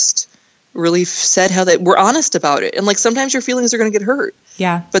just really said how we're honest about it. And, like, sometimes your feelings are going to get hurt.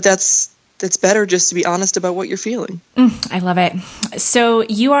 Yeah. But that's better just to be honest about what you're feeling. I love it. So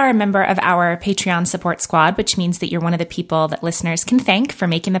you are a member of our Patreon support squad, which means that you're one of the people that listeners can thank for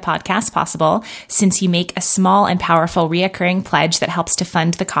making the podcast possible, since you make a small and powerful reoccurring pledge that helps to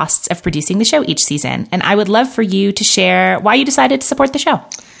fund the costs of producing the show each season. And I would love for you to share why you decided to support the show.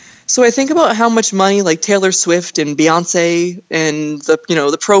 So I think about how much money, like, Taylor Swift and Beyonce and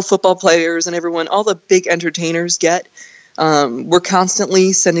the pro football players and everyone, all the big entertainers get. We're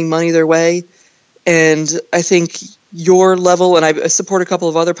constantly sending money their way. And I think your level, and I support a couple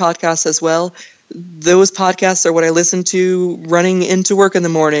of other podcasts as well, those podcasts are what I listen to running into work in the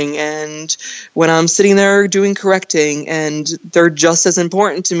morning and when I'm sitting there doing correcting, and they're just as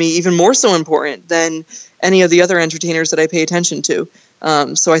important to me, even more so important than any of the other entertainers that I pay attention to.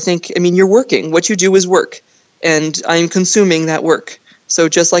 So I think, you're working. What you do is work, and I'm consuming that work. So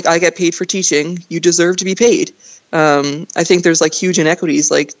just like I get paid for teaching, you deserve to be paid. I think there's, like, huge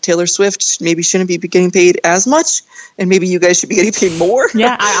inequities. Like, Taylor Swift maybe shouldn't be getting paid as much, and maybe you guys should be getting paid more.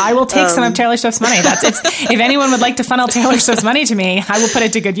 Yeah, I will take some of Taylor Swift's money. That's if anyone would like to funnel Taylor Swift's money to me, I will put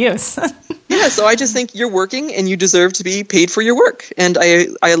it to good use. Yeah, so I just think you're working and you deserve to be paid for your work. And I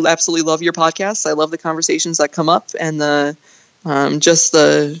absolutely love your podcasts. I love the conversations that come up and the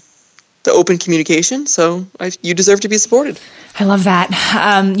open communication. So you deserve to be supported. I love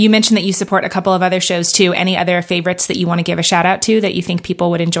that. You mentioned that you support a couple of other shows too. Any other favorites that you want to give a shout out to that you think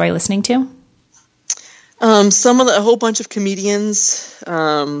people would enjoy listening to? A whole bunch of comedians.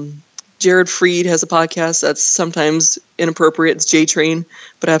 Jared Freed has a podcast that's sometimes inappropriate. It's J Train,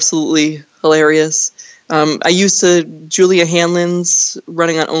 but absolutely hilarious. I used to, Julia Hanlon's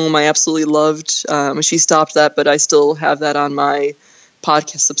running on Ohm, I absolutely loved. She stopped that, but I still have that on my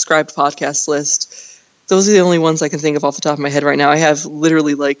subscribed podcast list. Those are the only ones I can think of off the top of my head right now. I have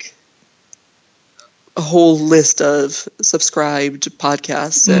literally like a whole list of subscribed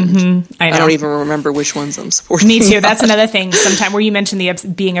podcasts, and I don't even remember which ones I'm supporting. Me too. That's another thing. Sometimes where you mentioned the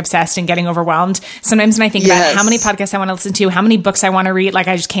being obsessed and getting overwhelmed. Sometimes when I think about how many podcasts I want to listen to, how many books I want to read, like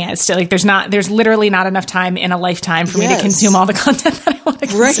I just can't. It's still like there's literally not enough time in a lifetime for me to consume all the content that I want to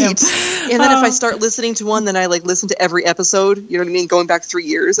consume. Right. And then if I start listening to one, then I like listen to every episode. You know what I mean? Going back 3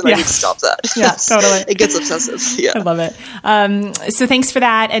 years, and I need to stop that. Yeah, totally. It gets obsessive. Yeah, I love it. So thanks for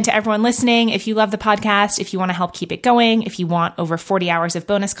that, and to everyone listening, if you love the podcast, if you want to help keep it going, if you want over 40 hours of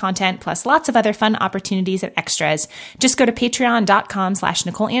bonus content, plus lots of other fun opportunities and extras, just go to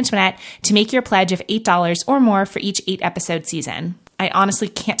patreon.com/NicoleAntoinette to make your pledge of $8 or more for each 8-episode season. I honestly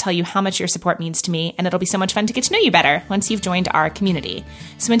can't tell you how much your support means to me, and it'll be so much fun to get to know you better once you've joined our community.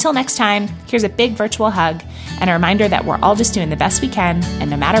 So until next time, here's a big virtual hug and a reminder that we're all just doing the best we can,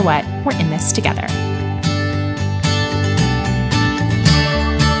 and no matter what, we're in this together.